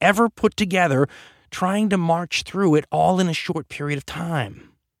probably ever put together, trying to march through it all in a short period of time.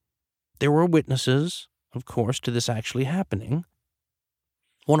 There were witnesses, of course, to this actually happening.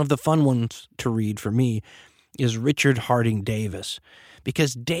 One of the fun ones to read for me is Richard Harding Davis.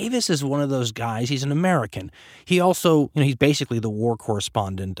 Because Davis is one of those guys, he's an American. He also, he's basically the war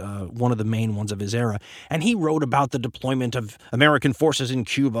correspondent, one of the main ones of his era. And he wrote about the deployment of American forces in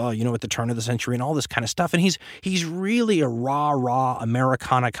Cuba, at the turn of the century and all this kind of stuff. And he's really a raw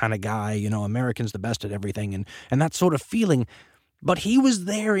Americana kind of guy, Americans the best at everything and that sort of feeling. But he was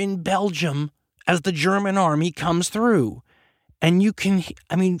there in Belgium as the German army comes through. And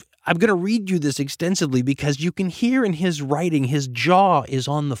I'm going to read you this extensively because you can hear in his writing, his jaw is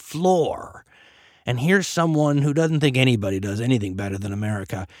on the floor. And here's someone who doesn't think anybody does anything better than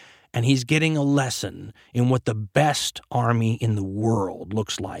America. And he's getting a lesson in what the best army in the world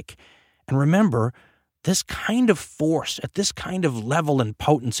looks like. And remember, this kind of force at this kind of level and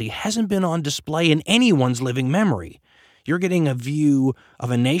potency hasn't been on display in anyone's living memory. You're getting a view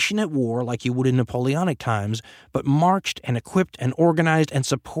of a nation at war like you would in Napoleonic times, but marched and equipped and organized and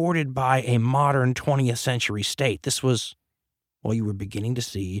supported by a modern 20th century state. This was, you were beginning to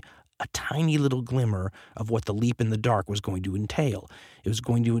see a tiny little glimmer of what the leap in the dark was going to entail. It was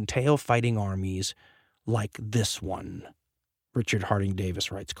going to entail fighting armies like this one. Richard Harding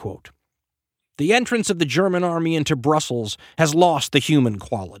Davis writes, quote, "The entrance of the German army into Brussels has lost the human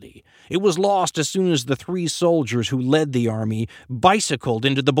quality. It was lost as soon as the 3 soldiers who led the army bicycled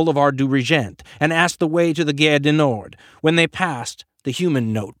into the Boulevard du Regent and asked the way to the Gare du Nord. When they passed, the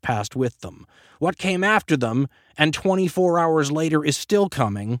human note passed with them. What came after them, and 24 hours later is still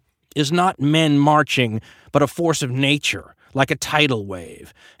coming, is not men marching, but a force of nature, like a tidal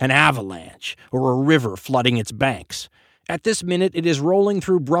wave, an avalanche, or a river flooding its banks. At this minute, it is rolling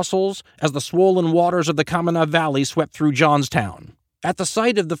through Brussels as the swollen waters of the Kamena Valley swept through Johnstown. At the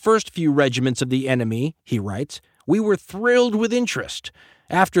sight of the first few regiments of the enemy," he writes, "we were thrilled with interest.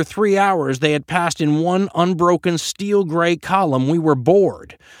 After 3 hours they had passed in one unbroken steel-gray column, we were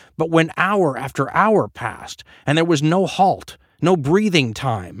bored. But when hour after hour passed, and there was no halt, no breathing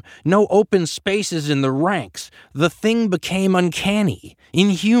time, no open spaces in the ranks, the thing became uncanny,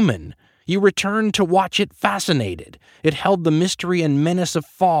 inhuman. You returned to watch it fascinated. It held the mystery and menace of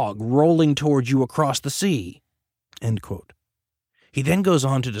fog rolling towards you across the sea." End quote. He then goes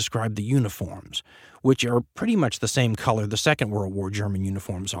on to describe the uniforms, which are pretty much the same color the Second World War German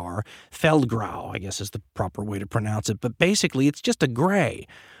uniforms are. Feldgrau, I guess is the proper way to pronounce it, but basically it's just a gray.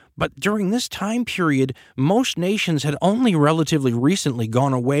 But during this time period, most nations had only relatively recently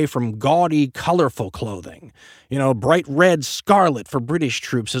gone away from gaudy, colorful clothing. Bright red scarlet for British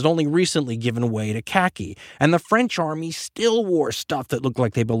troops has only recently given way to khaki. And the French army still wore stuff that looked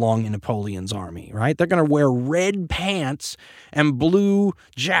like they belonged in Napoleon's army, right? They're going to wear red pants and blue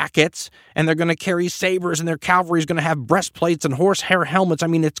jackets, and they're going to carry sabers, and their cavalry is going to have breastplates and horsehair helmets.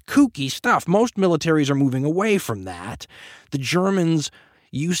 It's kooky stuff. Most militaries are moving away from that. The Germans'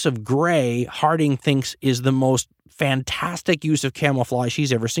 use of gray, Harding thinks, is the most fantastic use of camouflage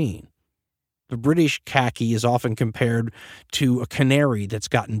he's ever seen. The British khaki is often compared to a canary that's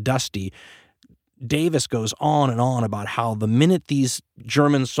gotten dusty. Davis goes on and on about how the minute these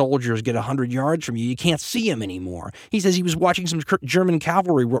German soldiers get 100 yards from you, you can't see them anymore. He says he was watching some German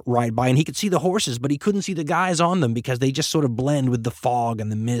cavalry ride by, and he could see the horses, but he couldn't see the guys on them because they just sort of blend with the fog and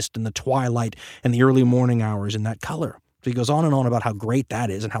the mist and the twilight and the early morning hours in that color. So he goes on and on about how great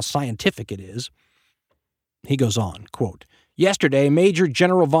that is and how scientific it is. He goes on, quote, "Yesterday, Major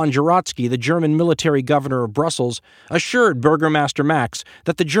General von Juratsky, the German military governor of Brussels, assured Burgomaster Max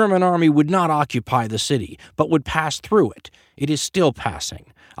that the German army would not occupy the city, but would pass through it. It is still passing.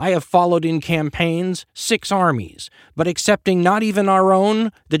 I have followed in campaigns 6 armies, but excepting not even our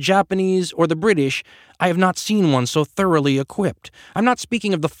own, the Japanese, or the British, I have not seen one so thoroughly equipped. I'm not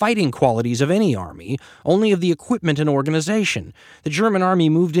speaking of the fighting qualities of any army, only of the equipment and organization. The German army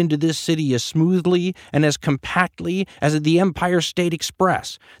moved into this city as smoothly and as compactly as the Empire State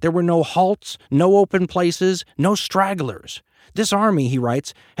Express. There were no halts, no open places, no stragglers. This army," he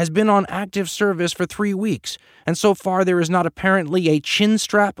writes, "has been on active service for 3 weeks, and so far there is not apparently a chin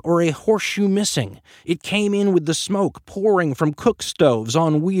strap or a horseshoe missing. It came in with the smoke pouring from cook stoves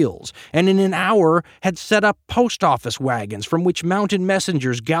on wheels, and in an hour had set up post office wagons from which mounted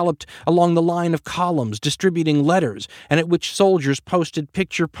messengers galloped along the line of columns distributing letters, and at which soldiers posted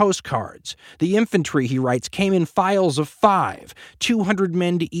picture postcards. The infantry," he writes, "came in files of 5, 200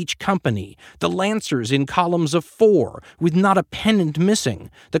 men to each company, the lancers in columns of 4, with not a a pennant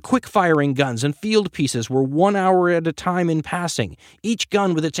missing. The quick-firing guns and field pieces were 1 hour at a time in passing, each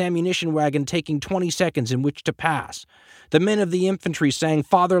gun with its ammunition wagon taking 20 seconds in which to pass. The men of the infantry sang,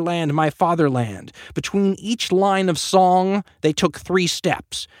 "Fatherland, my fatherland." Between each line of song, they took 3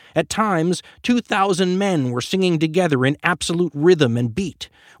 steps. At times, 2,000 men were singing together in absolute rhythm and beat.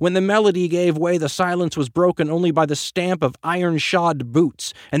 When the melody gave way, the silence was broken only by the stamp of iron-shod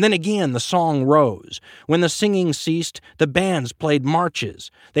boots, and then again the song rose. When the singing ceased, the bands played marches.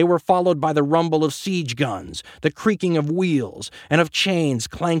 They were followed by the rumble of siege guns, the creaking of wheels, and of chains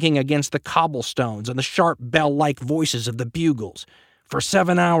clanking against the cobblestones, and the sharp bell-like voices of the bugles. For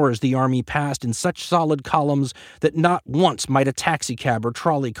 7 hours the army passed in such solid columns that not once might a taxicab or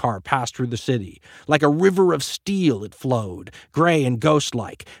trolley car pass through the city. Like a river of steel it flowed, gray and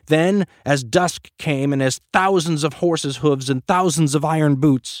ghost-like. Then, as dusk came and as thousands of horses' hooves and thousands of iron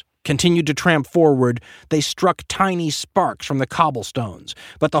boots continued to tramp forward, they struck tiny sparks from the cobblestones,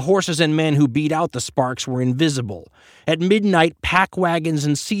 but the horses and men who beat out the sparks were invisible. At midnight, pack wagons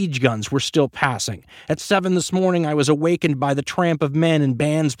and siege guns were still passing. At 7 this morning, I was awakened by the tramp of men and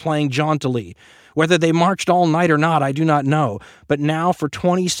bands playing jauntily. Whether they marched all night or not, I do not know, but now for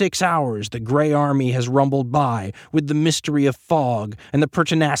 26 hours the gray army has rumbled by with the mystery of fog and the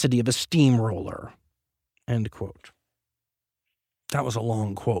pertinacity of a steamroller. End quote. That was a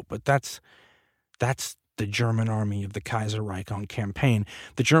long quote, but that's the German army of the Kaiserreich on campaign.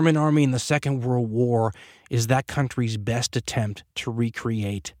 The German army in the Second World War is that country's best attempt to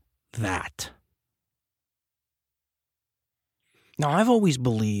recreate that. Now, I've always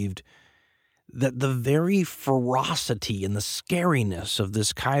believed that the very ferocity and the scariness of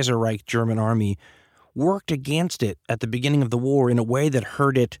this Kaiserreich German army worked against it at the beginning of the war in a way that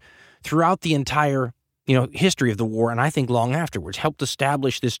hurt it throughout the entire history of the war, and I think long afterwards, helped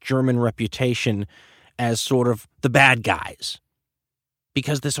establish this German reputation as sort of the bad guys.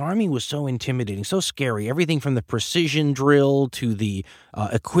 Because this army was so intimidating, so scary, everything from the precision drill to the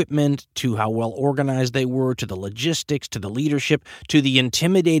equipment, to how well organized they were, to the logistics, to the leadership, to the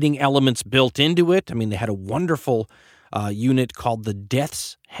intimidating elements built into it. I mean, they had a wonderful unit called the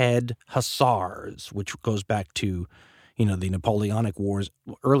Death's Head Hussars, which goes back to the Napoleonic Wars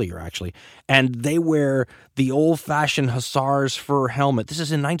earlier, actually. And they wear the old-fashioned hussar's fur helmet. This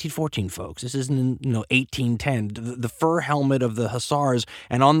is in 1914, folks. This isn't in 1810. The fur helmet of the hussars,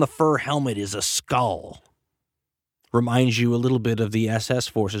 and on the fur helmet is a skull. Reminds you a little bit of the SS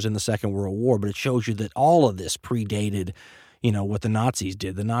forces in the Second World War, but it shows you that all of this predated what the Nazis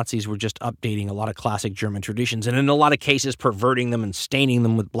did. The Nazis were just updating a lot of classic German traditions, and in a lot of cases perverting them and staining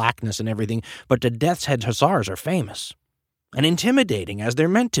them with blackness and everything. But the Death's Head Hussars are famous and intimidating, as they're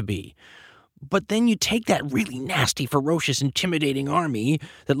meant to be. But then you take that really nasty, ferocious, intimidating army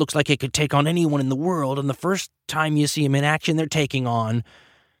that looks like it could take on anyone in the world, and the first time you see them in action, they're taking on,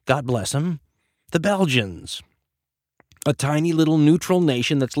 God bless them, the Belgians. A tiny little neutral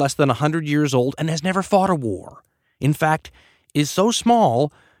nation that's less than 100 years old and has never fought a war. In fact, is so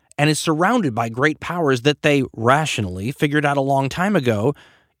small and is surrounded by great powers that they rationally figured out a long time ago,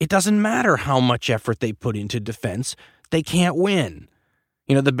 it doesn't matter how much effort they put into defense, they can't win.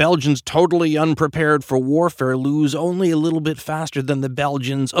 The Belgians, totally unprepared for warfare, lose only a little bit faster than the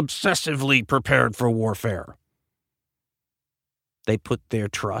Belgians obsessively prepared for warfare. They put their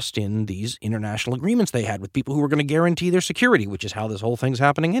trust in these international agreements they had with people who were going to guarantee their security, which is how this whole thing's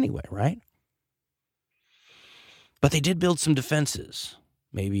happening anyway, right? But they did build some defenses,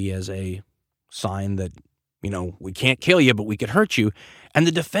 maybe as a sign that, we can't kill you, but we could hurt you. And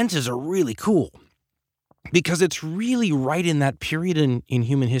the defenses are really cool. Because it's really right in that period in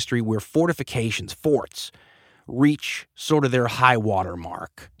human history where fortifications, forts, reach sort of their high water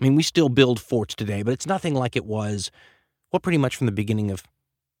mark. I mean, we still build forts today, but it's nothing like it was, pretty much from the beginning of,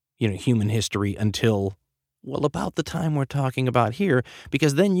 human history until, about the time we're talking about here,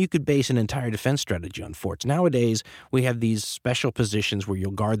 because then you could base an entire defense strategy on forts. Nowadays, we have these special positions where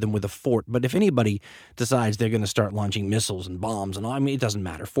you'll guard them with a fort, but if anybody decides they're going to start launching missiles and bombs and all, it doesn't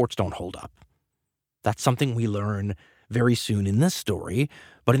matter. Forts don't hold up. That's something we learn very soon in this story.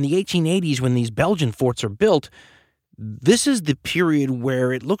 But in the 1880s, when these Belgian forts are built, this is the period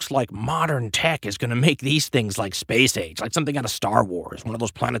where it looks like modern tech is going to make these things like space age, like something out of Star Wars, one of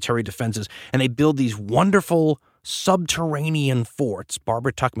those planetary defenses. And they build these wonderful subterranean forts,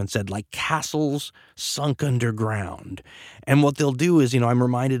 Barbara Tuchman said, like castles sunk underground. And what they'll do is, I'm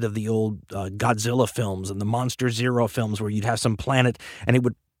reminded of the old Godzilla films and the Monster Zero films where you'd have some planet and it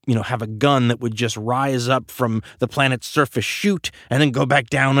would have a gun that would just rise up from the planet's surface, shoot, and then go back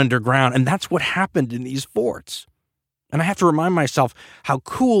down underground. And that's what happened in these forts. And I have to remind myself how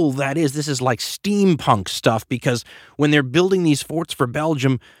cool that is. This is like steampunk stuff, because when they're building these forts for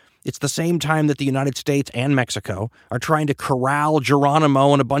Belgium, it's the same time that the United States and Mexico are trying to corral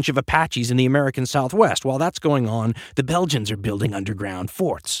Geronimo and a bunch of Apaches in the American Southwest. While that's going on, the Belgians are building underground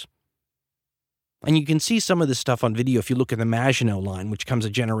forts. And you can see some of this stuff on video if you look at the Maginot Line, which comes a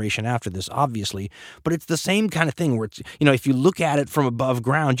generation after this, obviously. But it's the same kind of thing where it's, if you look at it from above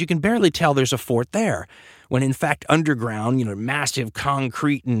ground, you can barely tell there's a fort there. When in fact, underground, massive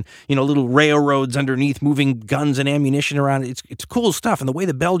concrete and, little railroads underneath moving guns and ammunition around. It's cool stuff. And the way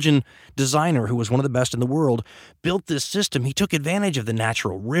the Belgian designer, who was one of the best in the world, built this system, he took advantage of the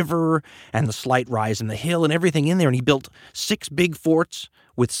natural river and the slight rise in the hill and everything in there. And he built 6 big forts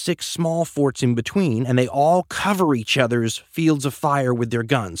with 6 small forts in between, and they all cover each other's fields of fire with their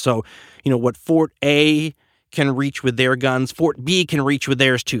guns. So, what Fort A can reach with their guns, Fort B can reach with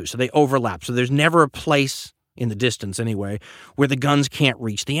theirs too. So they overlap. So there's never a place, in the distance anyway, where the guns can't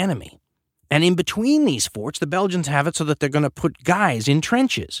reach the enemy. And in between these forts, the Belgians have it so that they're going to put guys in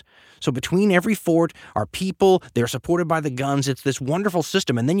trenches. So between every fort are people, they're supported by the guns. It's this wonderful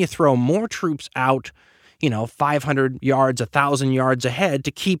system. And then you throw more troops out, 500 yards, 1,000 yards ahead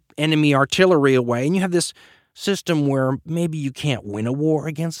to keep enemy artillery away. And you have this system where maybe you can't win a war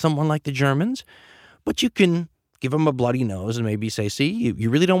against someone like the Germans, but you can give them a bloody nose and maybe say, see,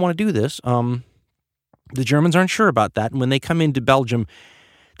 you really don't want to do this. The Germans aren't sure about that. And when they come into Belgium,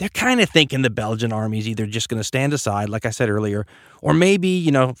 they're kind of thinking the Belgian army is either just going to stand aside, like I said earlier, or maybe,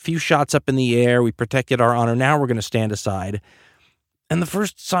 a few shots up in the air, we protected our honor, now we're going to stand aside. And the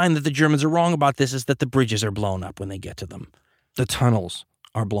first sign that the Germans are wrong about this is that the bridges are blown up when they get to them. The tunnels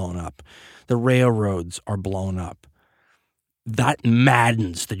are blown up. The railroads are blown up. That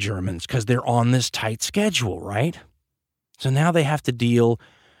maddens the Germans because they're on this tight schedule, right? So now they have to deal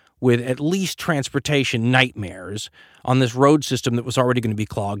with at least transportation nightmares on this road system that was already going to be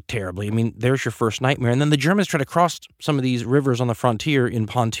clogged terribly. I mean, there's your first nightmare. And then the Germans try to cross some of these rivers on the frontier in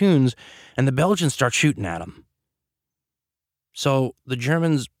pontoons, and the Belgians start shooting at them. So the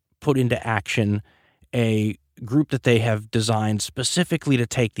Germans put into action a group that they have designed specifically to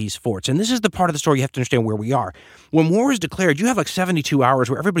take these forts. And this is the part of the story you have to understand where we are. When war is declared, you have like 72 hours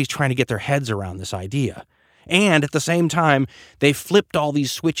where everybody's trying to get their heads around this idea. And at the same time, they flipped all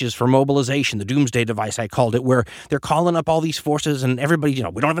these switches for mobilization, the doomsday device I called it, where they're calling up all these forces and everybody, we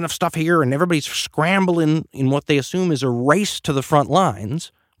don't have enough stuff here, and everybody's scrambling in what they assume is a race to the front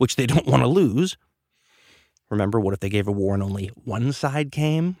lines, which they don't want to lose. Remember, what if they gave a war and only one side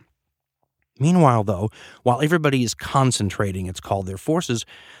came? Meanwhile, though, while everybody is concentrating, it's called their forces,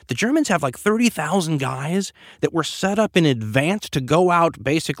 the Germans have like 30,000 guys that were set up in advance to go out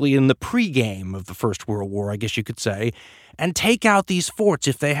basically in the pregame of the First World War, I guess you could say, and take out these forts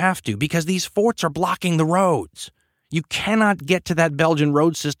if they have to, because these forts are blocking the roads. You cannot get to that Belgian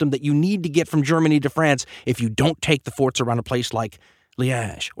road system that you need to get from Germany to France if you don't take the forts around a place like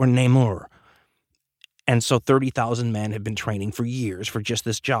Liège or Namur. And so 30,000 men have been training for years for just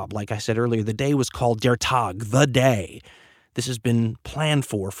this job. Like I said earlier, the day was called Der Tag, the day. This has been planned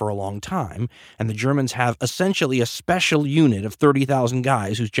for a long time, and the Germans have essentially a special unit of 30,000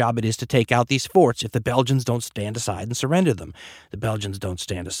 guys whose job it is to take out these forts if the Belgians don't stand aside and surrender them. The Belgians don't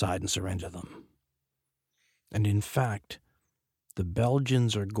stand aside and surrender them. And in fact, the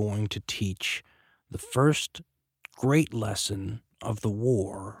Belgians are going to teach the first great lesson of the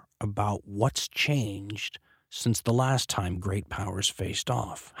war about what's changed since the last time great powers faced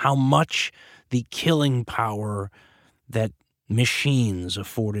off. How much the killing power that machines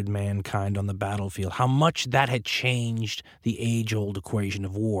afforded mankind on the battlefield, how much that had changed the age-old equation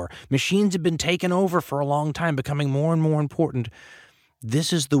of war. Machines have been taken over for a long time, becoming more and more important.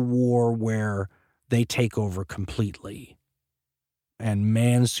 This is the war where they take over completely. And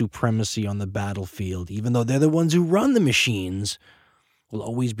man's supremacy on the battlefield, even though they're the ones who run the machines, will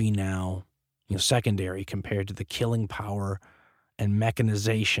always be now, secondary compared to the killing power and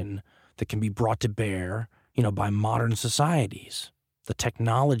mechanization that can be brought to bear, by modern societies. The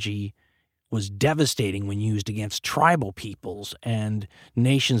technology was devastating when used against tribal peoples and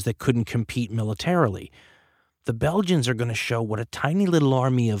nations that couldn't compete militarily. The Belgians are going to show what a tiny little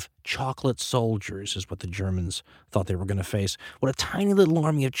army of chocolate soldiers is what the Germans thought they were going to face. What a tiny little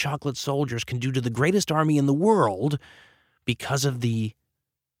army of chocolate soldiers can do to the greatest army in the world because of the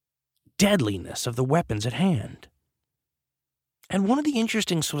deadliness of the weapons at hand. And one of the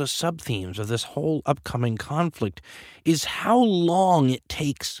interesting sort of sub-themes of this whole upcoming conflict is how long it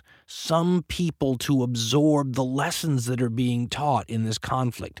takes some people to absorb the lessons that are being taught in this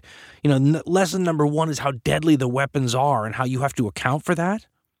conflict. Lesson number one is how deadly the weapons are and how you have to account for that.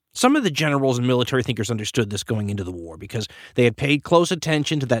 Some of the generals and military thinkers understood this going into the war because they had paid close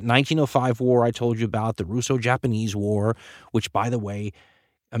attention to that 1905 war I told you about, the Russo-Japanese War, which, by the way,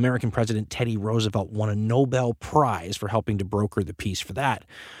 American President Teddy Roosevelt won a Nobel Prize for helping to broker the peace for that.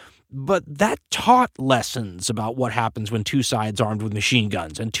 But that taught lessons about what happens when two sides armed with machine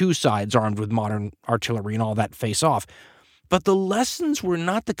guns and two sides armed with modern artillery and all that face off. But the lessons were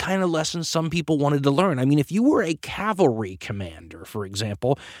not the kind of lessons some people wanted to learn. I mean, if you were a cavalry commander, for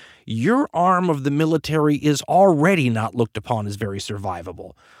example, your arm of the military is already not looked upon as very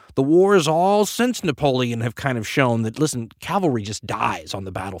survivable. The wars all since Napoleon have kind of shown that, listen, cavalry just dies on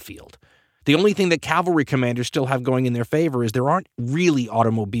the battlefield. The only thing that cavalry commanders still have going in their favor is there aren't really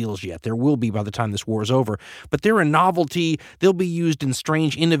automobiles yet. There will be by the time this war is over. But they're a novelty. They'll be used in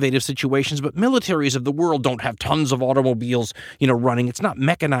strange, innovative situations. But militaries of the world don't have tons of automobiles, running. It's not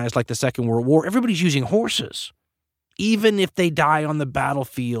mechanized like the Second World War. Everybody's using horses. Even if they die on the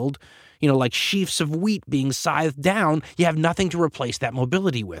battlefield, like sheaves of wheat being scythed down, you have nothing to replace that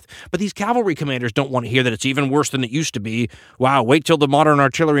mobility with. But these cavalry commanders don't want to hear that it's even worse than it used to be. Wow, wait till the modern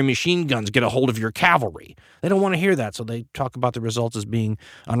artillery machine guns get a hold of your cavalry. They don't want to hear that, so they talk about the results as being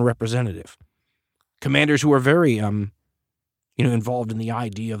unrepresentative. Commanders who are very, involved in the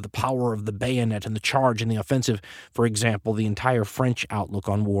idea of the power of the bayonet and the charge and the offensive, for example, the entire French outlook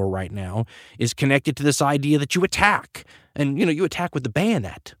on war right now is connected to this idea that you attack. And, you attack with the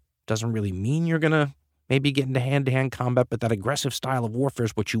bayonet. Doesn't really mean you're going to maybe get into hand-to-hand combat, but that aggressive style of warfare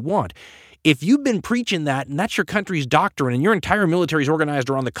is what you want. If you've been preaching that, and that's your country's doctrine, and your entire military is organized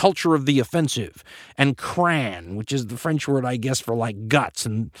around the culture of the offensive, and crâne, which is the French word, I guess, for like guts,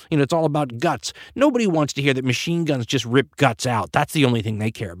 and, it's all about guts. Nobody wants to hear that machine guns just rip guts out. That's the only thing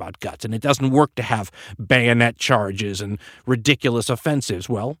they care about, guts, and it doesn't work to have bayonet charges and ridiculous offensives.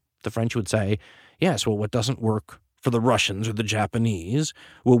 Well, the French would say, yes, well, what doesn't work for the Russians or the Japanese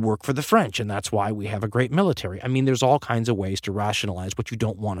will work for the French, and that's why we have a great military. I mean, there's all kinds of ways to rationalize what you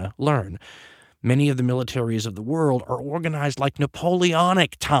don't want to learn. Many of the militaries of the world are organized like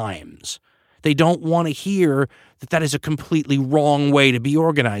Napoleonic times. They don't want to hear that that is a completely wrong way to be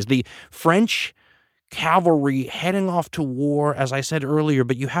organized. The French cavalry heading off to war, as I said earlier,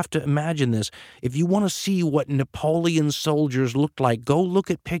 but you have to imagine this. If you want to see what Napoleon's soldiers looked like, go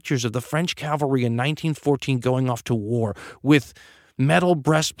look at pictures of the French cavalry in 1914 going off to war with metal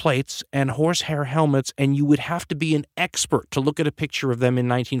breastplates and horsehair helmets, and you would have to be an expert to look at a picture of them in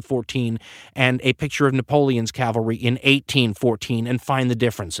 1914 and a picture of Napoleon's cavalry in 1814 and find the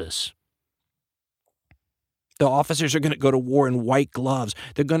differences. The officers are going to go to war in white gloves.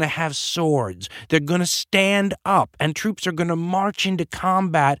 They're going to have swords. They're going to stand up, and troops are going to march into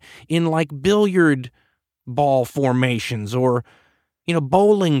combat in like billiard ball formations or,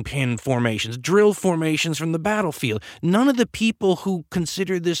 bowling pin formations, drill formations from the battlefield. None of the people who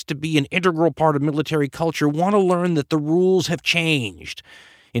consider this to be an integral part of military culture want to learn that the rules have changed.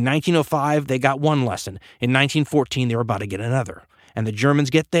 In 1905, they got one lesson. In 1914, they were about to get another. And the Germans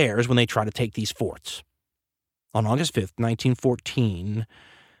get theirs when they try to take these forts. On August 5th, 1914,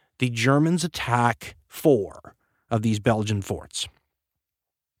 the Germans attack 4 of these Belgian forts.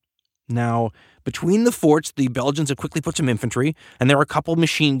 Now, between the forts, the Belgians have quickly put some infantry, and there are a couple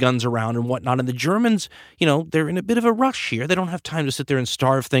machine guns around and whatnot, and the Germans, they're in a bit of a rush here. They don't have time to sit there and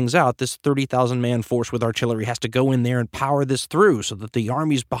starve things out. This 30,000-man force with artillery has to go in there and power this through so that the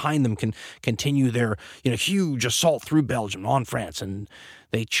armies behind them can continue their, huge assault through Belgium on France, and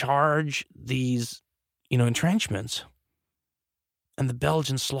they charge these entrenchments, and the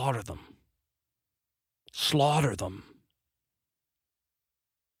Belgians slaughter them.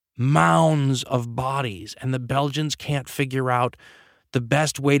 Mounds of bodies, and the Belgians can't figure out the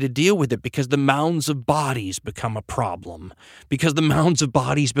best way to deal with it because the mounds of bodies become a problem. Because the mounds of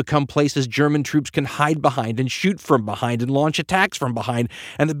bodies become places German troops can hide behind and shoot from behind and launch attacks from behind.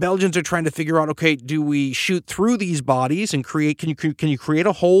 And the Belgians are trying to figure out, okay, do we shoot through these bodies and can you create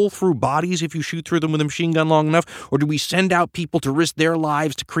a hole through bodies if you shoot through them with a machine gun long enough? Or do we send out people to risk their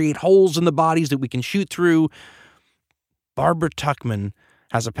lives to create holes in the bodies that we can shoot through? Barbara Tuchman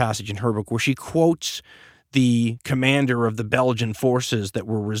has a passage in her book where she quotes the commander of the Belgian forces that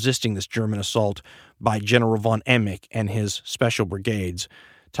were resisting this German assault by General von Emich and his special brigades.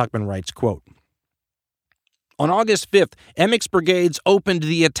 Tuchman writes, quote, "On August 5th, Emich's brigades opened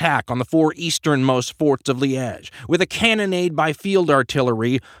the attack on the 4 easternmost forts of Liège with a cannonade by field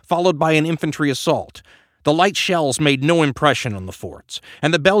artillery followed by an infantry assault. The light shells made no impression on the forts,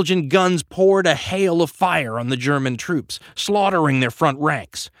 and the Belgian guns poured a hail of fire on the German troops, slaughtering their front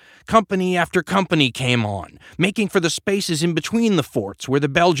ranks. Company after company came on, making for the spaces in between the forts where the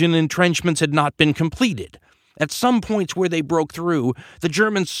Belgian entrenchments had not been completed. At some points where they broke through, the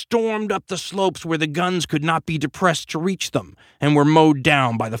Germans stormed up the slopes where the guns could not be depressed to reach them, and were mowed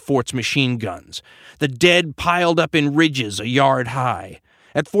down by the fort's machine guns. The dead piled up in ridges a yard high.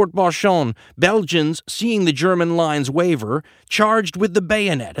 At Fort Bauchon, Belgians, seeing the German lines waver, charged with the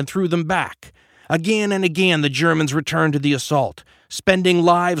bayonet and threw them back. Again and again the Germans returned to the assault, spending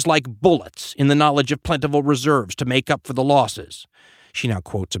lives like bullets in the knowledge of plentiful reserves to make up for the losses. She now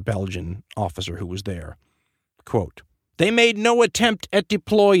quotes a Belgian officer who was there. Quote, "They made no attempt at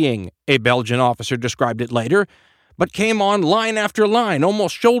deploying," a Belgian officer described it later, "but came on line after line,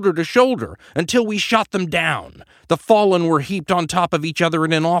 almost shoulder to shoulder, until we shot them down. The fallen were heaped on top of each other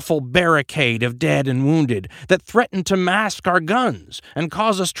in an awful barricade of dead and wounded that threatened to mask our guns and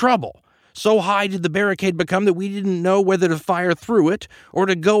cause us trouble. So high did the barricade become that we didn't know whether to fire through it or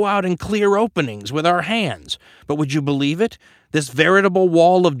to go out and clear openings with our hands. But would you believe it? This veritable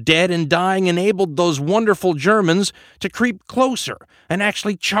wall of dead and dying enabled those wonderful Germans to creep closer and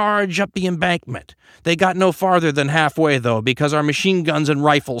actually charge up the embankment. They got no farther than halfway, though, because our machine guns and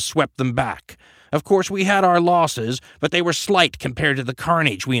rifles swept them back. Of course, we had our losses, but they were slight compared to the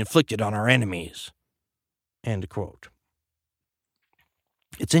carnage we inflicted on our enemies." End quote.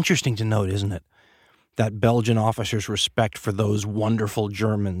 It's interesting to note, isn't it, that Belgian officer's respect for those wonderful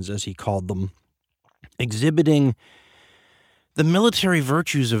Germans, as he called them, exhibiting the military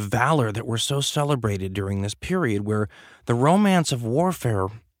virtues of valor that were so celebrated during this period where the romance of warfare,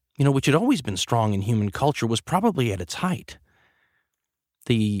 which had always been strong in human culture, was probably at its height.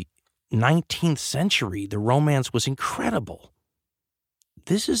 The 19th century, the romance was incredible.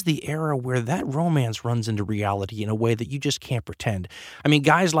 This is the era where that romance runs into reality in a way that you just can't pretend. I mean,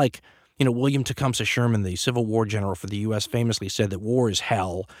 guys like, William Tecumseh Sherman, the Civil War general for the U.S., famously said that war is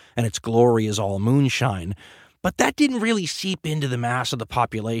hell and its glory is all moonshine. But that didn't really seep into the mass of the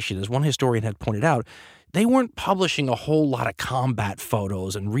population. As one historian had pointed out, they weren't publishing a whole lot of combat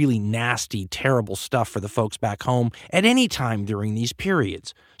photos and really nasty, terrible stuff for the folks back home at any time during these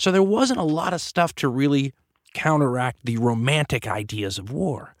periods. So there wasn't a lot of stuff to really counteract the romantic ideas of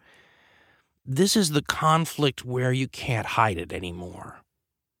war. This is the conflict where you can't hide it anymore.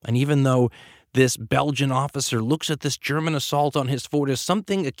 And even though this Belgian officer looks at this German assault on his fort as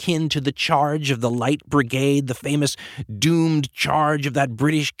something akin to the charge of the Light Brigade, the famous doomed charge of that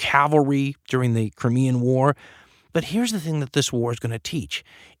British cavalry during the Crimean War. But here's the thing that this war is going to teach.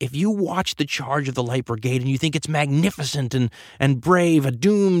 If you watch the charge of the Light Brigade and you think it's magnificent and brave, a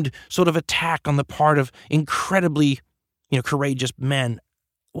doomed sort of attack on the part of incredibly, courageous men,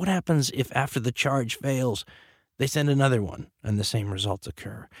 what happens if after the charge fails, they send another one and the same results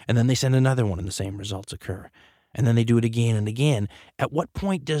occur? And then they send another one and the same results occur. And then they do it again and again. At what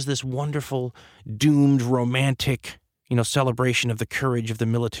point does this wonderful, doomed, romantic, celebration of the courage of the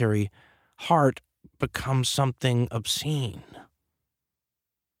military heart become something obscene?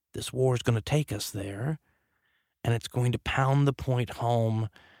 This war is going to take us there, and it's going to pound the point home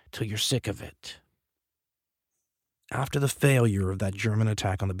till you're sick of it. After the failure of that German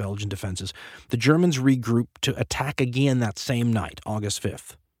attack on the Belgian defenses, the Germans regrouped to attack again that same night, August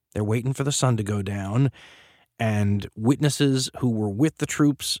 5th. They're waiting for the sun to go down, and witnesses who were with the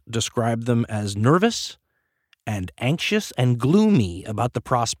troops described them as nervous and anxious and gloomy about the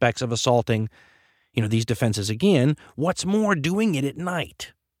prospects of assaulting these defenses again. What's more, doing it at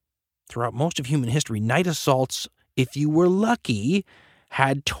night. Throughout most of human history, night assaults, if you were lucky,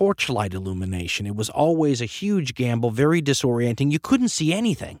 had torchlight illumination. It was always a huge gamble, very disorienting. You couldn't see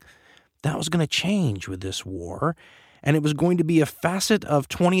anything. That was going to change with this war, and it was going to be a facet of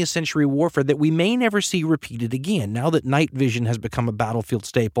 20th century warfare that we may never see repeated again. Now that night vision has become a battlefield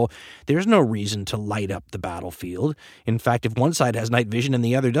staple, there's no reason to light up the battlefield. In fact, if one side has night vision and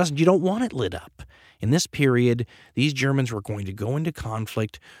the other doesn't, you don't want it lit up. In this period, these Germans were going to go into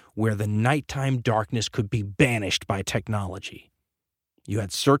conflict where the nighttime darkness could be banished by technology. You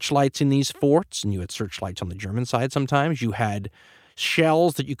had searchlights in these forts, and you had searchlights on the German side sometimes. You had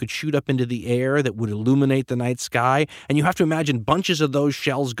shells that you could shoot up into the air that would illuminate the night sky. And you have to imagine bunches of those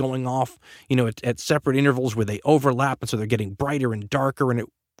shells going off, at separate intervals where they overlap, and so they're getting brighter and darker, and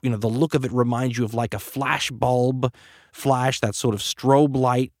the look of it reminds you of like a flash bulb flash, that sort of strobe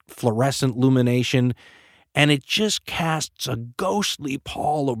light, fluorescent illumination. And it just casts a ghostly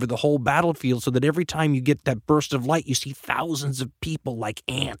pall over the whole battlefield so that every time you get that burst of light, you see thousands of people like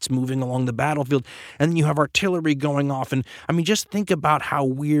ants moving along the battlefield. And then you have artillery going off. And just think about how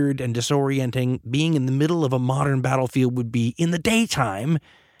weird and disorienting being in the middle of a modern battlefield would be in the daytime,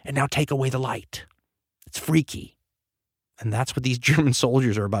 and now take away the light. It's freaky. And that's what these German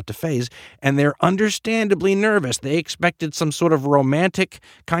soldiers are about to face. And they're understandably nervous. They expected some sort of romantic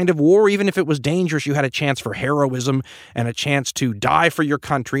kind of war. Even if it was dangerous, you had a chance for heroism and a chance to die for your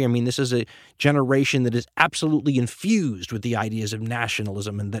country. I mean, this is a generation that is absolutely infused with the ideas of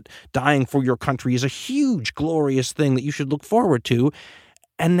nationalism, and that dying for your country is a huge, glorious thing that you should look forward to.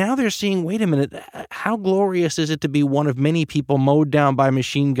 And now they're seeing, wait a minute, how glorious is it to be one of many people mowed down by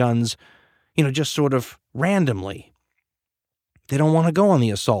machine guns, just sort of randomly? They don't want to go on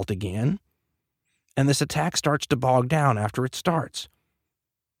the assault again, and this attack starts to bog down after it starts.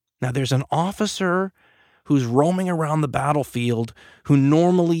 Now, there's an officer who's roaming around the battlefield who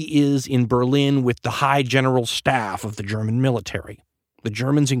normally is in Berlin with the high general staff of the German military. The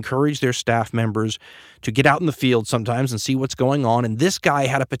Germans encourage their staff members to get out in the field sometimes and see what's going on, and this guy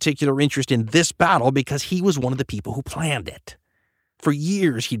had a particular interest in this battle because he was one of the people who planned it. For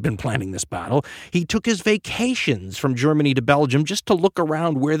years, he'd been planning this battle. He took his vacations from Germany to Belgium just to look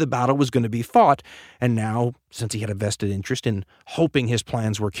around where the battle was going to be fought. And now, since he had a vested interest in hoping his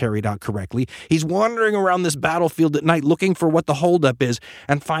plans were carried out correctly, he's wandering around this battlefield at night looking for what the holdup is,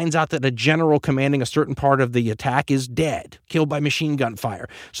 and finds out that a general commanding a certain part of the attack is dead, killed by machine gun fire.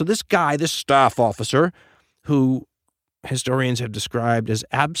 So this guy, this staff officer, who historians have described as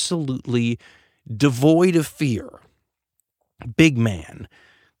absolutely devoid of fear, big man,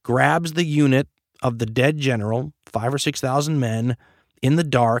 grabs the unit of the dead general, 5,000 or 6,000 men, in the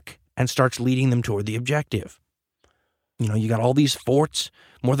dark, and starts leading them toward the objective. You got all these forts,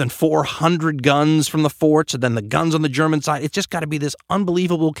 more than 400 guns from the forts, and then the guns on the German side. It's just got to be this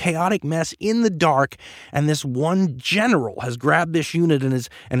unbelievable, chaotic mess in the dark, and this one general has grabbed this unit and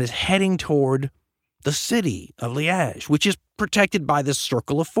is heading toward the city of Liège, which is protected by this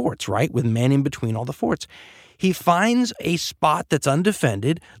circle of forts, right, with men in between all the forts. He finds a spot that's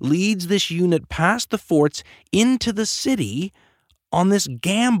undefended, leads this unit past the forts into the city on this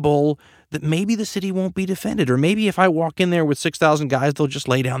gamble that maybe the city won't be defended, or maybe if I walk in there with 6,000 guys, they'll just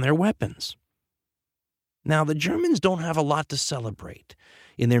lay down their weapons. Now, the Germans don't have a lot to celebrate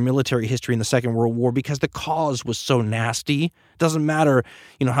in their military history in the Second World War because the cause was so nasty. It doesn't matter,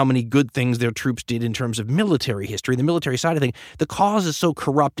 how many good things their troops did in terms of military history, the military side of things. The cause is so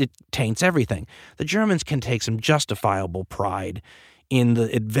corrupt, it taints everything. The Germans can take some justifiable pride in the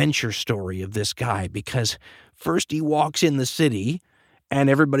adventure story of this guy because first he walks in the city and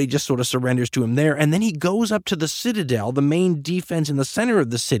everybody just sort of surrenders to him there. And then he goes up to the citadel, the main defense in the center of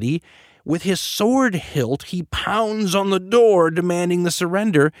the city. With his sword hilt, he pounds on the door, demanding the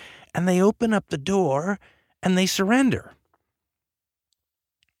surrender, and they open up the door, and they surrender.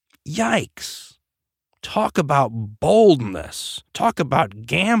 Yikes. Talk about boldness. Talk about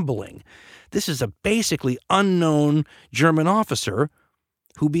gambling. This is a basically unknown German officer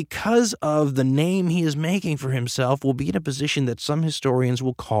who, because of the name he is making for himself, will be in a position that some historians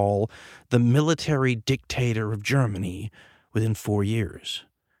will call the military dictator of Germany within 4 years.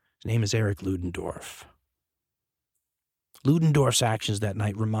 His name is Erich Ludendorff. Ludendorff's actions that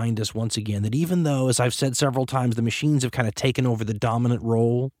night remind us once again that even though, as I've said several times, the machines have kind of taken over the dominant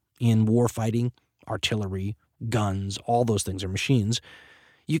role in warfighting, artillery, guns, all those things are machines,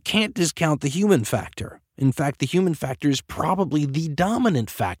 you can't discount the human factor. In fact, the human factor is probably the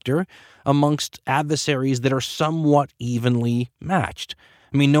dominant factor amongst adversaries that are somewhat evenly matched.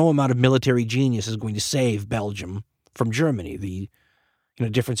 I mean, no amount of military genius is going to save Belgium from Germany. The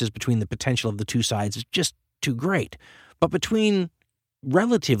differences between the potential of the two sides is just too great. But between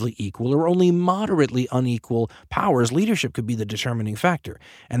relatively equal or only moderately unequal powers, leadership could be the determining factor.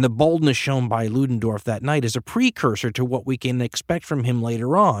 And the boldness shown by Ludendorff that night is a precursor to what we can expect from him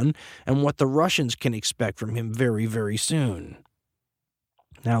later on and what the Russians can expect from him very, very soon.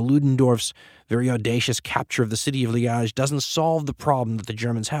 Now, Ludendorff's very audacious capture of the city of Liège doesn't solve the problem that the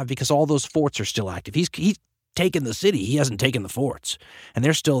Germans have because all those forts are still active. He's taken the city. He hasn't taken the forts. And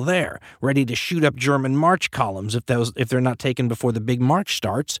they're still there, ready to shoot up German march columns if they're not taken before the big march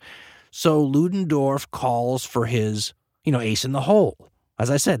starts. So Ludendorff calls for his, ace in the hole.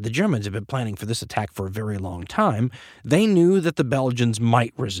 As I said, the Germans have been planning for this attack for a very long time. They knew that the Belgians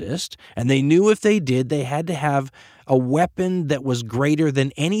might resist, and they knew if they did, they had to have a weapon that was greater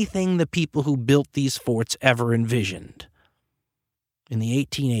than anything the people who built these forts ever envisioned. In the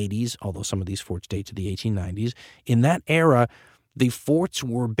 1880s, although some of these forts date to the 1890s, in that era, the forts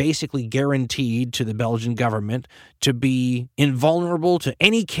were basically guaranteed to the Belgian government to be invulnerable to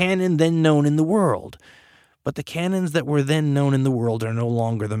any cannon then known in the world. But the cannons that were then known in the world are no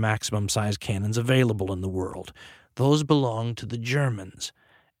longer the maximum size cannons available in the world. Those belonged to the Germans,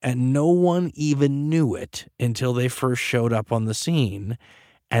 and no one even knew it until they first showed up on the scene.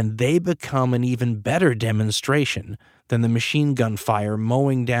 And they become an even better demonstration than the machine gun fire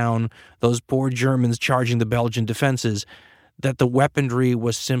mowing down those poor Germans charging the Belgian defenses, that the weaponry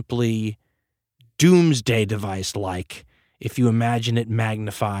was simply doomsday device-like if you imagine it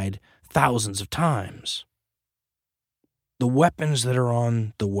magnified thousands of times. The weapons that are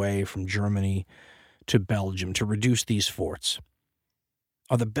on the way from Germany to Belgium to reduce these forts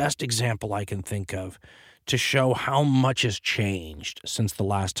are the best example I can think of to show how much has changed since the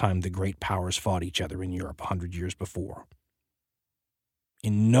last time the great powers fought each other in Europe 100 years before.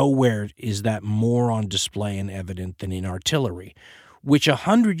 In nowhere is that more on display and evident than in artillery, which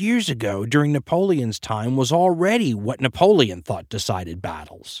 100 years ago, during Napoleon's time, was already what Napoleon thought decided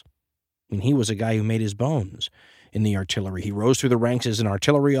battles. I mean, he was a guy who made his bones in the artillery. He rose through the ranks as an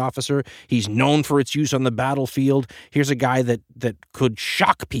artillery officer. He's known for its use on the battlefield. Here's a guy that could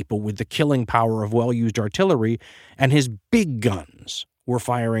shock people with the killing power of well-used artillery, and his big guns were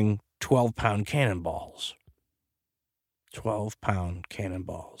firing 12-pound cannonballs. 12-pound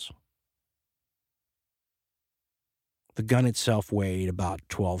cannonballs. The gun itself weighed about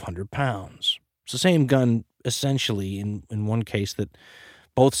 1,200 pounds. It's the same gun, essentially, in one case that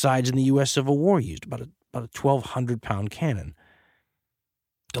both sides in the U.S. Civil War used, about a 1,200-pound cannon.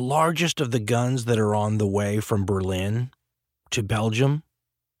 The largest of the guns that are on the way from Berlin to Belgium,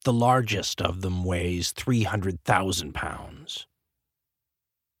 the largest of them weighs 300,000 pounds.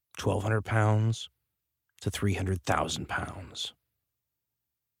 1,200 pounds to 300,000 pounds.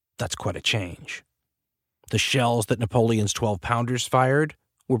 That's quite a change. The shells that Napoleon's 12-pounders fired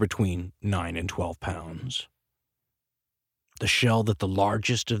were between 9 and 12 pounds. The shell that the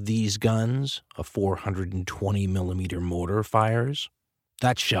largest of these guns, a 420-millimeter mortar, fires,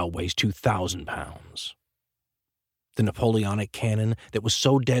 that shell weighs 2,000 pounds. The Napoleonic cannon that was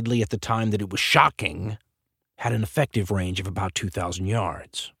so deadly at the time that it was shocking had an effective range of about 2,000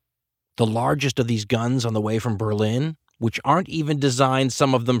 yards. The largest of these guns on the way from Berlin, which aren't even designed,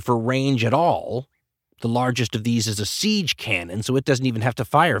 some of them, for range at all, the largest of these is a siege cannon, so it doesn't even have to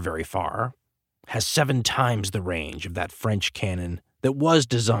fire very far, has 7 times the range of that French cannon that was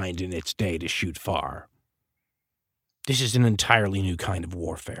designed in its day to shoot far. This is an entirely new kind of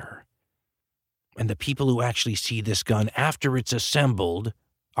warfare. And the people who actually see this gun after it's assembled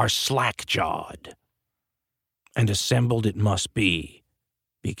are slack-jawed. And assembled it must be,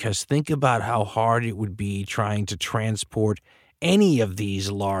 because think about how hard it would be trying to transport any of these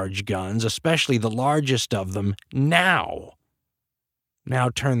large guns, especially the largest of them, now. Now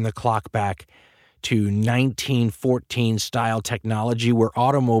turn the clock back to 1914 style technology where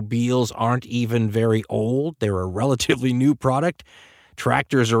automobiles aren't even very old. They're a relatively new product.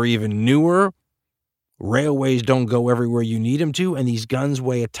 Tractors are even newer. Railways don't go everywhere you need them to, and these guns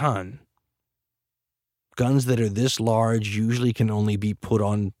weigh a ton. Guns that are this large usually can only be put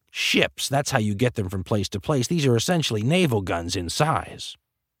on ships. That's how you get them from place to place. These are essentially naval guns in size.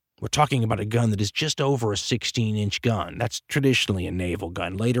 We're talking about a gun that is just over a 16-inch gun. That's traditionally a naval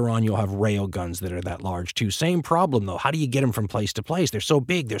gun. Later on, you'll have rail guns that are that large, too. Same problem, though. How do you get them from place to place? They're so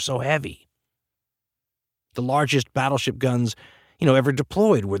big. They're so heavy. The largest battleship guns, ever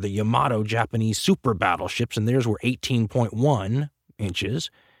deployed were the Yamato Japanese super battleships, and theirs were 18.1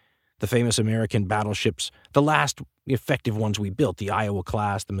 inches. The famous American battleships, the last effective ones we built, the Iowa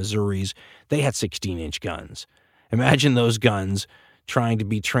class, the Missouris, they had 16-inch guns. Imagine those guns trying to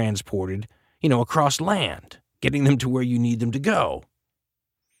be transported, across land, getting them to where you need them to go.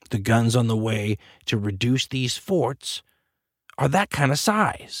 The guns on the way to reduce these forts are that kind of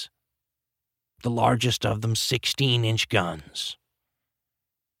size. The largest of them, 16-inch guns.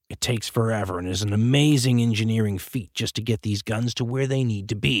 It takes forever and is an amazing engineering feat just to get these guns to where they need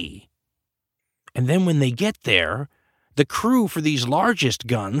to be. And then when they get there, the crew for these largest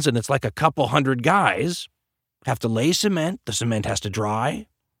guns, and it's like a couple hundred guys, have to lay cement. The cement has to dry.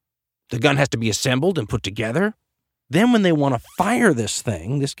 The gun has to be assembled and put together. Then when they want to fire this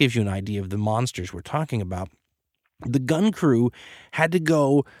thing, this gives you an idea of the monsters we're talking about, the gun crew had to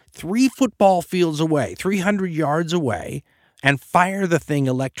go 3 football fields away, 300 yards away, and fire the thing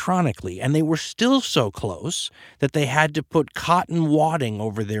electronically. And they were still so close that they had to put cotton wadding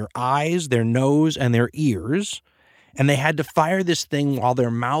over their eyes, their nose, and their ears. And they had to fire this thing while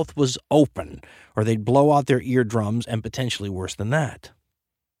their mouth was open, or they'd blow out their eardrums, and potentially worse than that.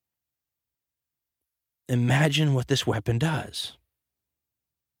 Imagine what this weapon does.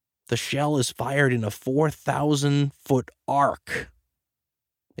 The shell is fired in a 4,000-foot arc.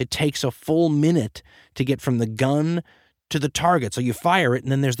 It takes a full minute to get from the gun to the target. So you fire it,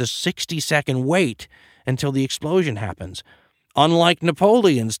 and then there's the 60-second wait until the explosion happens. Unlike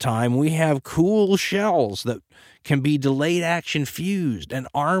Napoleon's time, we have cool shells that can be delayed action fused and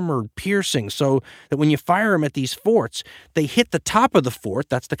armored piercing so that when you fire them at these forts, they hit the top of the fort.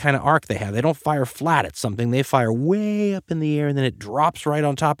 That's the kind of arc they have. They don't fire flat at something. They fire way up in the air, and then it drops right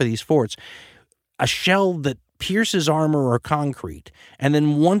on top of these forts. A shell that pierces armor or concrete, and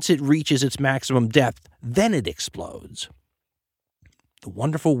then once it reaches its maximum depth, then it explodes. The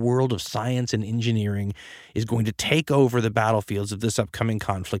wonderful world of science and engineering is going to take over the battlefields of this upcoming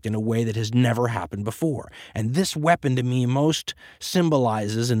conflict in a way that has never happened before. And this weapon, to me, most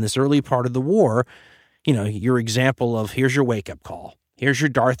symbolizes in this early part of the war, your example of here's your wake-up call. Here's your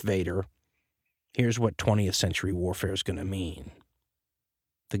Darth Vader. Here's what 20th century warfare is going to mean.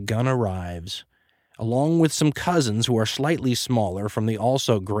 The gun arrives, along with some cousins who are slightly smaller from the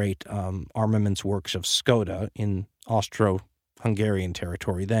also great armaments works of Skoda in Austro-Hungarian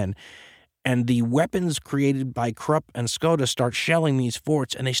territory then. And the weapons created by Krupp and Skoda start shelling these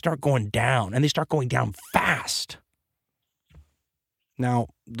forts, and they start going down, and they start going down fast. Now,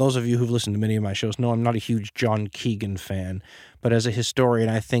 those of you who've listened to many of my shows know I'm not a huge John Keegan fan, but as a historian,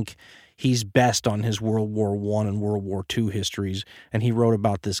 I think he's best on his World War I and World War II histories, and he wrote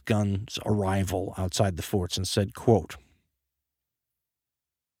about this gun's arrival outside the forts and said, quote,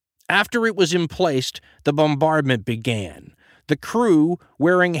 "After it was emplaced, the bombardment began. The crew,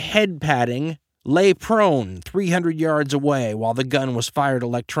 wearing head padding, lay prone 300 yards away while the gun was fired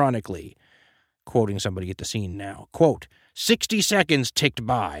electronically." Quoting somebody at the scene now, quote, 60 seconds ticked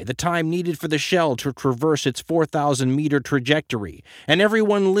by, the time needed for the shell to traverse its 4,000-meter trajectory, and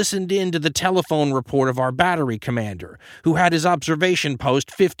everyone listened in to the telephone report of our battery commander, who had his observation post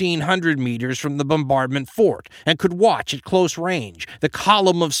 1,500 meters from the bombardment fort, and could watch at close range the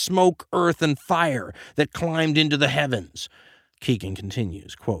column of smoke, earth, and fire that climbed into the heavens. Keegan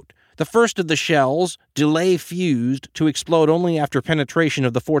continues, quote, "The first of the shells, delay fused to explode only after penetration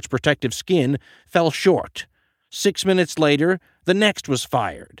of the fort's protective skin, fell short. 6 minutes later, the next was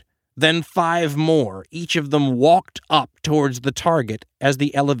fired. Then 5 more, each of them walked up towards the target as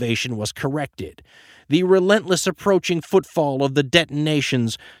the elevation was corrected. The relentless approaching footfall of the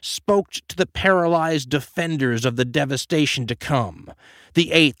detonations spoke to the paralyzed defenders of the devastation to come.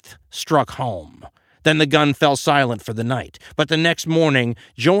 The 8th struck home. Then the gun fell silent for the night. But the next morning,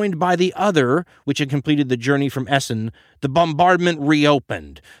 joined by the other, which had completed the journey from Essen, the bombardment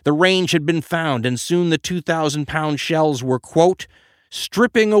reopened. The range had been found, and soon the 2,000-pound shells were, quote,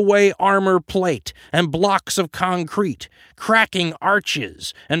 stripping away armor plate and blocks of concrete, cracking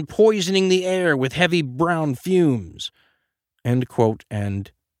arches, and poisoning the air with heavy brown fumes. End quote.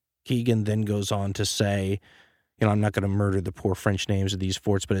 And Keegan then goes on to say, I'm not going to murder the poor French names of these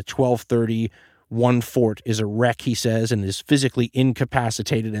forts, but at 12:30, one fort is a wreck, he says, and is physically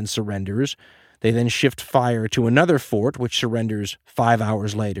incapacitated and surrenders. They then shift fire to another fort, which surrenders 5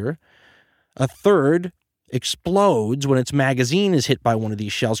 hours later. A third explodes when its magazine is hit by one of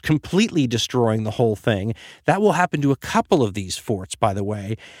these shells, completely destroying the whole thing. That will happen to a couple of these forts, by the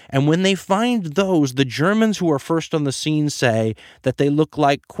way. And when they find those, the Germans who are first on the scene say that they look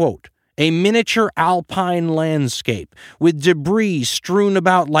like, quote, a miniature alpine landscape with debris strewn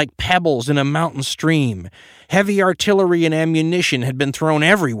about like pebbles in a mountain stream. Heavy artillery and ammunition had been thrown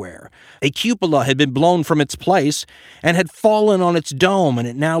everywhere. A cupola had been blown from its place and had fallen on its dome, and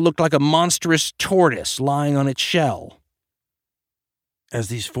it now looked like a monstrous tortoise lying on its shell. As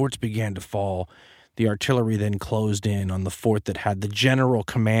these forts began to fall, the artillery then closed in on the fort that had the general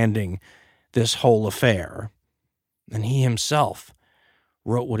commanding this whole affair. And he himself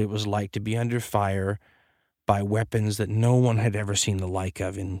wrote what it was like to be under fire by weapons that no one had ever seen the like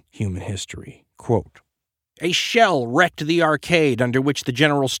of in human history. Quote, a shell wrecked the arcade under which the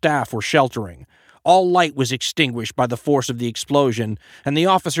general staff were sheltering. All light was extinguished by the force of the explosion, and the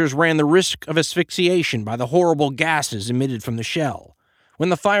officers ran the risk of asphyxiation by the horrible gases emitted from the shell. When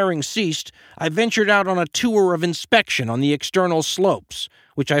the firing ceased, I ventured out on a tour of inspection on the external slopes,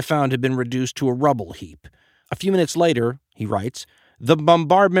 which I found had been reduced to a rubble heap. A few minutes later, he writes, the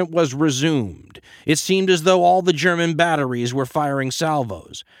bombardment was resumed. It seemed as though all the German batteries were firing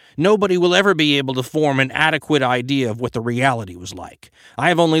salvos. Nobody will ever be able to form an adequate idea of what the reality was like. I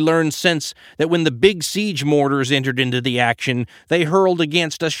have only learned since that when the big siege mortars entered into the action, they hurled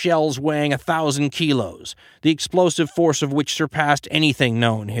against us shells weighing 1,000 kilos, the explosive force of which surpassed anything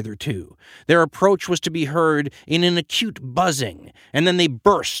known hitherto. Their approach was to be heard in an acute buzzing, and then they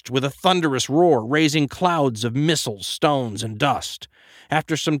burst with a thunderous roar, raising clouds of missiles, stones, and dust.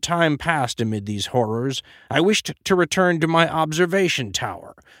 After some time passed amid these horrors, I wished to return to my observation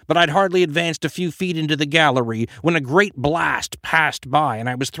tower, but I'd hardly advanced a few feet into the gallery when a great blast passed by and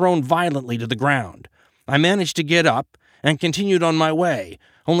I was thrown violently to the ground. I managed to get up, and continued on my way,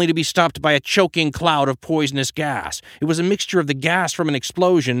 only to be stopped by a choking cloud of poisonous gas. It was a mixture of the gas from an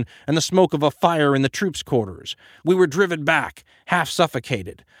explosion and the smoke of a fire in the troops' quarters. We were driven back, half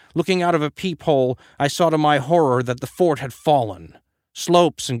suffocated. Looking out of a peephole, I saw to my horror that the fort had fallen,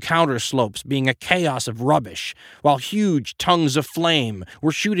 slopes and counterslopes being a chaos of rubbish, while huge tongues of flame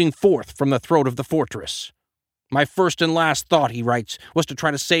were shooting forth from the throat of the fortress. My first and last thought, he writes, was to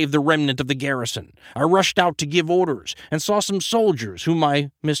try to save the remnant of the garrison. I rushed out to give orders and saw some soldiers whom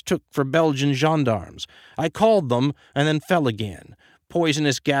I mistook for Belgian gendarmes. I called them and then fell again.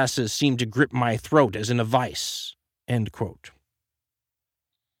 Poisonous gases seemed to grip my throat as in a vice." End quote.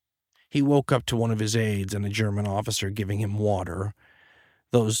 He woke up to one of his aides and a German officer giving him water.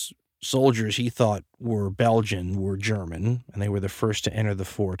 Those soldiers he thought were Belgian were German, and they were the first to enter the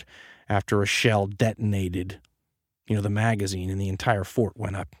fort after a shell detonated the magazine, and the entire fort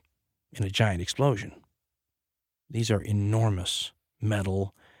went up in a giant explosion. These are enormous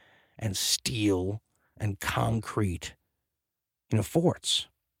metal and steel and concrete, forts.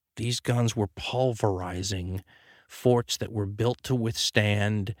 These guns were pulverizing forts that were built to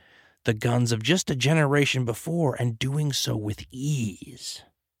withstand the guns of just a generation before, and doing so with ease.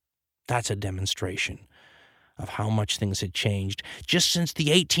 That's a demonstration of how much things had changed just since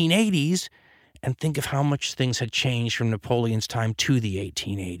the 1880s, and think of how much things had changed from Napoleon's time to the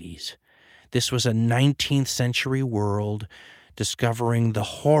 1880s. This was a 19th century world discovering the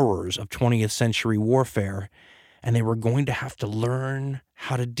horrors of 20th century warfare, and they were going to have to learn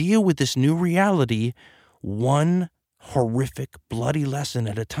how to deal with this new reality, one horrific, bloody lesson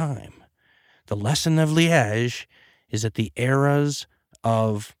at a time. The lesson of Liège is that the eras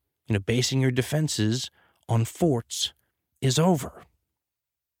of basing your defenses on forts is over.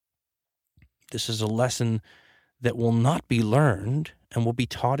 This is a lesson that will not be learned and will be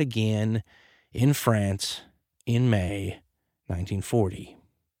taught again in France in May 1940.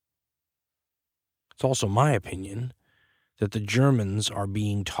 It's also my opinion that the Germans are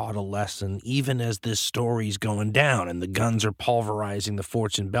being taught a lesson even as this story's going down and the guns are pulverizing the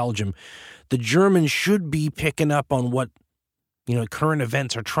forts in Belgium. The Germans should be picking up on what current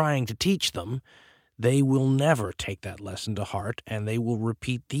events are trying to teach them. They will never take that lesson to heart, and they will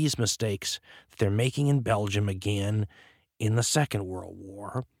repeat these mistakes that they're making in Belgium again in the Second World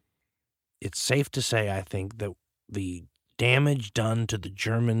War. It's safe to say, I think, that the damage done to the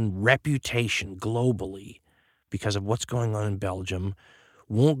German reputation globally because of what's going on in Belgium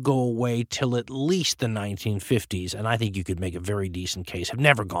won't go away till at least the 1950s, and I think you could make a very decent case, have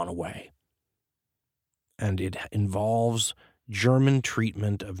never gone away. And it involves German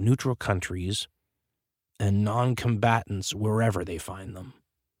treatment of neutral countries and non-combatants wherever they find them.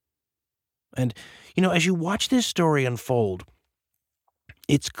 And, as you watch this story unfold,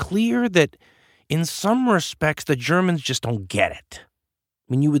 it's clear that in some respects the Germans just don't get it.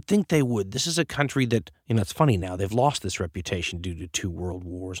 I mean, you would think they would. This is a country that, it's funny now, they've lost this reputation due to 2 world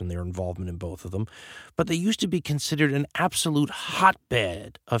wars and their involvement in both of them, but they used to be considered an absolute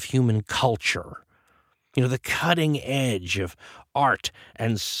hotbed of human culture. The cutting edge of art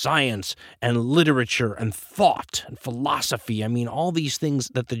and science and literature and thought and philosophy. I mean, all these things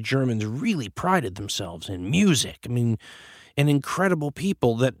that the Germans really prided themselves in. Music. I mean, an incredible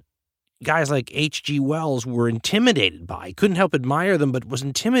people that guys like H.G. Wells were intimidated by. Couldn't help admire them, but was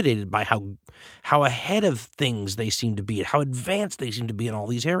intimidated by how ahead of things they seemed to be, how advanced they seemed to be in all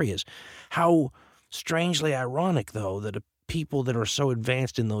these areas. How strangely ironic, though, that people that are so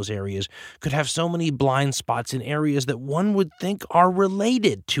advanced in those areas could have so many blind spots in areas that one would think are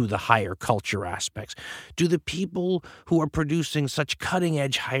related to the higher culture aspects. Do the people who are producing such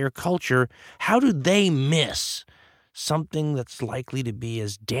cutting-edge higher culture, how do they miss something that's likely to be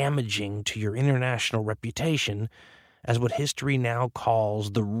as damaging to your international reputation as what history now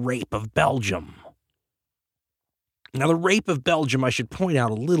calls the Rape of Belgium? Now, the Rape of Belgium, I should point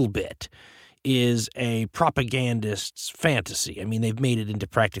out a little bit, is a propagandist's fantasy. I mean, they've made it into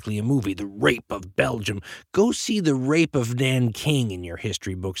practically a movie, The Rape of Belgium. Go see The Rape of Nanking in your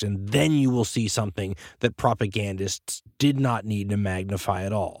history books, and then you will see something that propagandists did not need to magnify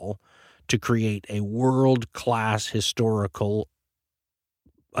at all to create a world-class historical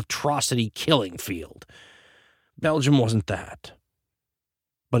atrocity killing field. Belgium wasn't that,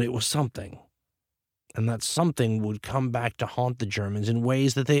 but it was something. And that something would come back to haunt the Germans in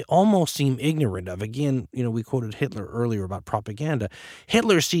ways that they almost seem ignorant of. Again, we quoted Hitler earlier about propaganda.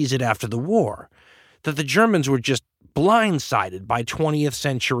 Hitler sees it after the war, that the Germans were just blindsided by 20th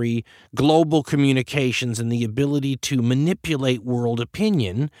century global communications and the ability to manipulate world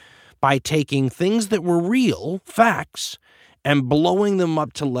opinion by taking things that were real, facts, and blowing them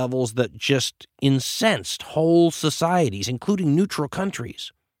up to levels that just incensed whole societies, including neutral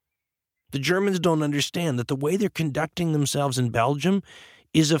countries. The Germans don't understand that the way they're conducting themselves in Belgium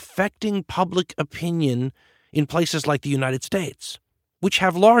is affecting public opinion in places like the United States, which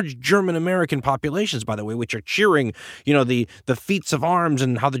have large German-American populations, by the way, which are cheering, the feats of arms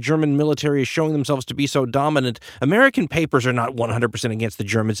and how the German military is showing themselves to be so dominant. American papers are not 100% against the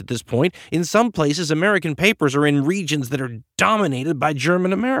Germans at this point. In some places, American papers are in regions that are dominated by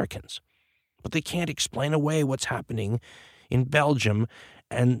German Americans. But they can't explain away what's happening in Belgium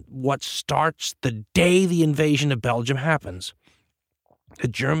and what starts the day the invasion of Belgium happens. The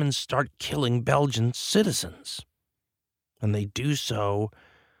Germans start killing Belgian citizens. And they do so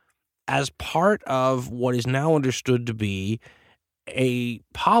as part of what is now understood to be a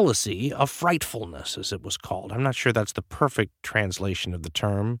policy of frightfulness, as it was called. I'm not sure that's the perfect translation of the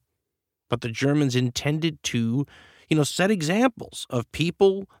term, but the Germans intended to, set examples of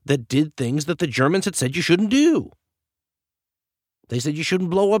people that did things that the Germans had said you shouldn't do. They said you shouldn't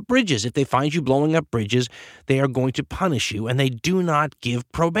blow up bridges. If they find you blowing up bridges, they are going to punish you, and they do not give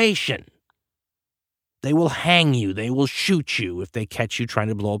probation. They will hang you. They will shoot you if they catch you trying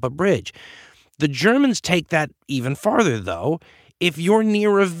to blow up a bridge. The Germans take that even farther, though. If you're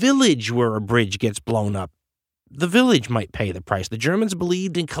near a village where a bridge gets blown up, the village might pay the price. The Germans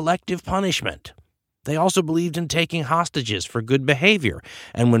believed in collective punishment. They also believed in taking hostages for good behavior.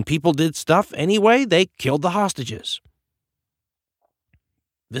 And when people did stuff anyway, they killed the hostages.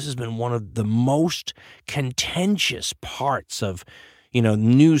 This has been one of the most contentious parts of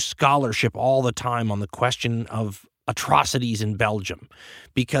new scholarship all the time on the question of atrocities in Belgium,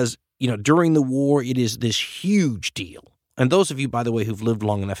 because, during the war, it is this huge deal. And those of you, by the way, who've lived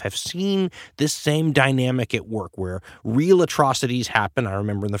long enough have seen this same dynamic at work where real atrocities happen. I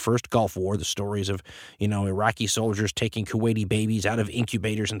remember in the first Gulf War, the stories of, Iraqi soldiers taking Kuwaiti babies out of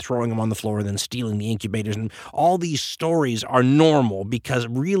incubators and throwing them on the floor and then stealing the incubators. And all these stories are normal because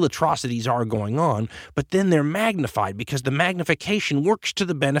real atrocities are going on, but then they're magnified because the magnification works to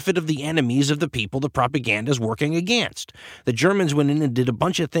the benefit of the enemies of the people the propaganda is working against. The Germans went in and did a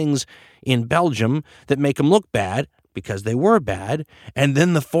bunch of things in Belgium that make them look bad, because they were bad, and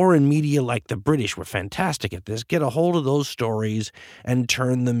then the foreign media, like the British, were fantastic at this, get a hold of those stories and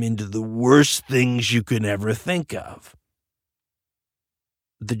turn them into the worst things you can ever think of.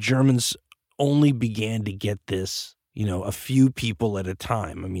 The Germans only began to get this, a few people at a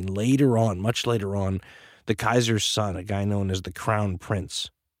time. I mean, later on, much later on, the Kaiser's son, a guy known as the Crown Prince,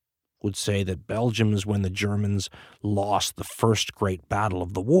 would say that Belgium is when the Germans lost the first great battle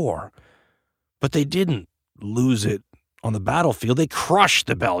of the war. But they didn't lose it on the battlefield. They crushed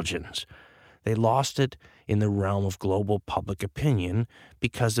the Belgians. They lost it in the realm of global public opinion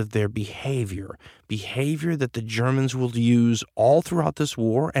because of their behavior that the Germans will use all throughout this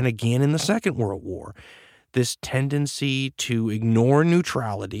war and again in the Second World War. This tendency to ignore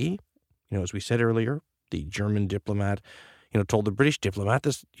neutrality, as we said earlier, the German diplomat, told the British diplomat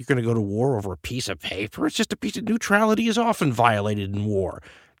this, you're going to go to war over a piece of paper. It's just a piece of neutrality is often violated in war.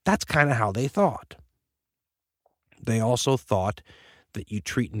 That's kind of how they thought. They also thought that you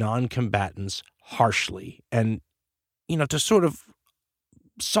treat non-combatants harshly. And, to sort of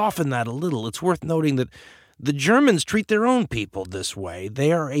soften that a little, it's worth noting that the Germans treat their own people this way.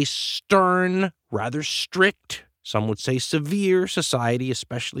 They are a stern, rather strict, some would say severe society,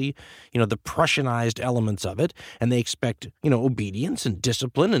 especially, the Prussianized elements of it. And they expect, obedience and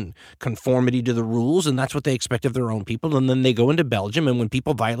discipline and conformity to the rules. And that's what they expect of their own people. And then they go into Belgium, and when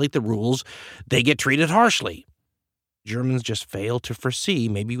people violate the rules, they get treated harshly. Germans just fail to foresee,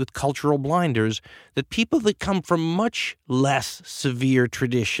 maybe with cultural blinders, that people that come from much less severe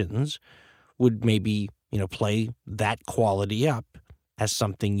traditions would maybe, play that quality up as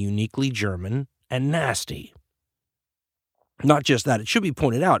something uniquely German and nasty. Not just that, it should be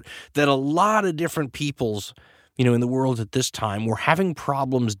pointed out that a lot of different peoples, in the world at this time were having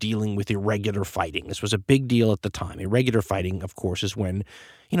problems dealing with irregular fighting. This was a big deal at the time. Irregular fighting, of course, is when,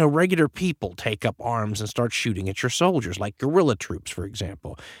 regular people take up arms and start shooting at your soldiers, like guerrilla troops, for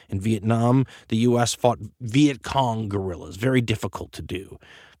example. In Vietnam, the U.S. fought Viet Cong guerrillas. Very difficult to do.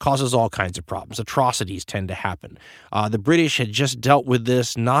 Causes all kinds of problems. Atrocities tend to happen. The British had just dealt with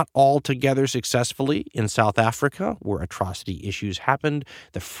this not altogether successfully in South Africa, where atrocity issues happened.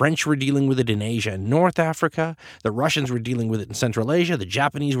 The French were dealing with it in Asia and North Africa. The Russians were dealing with it in Central Asia. The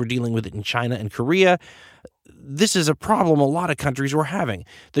Japanese were dealing with it in China and Korea. This is a problem a lot of countries were having.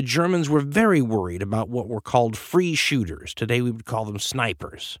 The Germans were very worried about what were called free shooters. Today we would call them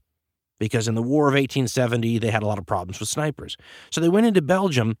snipers, because in the War of 1870, they had a lot of problems with snipers. So they went into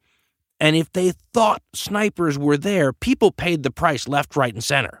Belgium And if they thought snipers were there, people paid the price left, right, and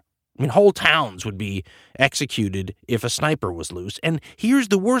center. I mean, whole towns would be executed if a sniper was loose. And here's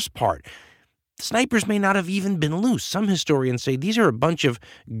the worst part. Snipers may not have even been loose. Some historians say these are a bunch of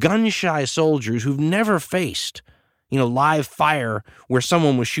gun-shy soldiers who've never faced, live fire where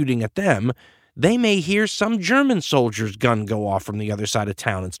someone was shooting at them. They may hear some German soldier's gun go off from the other side of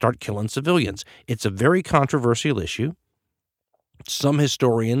town and start killing civilians. It's a very controversial issue. Some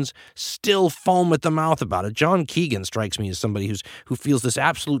historians still foam at the mouth about it. John Keegan strikes me as somebody who feels this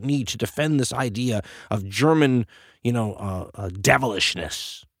absolute need to defend this idea of German,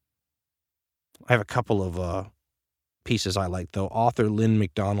 devilishness. I have a couple of pieces I like, though. Author Lynn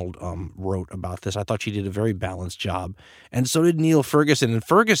McDonald wrote about this. I thought she did a very balanced job. And so did Neil Ferguson. And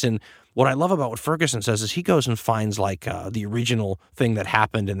Ferguson, what I love about what Ferguson says is he goes and finds the original thing that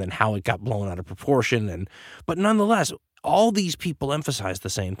happened and then how it got blown out of proportion. But nonetheless, all these people emphasize the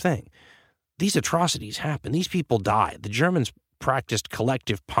same thing. These atrocities happened. These people died. The Germans practiced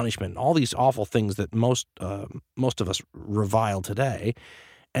collective punishment, all these awful things that most of us revile today.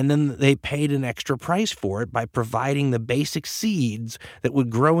 And then they paid an extra price for it by providing the basic seeds that would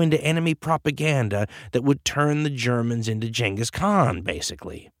grow into enemy propaganda that would turn the Germans into Genghis Khan,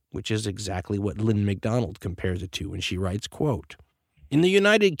 basically, which is exactly what Lynn McDonald compares it to when she writes, quote, "In the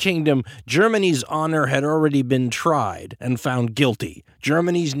United Kingdom, Germany's honor had already been tried and found guilty.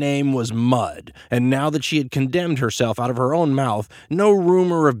 Germany's name was mud, and now that she had condemned herself out of her own mouth, no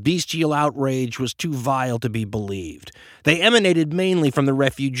rumor of bestial outrage was too vile to be believed. They emanated mainly from the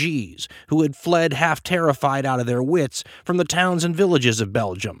refugees, who had fled half-terrified out of their wits from the towns and villages of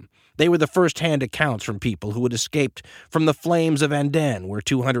Belgium. They were the first-hand accounts from people who had escaped from the flames of Andenne, where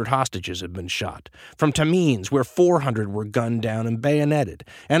 200 hostages had been shot, from Tamines, where 400 were gunned down and bayoneted,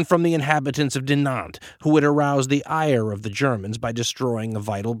 and from the inhabitants of Dinant, who had aroused the ire of the Germans by destroying a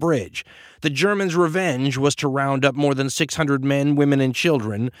vital bridge. The Germans' revenge was to round up more than 600 men, women, and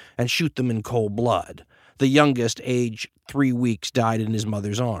children and shoot them in cold blood. The youngest, aged 3 weeks, died in his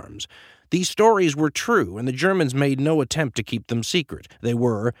mother's arms. These stories were true, and the Germans made no attempt to keep them secret. They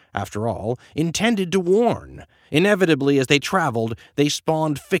were, after all, intended to warn. Inevitably, as they traveled, they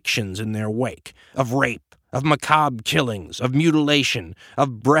spawned fictions in their wake, of rape, of macabre killings, of mutilation,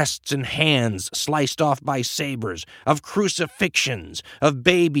 of breasts and hands sliced off by sabers, of crucifixions, of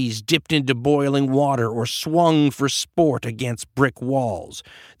babies dipped into boiling water or swung for sport against brick walls.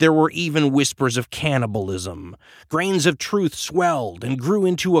 There were even whispers of cannibalism. Grains of truth swelled and grew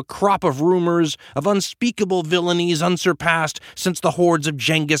into a crop of rumors of unspeakable villainies unsurpassed since the hordes of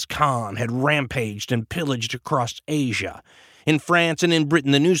Genghis Khan had rampaged and pillaged across Asia. In France and in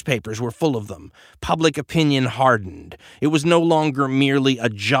Britain, the newspapers were full of them. Public opinion hardened. It was no longer merely a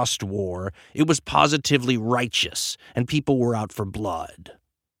just war. It was positively righteous, and people were out for blood."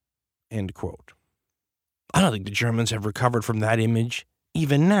 End quote. I don't think the Germans have recovered from that image,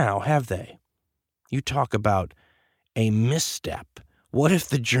 even now, have they? You talk about a misstep. What if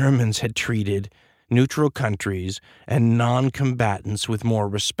the Germans had treated neutral countries and non-combatants with more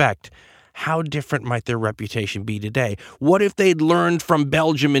respect? How different might their reputation be today? What if they'd learned from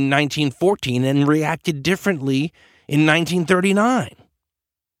Belgium in 1914 and reacted differently in 1939?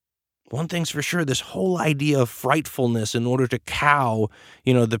 One thing's for sure, this whole idea of frightfulness in order to cow,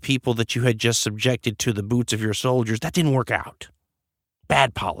 the people that you had just subjected to the boots of your soldiers, that didn't work out.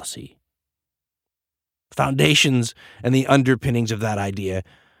 Bad policy. Foundations and the underpinnings of that idea,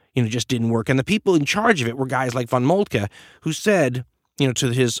 just didn't work. And the people in charge of it were guys like von Moltke, who said,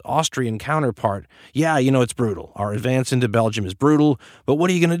 to his Austrian counterpart, yeah, it's brutal. Our advance into Belgium is brutal, but what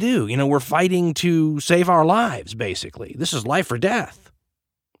are you going to do? We're fighting to save our lives, basically. This is life or death.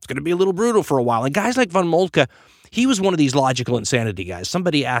 It's going to be a little brutal for a while. And guys like von Moltke, he was one of these logical insanity guys.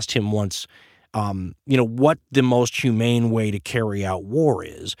 Somebody asked him once, what the most humane way to carry out war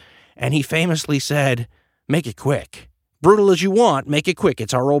is. And he famously said, make it quick. Brutal as you want, make it quick.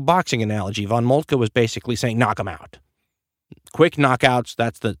 It's our old boxing analogy. Von Moltke was basically saying, knock them out. Quick knockouts,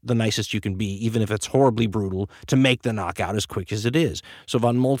 that's the nicest you can be, even if it's horribly brutal, to make the knockout as quick as it is. So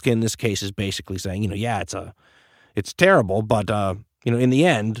von Moltke in this case is basically saying, it's terrible, but, in the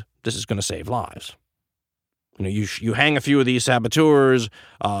end, this is going to save lives. You hang a few of these saboteurs,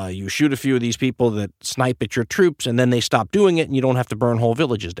 you shoot a few of these people that snipe at your troops, and then they stop doing it, and you don't have to burn whole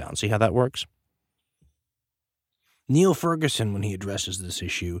villages down. See how that works? Neil Ferguson, when he addresses this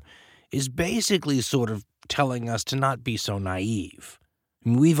issue, is basically sort of telling us to not be so naive, I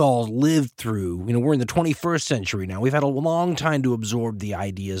mean, we've all lived through, we're in the 21st century now. We've had a long time to absorb the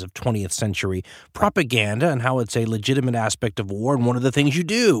ideas of 20th century propaganda and how it's a legitimate aspect of war. And one of the things you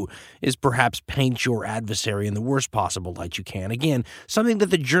do is perhaps paint your adversary in the worst possible light you can. Again, something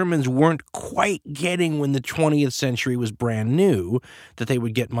that the Germans weren't quite getting when the 20th century was brand new, that they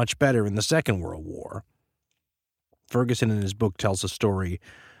would get much better in the Second World War. Ferguson in his book tells a story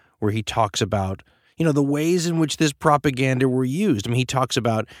where he talks about the ways in which this propaganda were used. I mean, he talks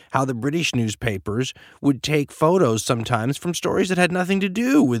about how the British newspapers would take photos sometimes from stories that had nothing to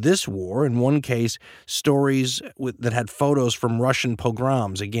do with this war. In one case, stories that had photos from Russian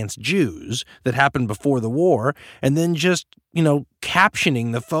pogroms against Jews that happened before the war, and then just,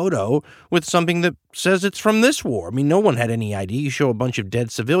 captioning the photo with something that says it's from this war. I mean, no one had any idea. You show a bunch of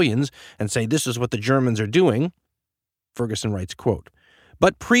dead civilians and say, this is what the Germans are doing. Ferguson writes, quote,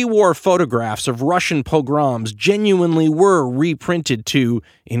 "But pre-war photographs of Russian pogroms genuinely were reprinted to,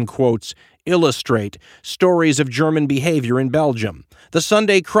 in quotes, illustrate stories of German behavior in Belgium. The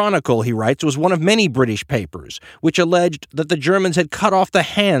Sunday Chronicle," he writes, "was one of many British papers which alleged that the Germans had cut off the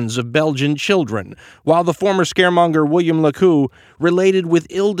hands of Belgian children, while the former scaremonger William Lecoux related with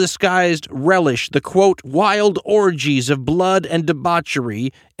ill-disguised relish the, quote, wild orgies of blood and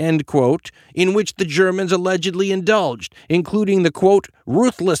debauchery, end quote, in which the Germans allegedly indulged, including the, quote,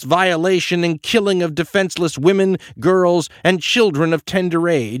 ruthless violation and killing of defenseless women, girls, and children of tender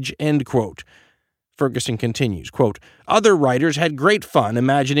age, end quote." Ferguson continues, quote, "Other writers had great fun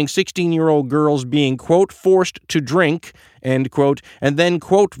imagining 16-year-old girls being, quote, forced to drink, end quote, and then,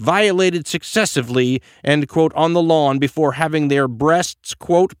 quote, violated successively, end quote, on the lawn before having their breasts,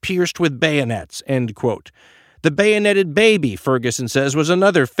 quote, pierced with bayonets, end quote. The bayoneted baby," Ferguson says, "was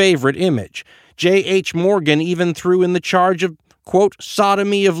another favorite image. J.H. Morgan even threw in the charge of, quote,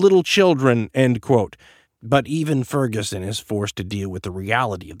 sodomy of little children, end quote." But even Ferguson is forced to deal with the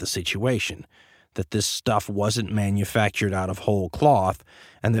reality of the situation, that this stuff wasn't manufactured out of whole cloth,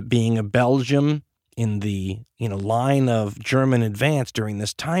 and that being a Belgium in the line of German advance during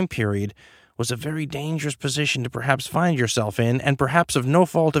this time period was a very dangerous position to perhaps find yourself in, and perhaps of no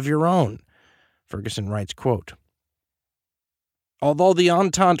fault of your own. Ferguson writes, quote, "Although the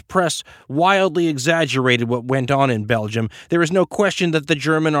Entente press wildly exaggerated what went on in Belgium, there is no question that the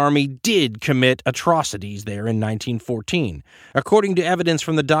German army did commit atrocities there in 1914. According to evidence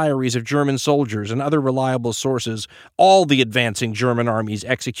from the diaries of German soldiers and other reliable sources, all the advancing German armies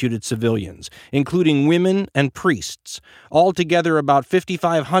executed civilians, including women and priests. Altogether, about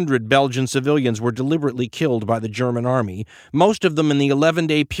 5,500 Belgian civilians were deliberately killed by the German army, most of them in the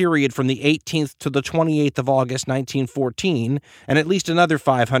 11-day period from the 18th to the 28th of August 1914, and at least another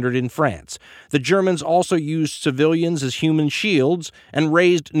 500 in France. The Germans also used civilians as human shields and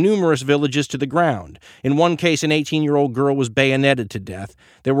razed numerous villages to the ground. In one case, an 18-year-old girl was bayoneted to death.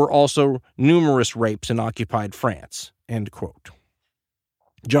 There were also numerous rapes in occupied France." End quote.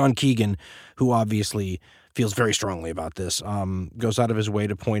 John Keegan, who obviously feels very strongly about this, goes out of his way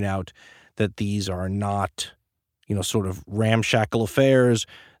to point out that these are not, sort of ramshackle affairs,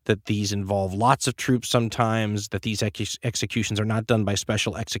 that these involve lots of troops sometimes, that these executions are not done by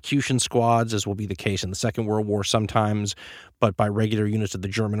special execution squads, as will be the case in the Second World War sometimes, but by regular units of the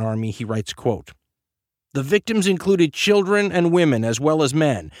German army. He writes, quote, "The victims included children and women as well as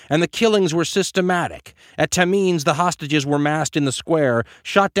men, and the killings were systematic. At Tamines, the hostages were massed in the square,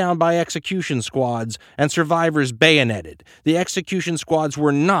 shot down by execution squads, and survivors bayoneted. The execution squads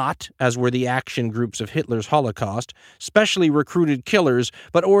were not, as were the action groups of Hitler's Holocaust, specially recruited killers,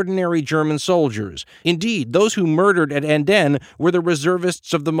 but ordinary German soldiers. Indeed, those who murdered at Andenne were the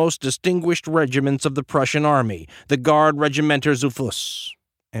reservists of the most distinguished regiments of the Prussian army, the Guard Regimenter zu Fuss."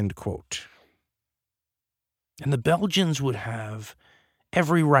 End quote. And the Belgians would have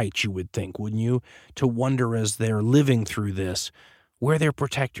every right, you would think, wouldn't you, to wonder as they're living through this, where their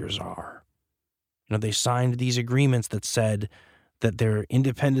protectors are. They signed these agreements that said that their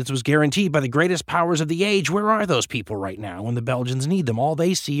independence was guaranteed by the greatest powers of the age. Where are those people right now when the Belgians need them? All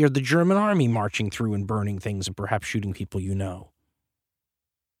they see are the German army marching through and burning things and perhaps shooting people you know.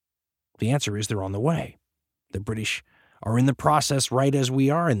 The answer is they're on the way. The British are in the process, right as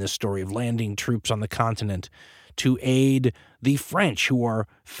we are in this story, of landing troops on the continent to aid the French, who are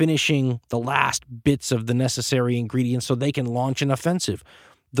finishing the last bits of the necessary ingredients so they can launch an offensive.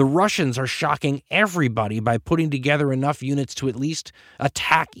 The Russians are shocking everybody by putting together enough units to at least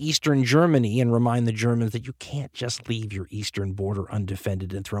attack eastern Germany and remind the Germans that you can't just leave your eastern border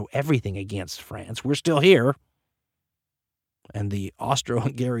undefended and throw everything against France. We're still here. And the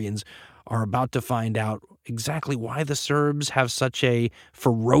Austro-Hungarians are about to find out exactly why the Serbs have such a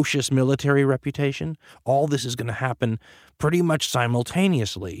ferocious military reputation. All this is going to happen pretty much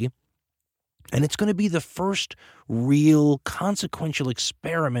simultaneously, and it's going to be the first real consequential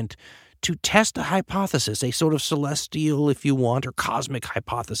experiment to test a hypothesis, a sort of celestial, if you want, or cosmic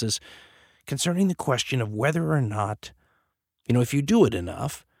hypothesis concerning the question of whether or not, if you do it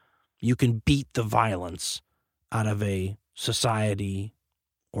enough, you can beat the violence out of a society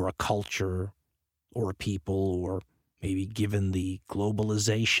or a culture or a people, or maybe, given the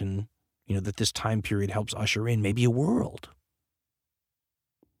globalization, that this time period helps usher in, maybe a world.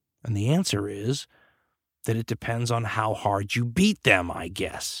 And the answer is that it depends on how hard you beat them, I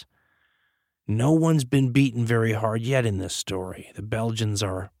guess. No one's been beaten very hard yet in this story. The Belgians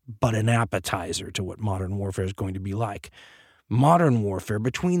are but an appetizer to what modern warfare is going to be like. Modern warfare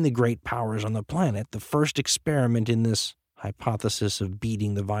between the great powers on the planet, the first experiment in this hypothesis of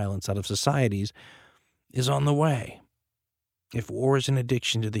beating the violence out of societies, is on the way. If war is an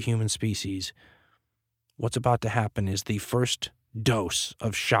addiction to the human species, what's about to happen is the first dose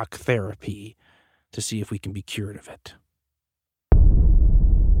of shock therapy to see if we can be cured of it.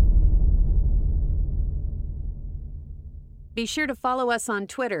 Be sure to follow us on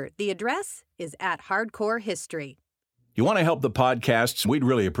Twitter. The address is @HardcoreHistory. You want to help the podcasts? We'd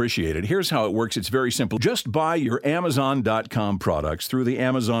really appreciate it. Here's how it works. It's very simple. Just buy your Amazon.com products through the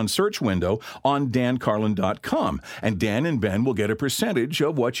Amazon search window on dancarlin.com, and Dan and Ben will get a percentage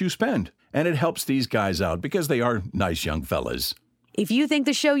of what you spend. And it helps these guys out because they are nice young fellas. If you think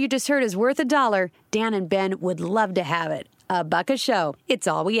the show you just heard is worth $1, Dan and Ben would love to have it. $1 a show. It's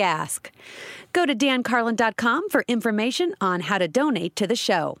all we ask. Go to dancarlin.com for information on how to donate to the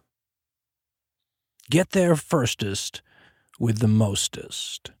show. Get there firstest with the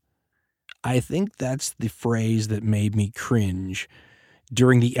mostest. I think that's the phrase that made me cringe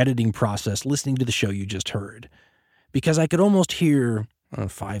during the editing process listening to the show you just heard. Because I could almost hear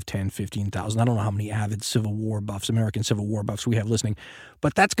 5, 10, 15,000. I don't know how many avid Civil War buffs, American Civil War buffs we have listening.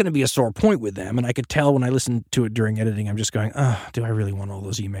 But that's going to be a sore point with them. And I could tell when I listened to it during editing, I'm just going, do I really want all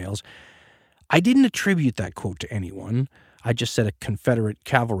those emails? I didn't attribute that quote to anyone. I just said a Confederate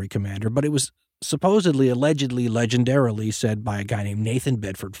cavalry commander, but it was supposedly, allegedly, legendarily said by a guy named Nathan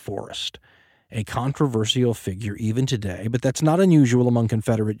Bedford Forrest, a controversial figure even today, but that's not unusual among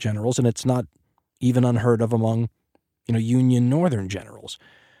Confederate generals, and it's not even unheard of among, Union Northern generals.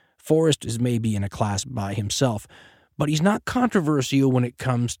 Forrest is maybe in a class by himself, but he's not controversial when it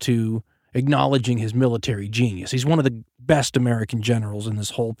comes to acknowledging his military genius. He's one of the best American generals in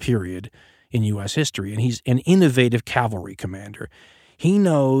this whole period in U.S. history, and he's an innovative cavalry commander. He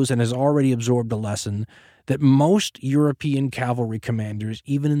knows and has already absorbed the lesson that most European cavalry commanders,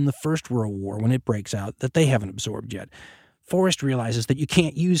 even in the First World War, when it breaks out, that they haven't absorbed yet. Forrest realizes that you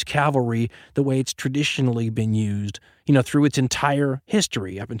can't use cavalry the way it's traditionally been used, through its entire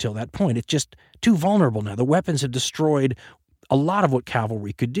history up until that point. It's just too vulnerable now. The weapons have destroyed a lot of what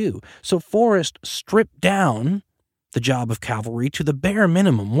cavalry could do. So Forrest stripped down the job of cavalry to the bare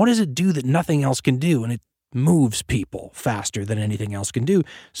minimum. What does it do that nothing else can do? And it moves people faster than anything else can do,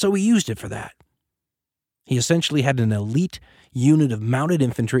 so he used it for that. He essentially had an elite unit of mounted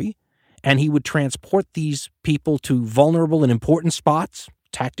infantry, and he would transport these people to vulnerable and important spots,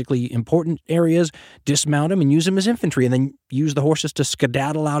 tactically important areas, dismount them and use them as infantry, and then use the horses to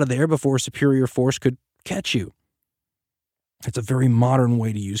skedaddle out of there before a superior force could catch you. It's a very modern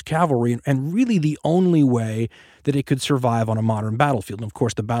way to use cavalry, and really the only way that it could survive on a modern battlefield. And of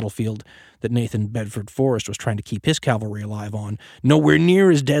course, the battlefield that Nathan Bedford Forrest was trying to keep his cavalry alive on, nowhere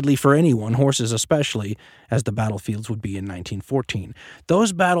near as deadly for anyone, horses especially, as the battlefields would be in 1914.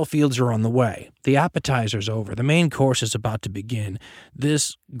 Those battlefields are on the way. The appetizer's over. The main course is about to begin.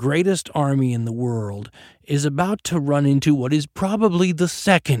 This greatest army in the world is about to run into what is probably the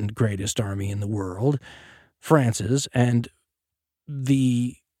second greatest army in the world, France's, and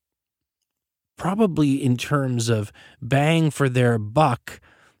the probably in terms of bang for their buck,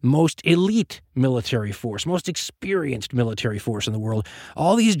 most elite military force, most experienced military force in the world.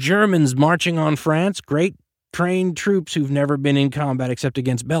 All these Germans marching on France, great trained troops who've never been in combat except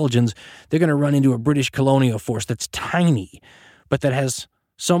against Belgians, they're going to run into a British colonial force that's tiny, but that has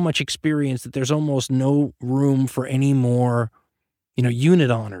so much experience that there's almost no room for any more,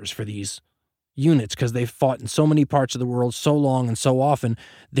 unit honors for these units, because they've fought in so many parts of the world so long and so often.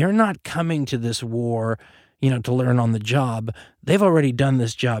 They're not coming to this war, to learn on the job. They've already done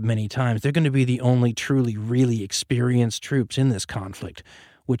this job many times. They're going to be the only truly, really experienced troops in this conflict,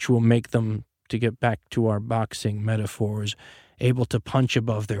 which will make them, to get back to our boxing metaphors, able to punch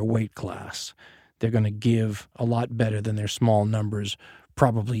above their weight class. They're going to give a lot better than their small numbers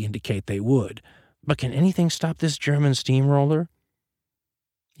probably indicate they would. But can anything stop this German steamroller?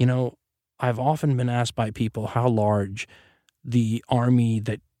 You know, I've often been asked by people how large the army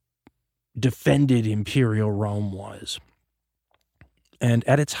that defended Imperial Rome was. And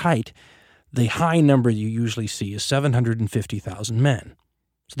at its height, the high number you usually see is 750,000 men.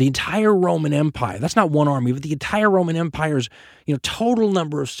 So the entire Roman Empire, that's not one army, but the entire Roman Empire's, total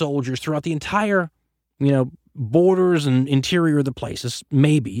number of soldiers throughout the entire, borders and interior of the place is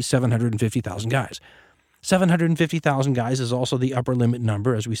maybe 750,000 guys. 750,000 guys is also the upper limit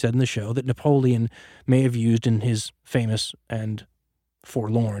number, as we said in the show, that Napoleon may have used in his famous and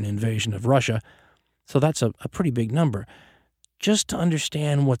forlorn invasion of Russia. So that's a pretty big number. Just to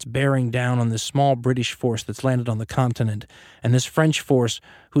understand what's bearing down on this small British force that's landed on the continent and this French force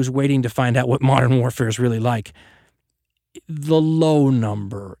who's waiting to find out what modern warfare is really like, the low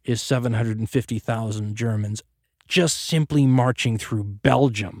number is 750,000 Germans just simply marching through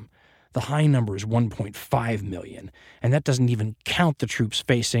Belgium. The high number is 1.5 million, and that doesn't even count the troops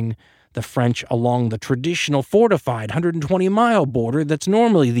facing the French along the traditional fortified 120-mile border that's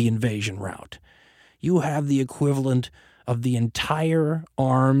normally the invasion route. You have the equivalent of the entire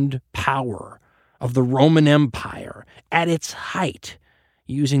armed power of the Roman Empire at its height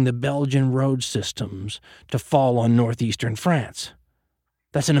using the Belgian road systems to fall on northeastern France.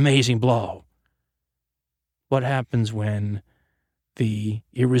 That's an amazing blow. What happens when the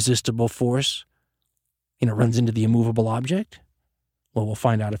irresistible force, runs into the immovable object? Well, we'll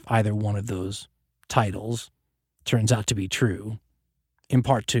find out if either one of those titles turns out to be true in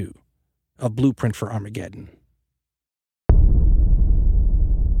part 2 of Blueprint for Armageddon.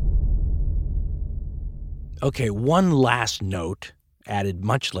 Okay, one last note, added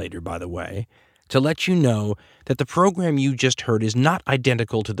much later, by the way, to let you know that the program you just heard is not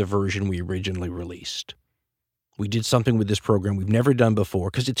identical to the version we originally released. We did something with this program we've never done before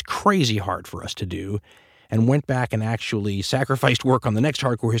because it's crazy hard for us to do, and went back and actually sacrificed work on the next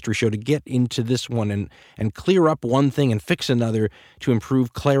Hardcore History show to get into this one and clear up one thing and fix another to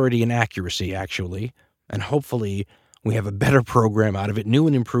improve clarity and accuracy, actually. And hopefully we have a better program out of it, new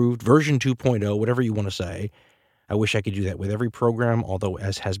and improved, version 2.0, whatever you want to say. I wish I could do that with every program, although,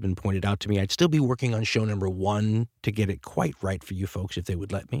 as has been pointed out to me, I'd still be working on show number 1 to get it quite right for you folks if they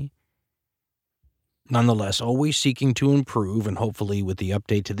would let me. Nonetheless, always seeking to improve, and hopefully with the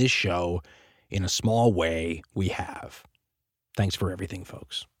update to this show, in a small way, we have. Thanks for everything,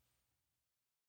 folks.